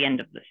kind of the end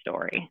of the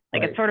story.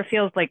 Like it Right. sort of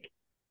feels like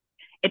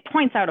it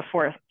points out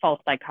a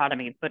false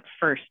dichotomy, but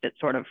first it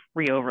sort of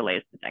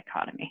re-overlays the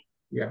dichotomy.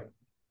 Yeah.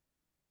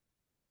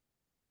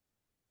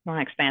 Want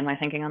to expand my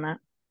thinking on that?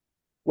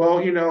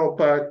 Well, you know,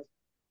 but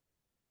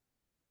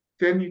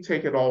then you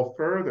take it all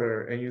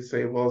further and you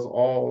say, well, it's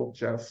all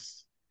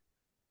just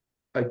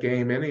a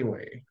game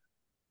anyway,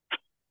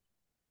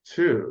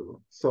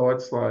 too. So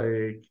it's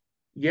like,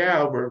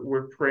 yeah,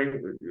 we're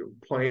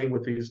playing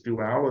with these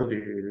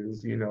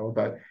dualities, you know,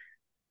 but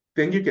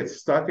then you get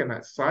stuck in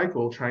that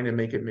cycle trying to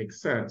make it make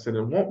sense, and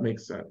it won't make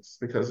sense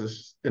because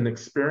it's an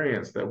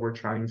experience that we're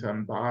trying to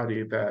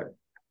embody that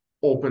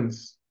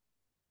opens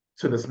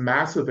to this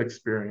massive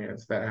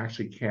experience that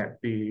actually can't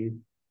be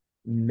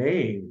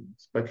named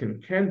but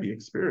can be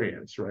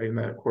experienced, right? And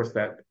then of course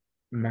that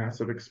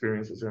massive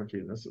experience is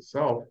emptiness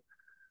itself.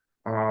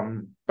 But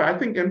I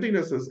think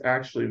emptiness is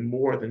actually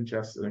more than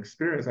just an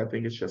experience. I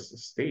think it's just a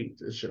state.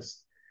 It's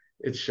just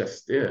It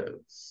just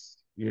is,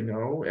 you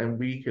know, and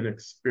we can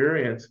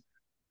experience,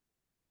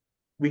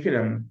 we can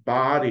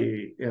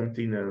embody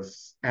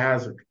emptiness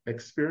as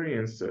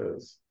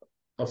experiences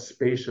of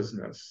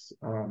spaciousness,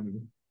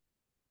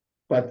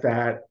 but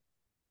that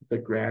the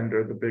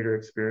grander, the bigger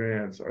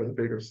experience or the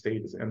bigger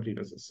state is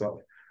emptiness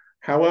itself.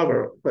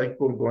 However, like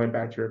going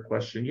back to your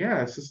question,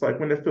 yeah, it's just like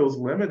when it feels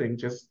limiting,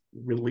 just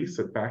release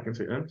it back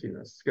into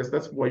emptiness because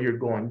that's what you're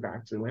going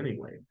back to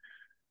anyway.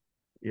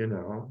 You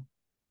know,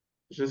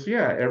 it's just,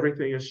 yeah,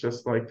 everything is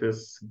just like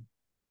this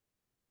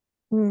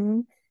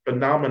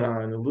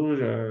phenomenon,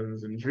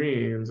 illusions and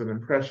dreams and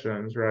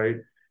impressions, right?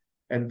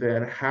 And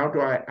then how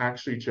do I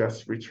actually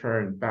just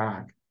return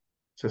back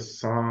to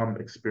some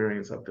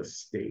experience of the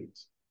state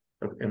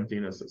of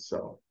emptiness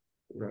itself,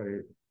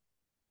 right?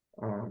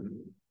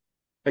 Um,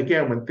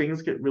 Again, when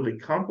things get really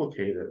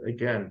complicated,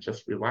 again,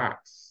 just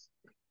relax,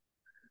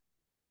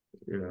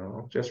 you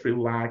know, just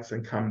relax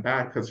and come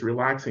back because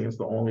relaxing is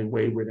the only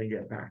way we're going to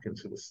get back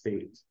into the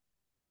state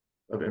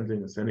of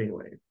emptiness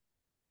anyway.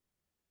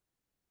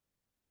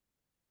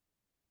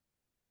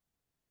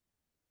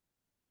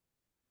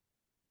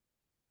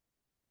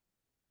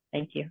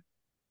 Thank you.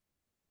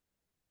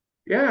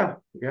 Yeah,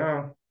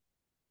 yeah.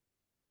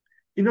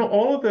 You know,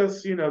 all of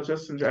this, you know,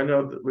 just I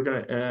know that we're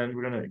going to end,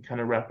 we're going to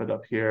kind of wrap it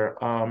up here.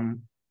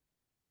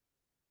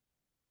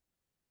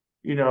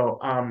 You know,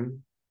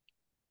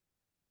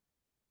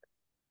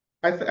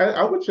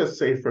 I would just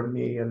say for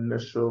me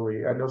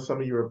initially, I know some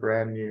of you are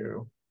brand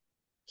new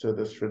to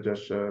this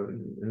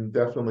tradition and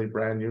definitely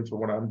brand new to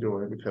what I'm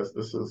doing because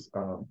this is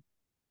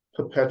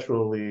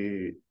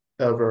perpetually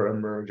ever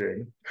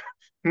emerging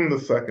in the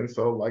second.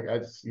 So like I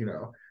just, you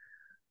know,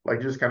 like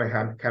you just kind of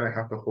have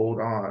to hold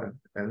on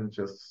and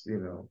just, you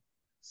know,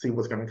 see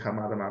what's gonna come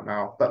out of my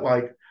mouth. But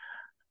like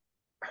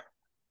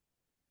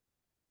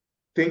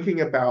thinking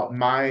about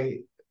my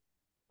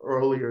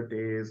earlier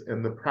days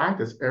in the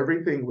practice,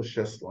 everything was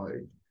just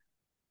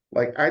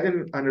like I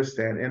didn't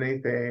understand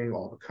anything,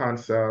 all the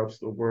concepts,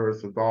 the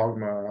words, the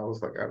dogma. I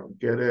was like, I don't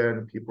get it.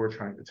 And people were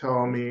trying to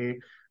tell me.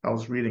 I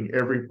was reading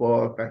every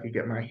book I could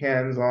get my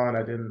hands on.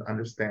 I didn't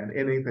understand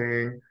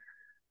anything,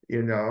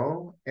 you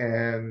know?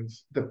 And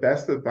the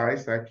best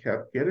advice I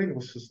kept getting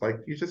was just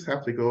like, you just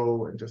have to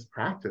go and just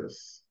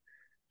practice.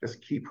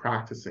 Just keep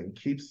practicing,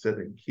 keep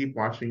sitting, keep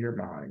watching your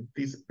mind.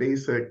 These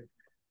basic,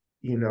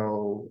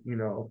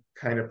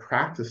 kind of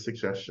practice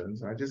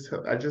suggestions. I just,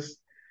 I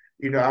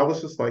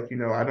was just like,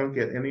 I don't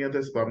get any of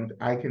this, but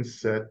I can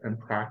sit and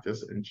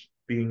practice and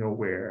being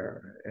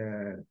aware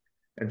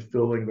and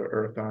feeling the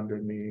earth under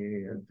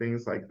me and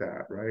things like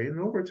that, right? And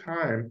over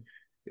time,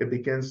 it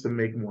begins to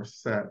make more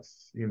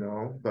sense,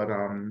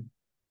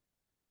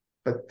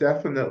 but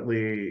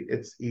definitely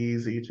it's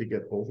easy to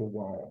get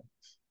overwhelmed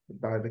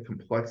by the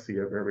complexity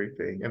of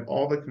everything. And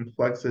all the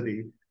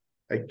complexity,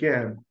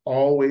 again,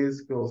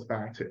 always goes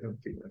back to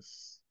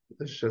emptiness.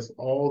 It's just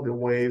all the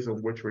ways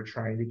in which we're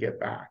trying to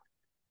get back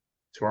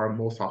to our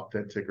most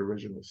authentic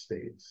original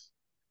states,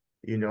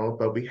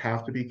 but we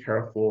have to be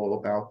careful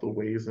about the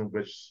ways in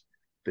which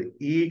the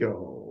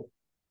ego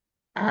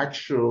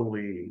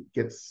actually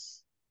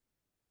gets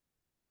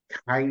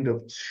kind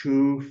of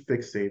too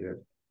fixated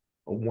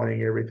on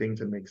wanting everything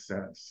to make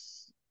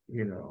sense,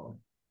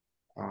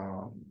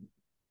 um,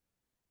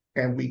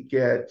 and we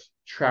get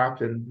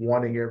trapped in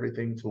wanting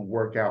everything to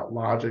work out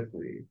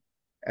logically.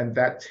 And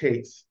that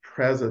takes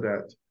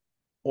precedent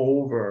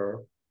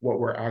over what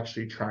we're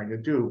actually trying to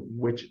do,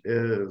 which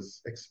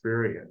is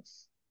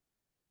experience,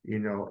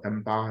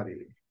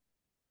 embody.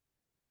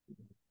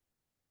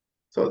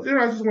 So,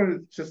 I just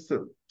wanted just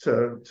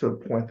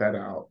to point that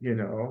out,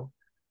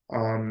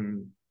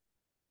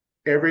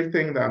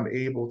 everything that I'm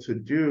able to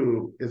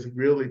do is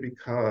really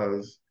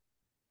because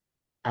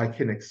I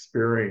can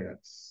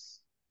experience,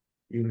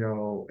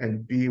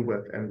 and be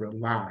with and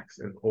relax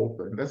and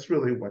open. That's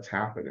really what's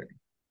happening,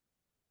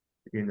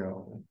 you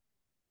know,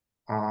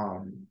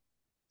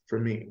 for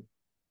me.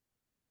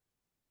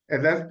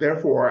 And that's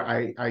therefore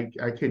I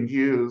can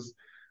use,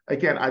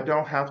 again, I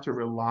don't have to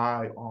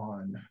rely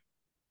on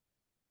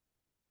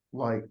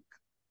like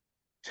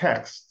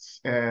texts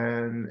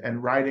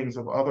and writings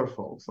of other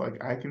folks.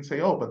 Like I can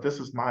say, oh, but this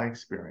is my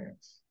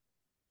experience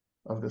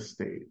of the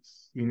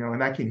states,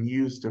 and I can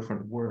use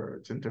different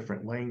words and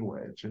different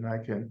language, and I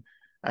can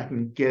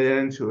get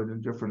into it in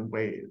different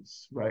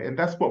ways, right? And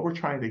that's what we're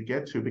trying to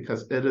get to,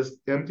 because it is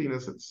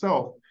emptiness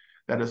itself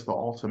that is the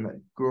ultimate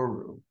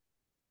guru,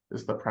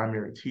 is the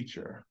primary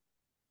teacher.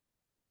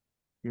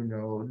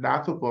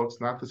 Not the books,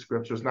 not the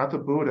scriptures, not the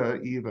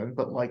Buddha even,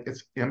 but like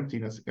it's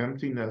emptiness.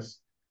 Emptiness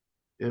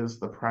is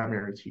the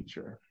primary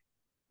teacher,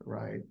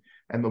 right?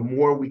 And the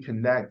more we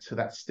connect to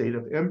that state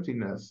of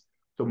emptiness,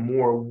 the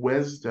more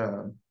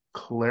wisdom,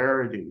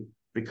 clarity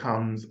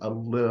becomes a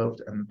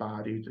lived,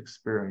 embodied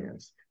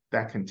experience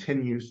that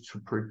continues to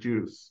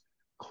produce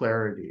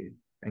clarity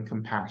and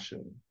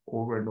compassion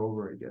over and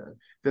over again.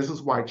 This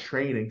is why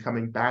training,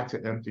 coming back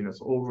to emptiness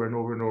over and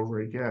over and over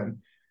again,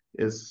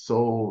 is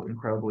so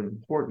incredibly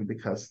important,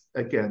 because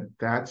again,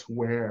 that's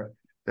where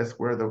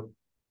the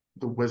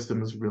the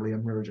wisdom is really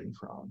emerging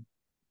from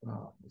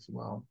as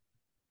well.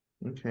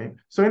 Okay.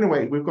 So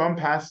anyway, we've gone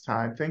past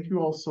time. Thank you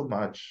all so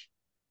much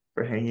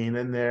for hanging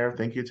in there.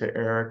 Thank you to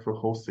Eric for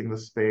hosting the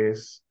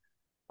space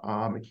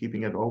and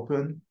keeping it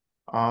open.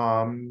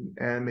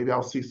 And maybe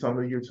I'll see some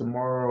of you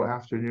tomorrow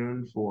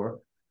afternoon for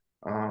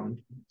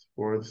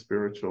the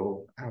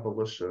spiritual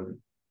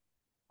abolition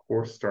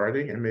course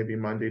starting, and maybe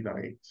Monday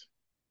night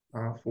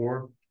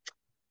for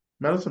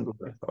medicine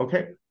Buddha.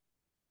 Okay.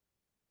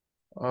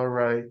 All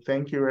right.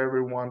 Thank you,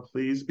 everyone.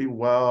 Please be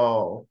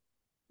well.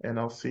 And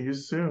I'll see you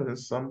soon in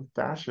some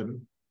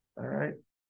fashion. All right.